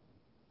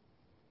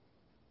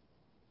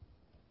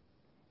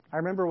 I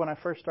remember when I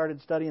first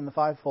started studying the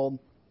fivefold,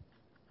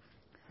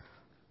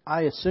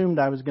 I assumed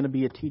I was going to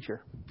be a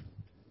teacher.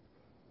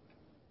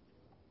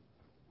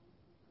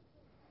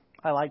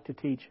 I like to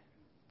teach.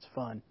 It's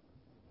fun.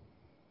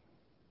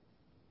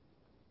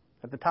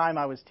 At the time,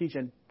 I was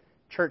teaching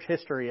church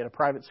history at a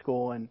private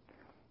school, and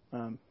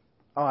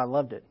I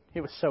loved it.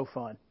 It was so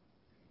fun.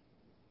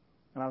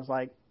 And I was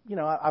like,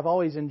 I've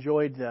always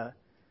enjoyed the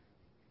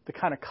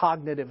kind of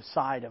cognitive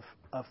side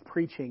of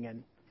preaching,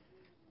 and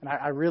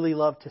I really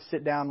love to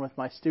sit down with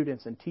my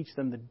students and teach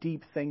them the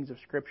deep things of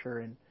Scripture,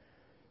 and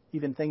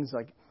even things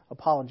like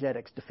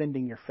apologetics,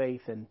 defending your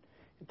faith, and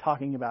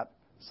talking about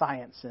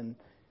science. And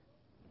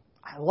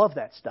I love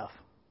that stuff.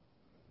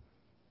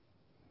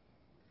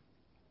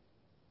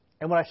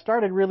 And when I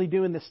started really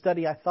doing this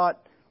study, I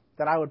thought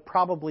that I would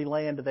probably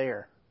land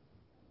there.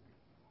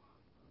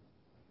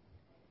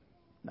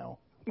 No.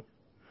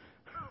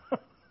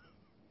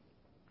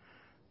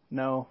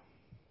 No.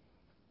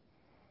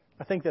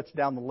 I think that's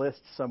down the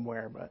list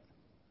somewhere, but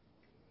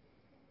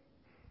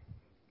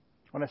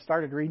when I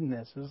started reading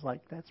this, it was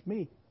like, that's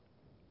me.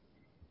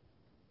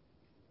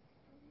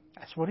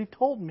 That's what He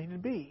told me to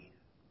be.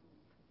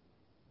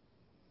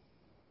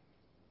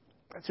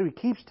 That's who He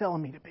keeps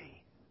telling me to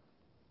be.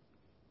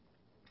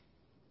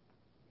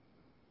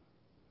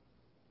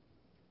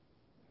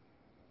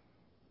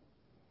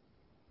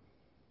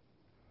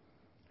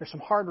 There's some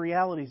hard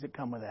realities that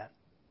come with that.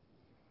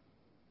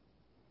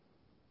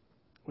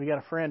 We got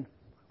a friend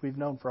we've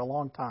known for a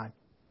long time.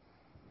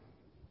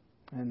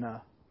 And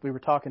we were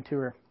talking to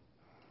her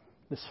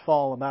this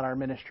fall about our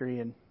ministry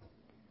and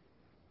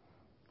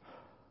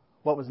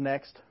what was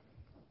next.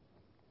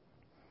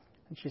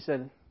 And she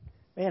said,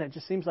 man, it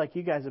just seems like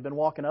you guys have been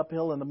walking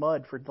uphill in the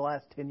mud for the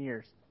last 10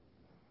 years.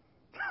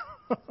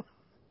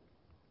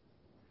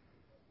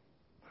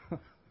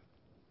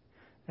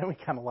 And we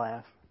kind of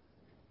laugh.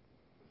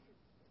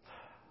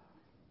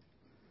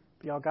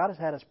 But y'all, God has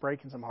had us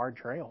breaking some hard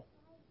trail.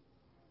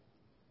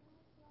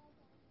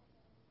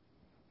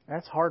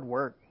 That's hard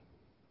work.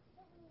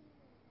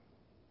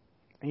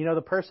 And you know,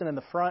 the person in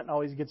the front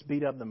always gets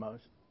beat up the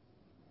most.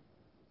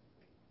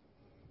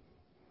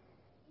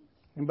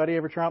 Anybody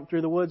ever tromp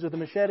through the woods with a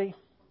machete?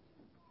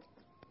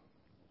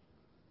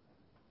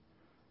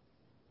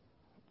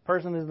 The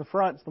person in the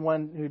front is the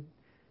one who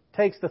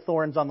takes the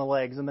thorns on the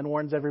legs and then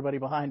warns everybody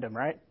behind him,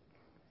 right?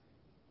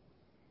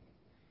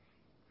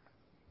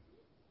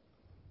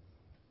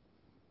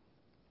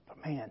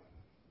 But man,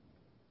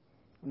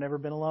 I've never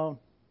been alone.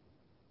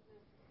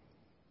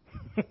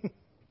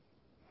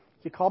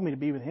 He called me to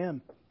be with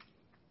Him.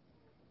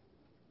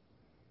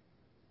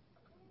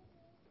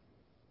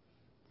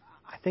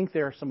 I think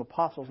there are some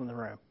apostles in the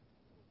room.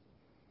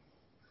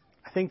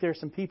 I think there are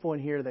some people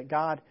in here that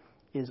God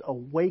is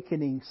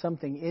awakening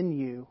something in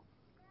you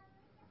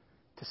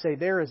to say,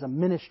 there is a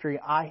ministry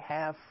I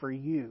have for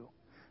you.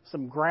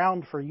 Some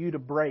ground for you to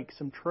break.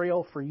 Some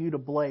trail for you to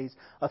blaze.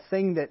 A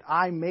thing that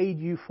I made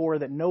you for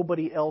that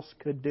nobody else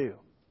could do.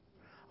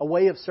 A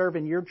way of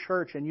serving your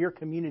church and your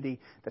community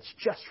that's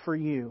just for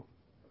you.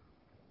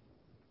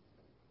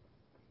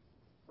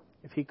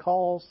 If He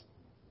calls,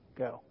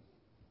 go.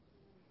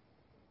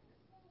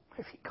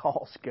 If He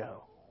calls,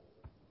 go.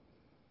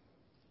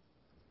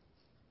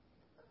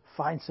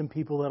 Find some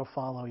people that'll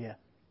follow you.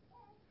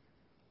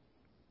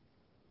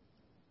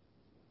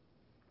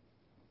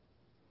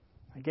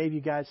 I gave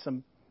you guys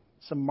some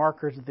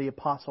markers of the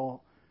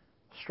apostle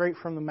straight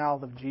from the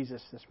mouth of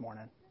Jesus this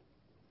morning.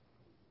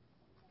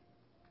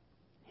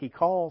 He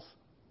calls.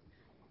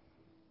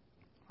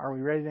 Are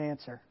we ready to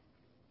answer?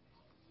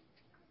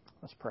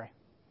 Let's pray.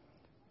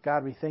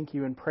 God, we thank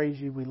You and praise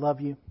You. We love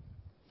You.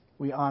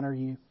 We honor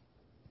You.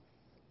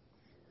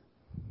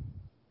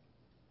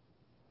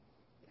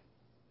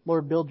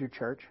 Lord, build Your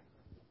church.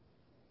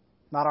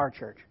 Not our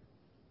church.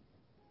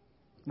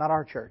 Not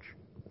our church.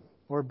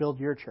 Lord, build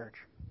Your church.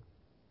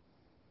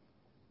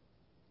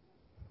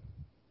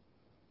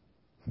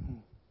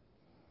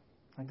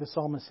 Like the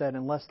psalmist said,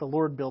 unless the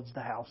Lord builds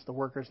the house, the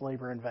workers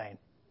labor in vain.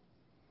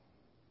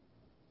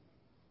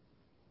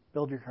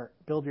 Build your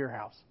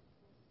house.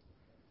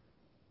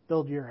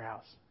 Build your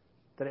house,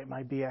 that it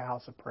might be a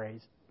house of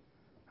praise,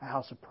 a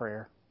house of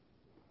prayer.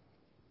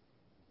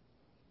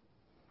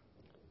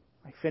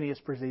 Like Phineas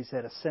Brzee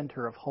said, a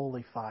center of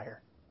holy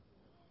fire.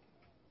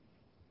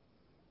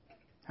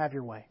 Have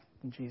Your way.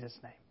 In Jesus'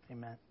 name,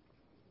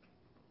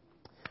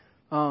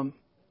 amen.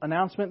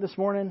 Announcement this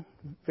morning,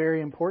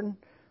 very important.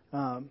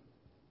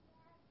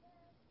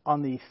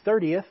 On the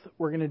 30th,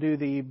 we're going to do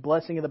the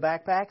blessing of the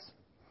backpacks.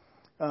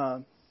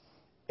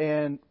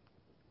 And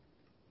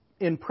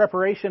in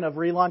preparation of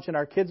relaunching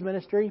our kids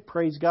ministry,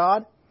 praise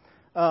God.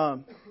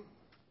 On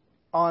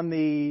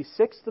the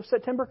 6th of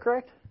September,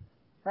 correct?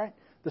 Right?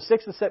 The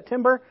 6th of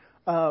September,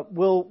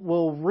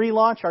 we'll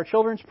relaunch our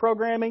children's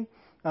programming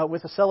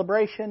with a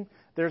celebration.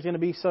 There's going to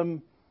be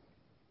some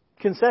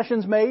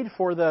concessions made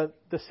for the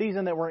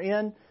season that we're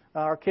in.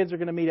 Our kids are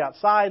going to meet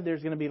outside.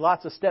 There's going to be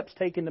lots of steps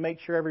taken to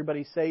make sure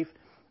everybody's safe.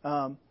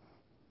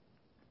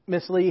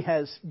 Miss Lee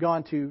has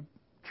gone to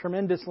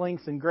tremendous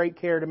lengths and great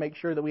care to make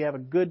sure that we have a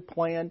good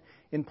plan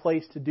in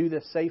place to do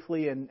this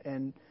safely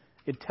and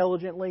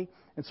intelligently.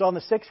 And so on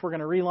the 6th, we're going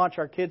to relaunch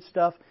our kids'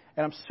 stuff,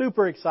 and I'm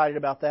super excited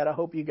about that. I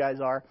hope you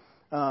guys are.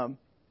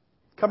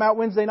 Come out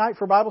Wednesday night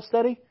for Bible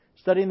study,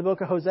 studying the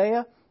book of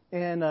Hosea.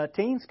 And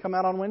teens, come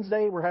out on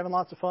Wednesday. We're having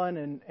lots of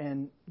fun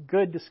and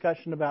good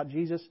discussion about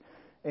Jesus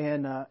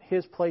and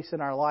His place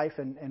in our life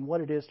and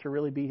what it is to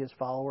really be His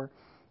follower.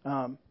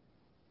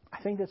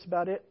 I think that's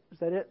about it. Is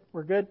that it?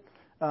 We're good?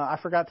 I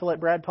forgot to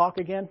let Brad talk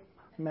again.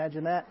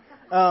 Imagine that.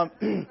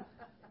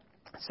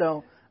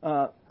 So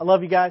I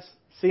love you guys.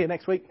 See you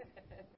next week.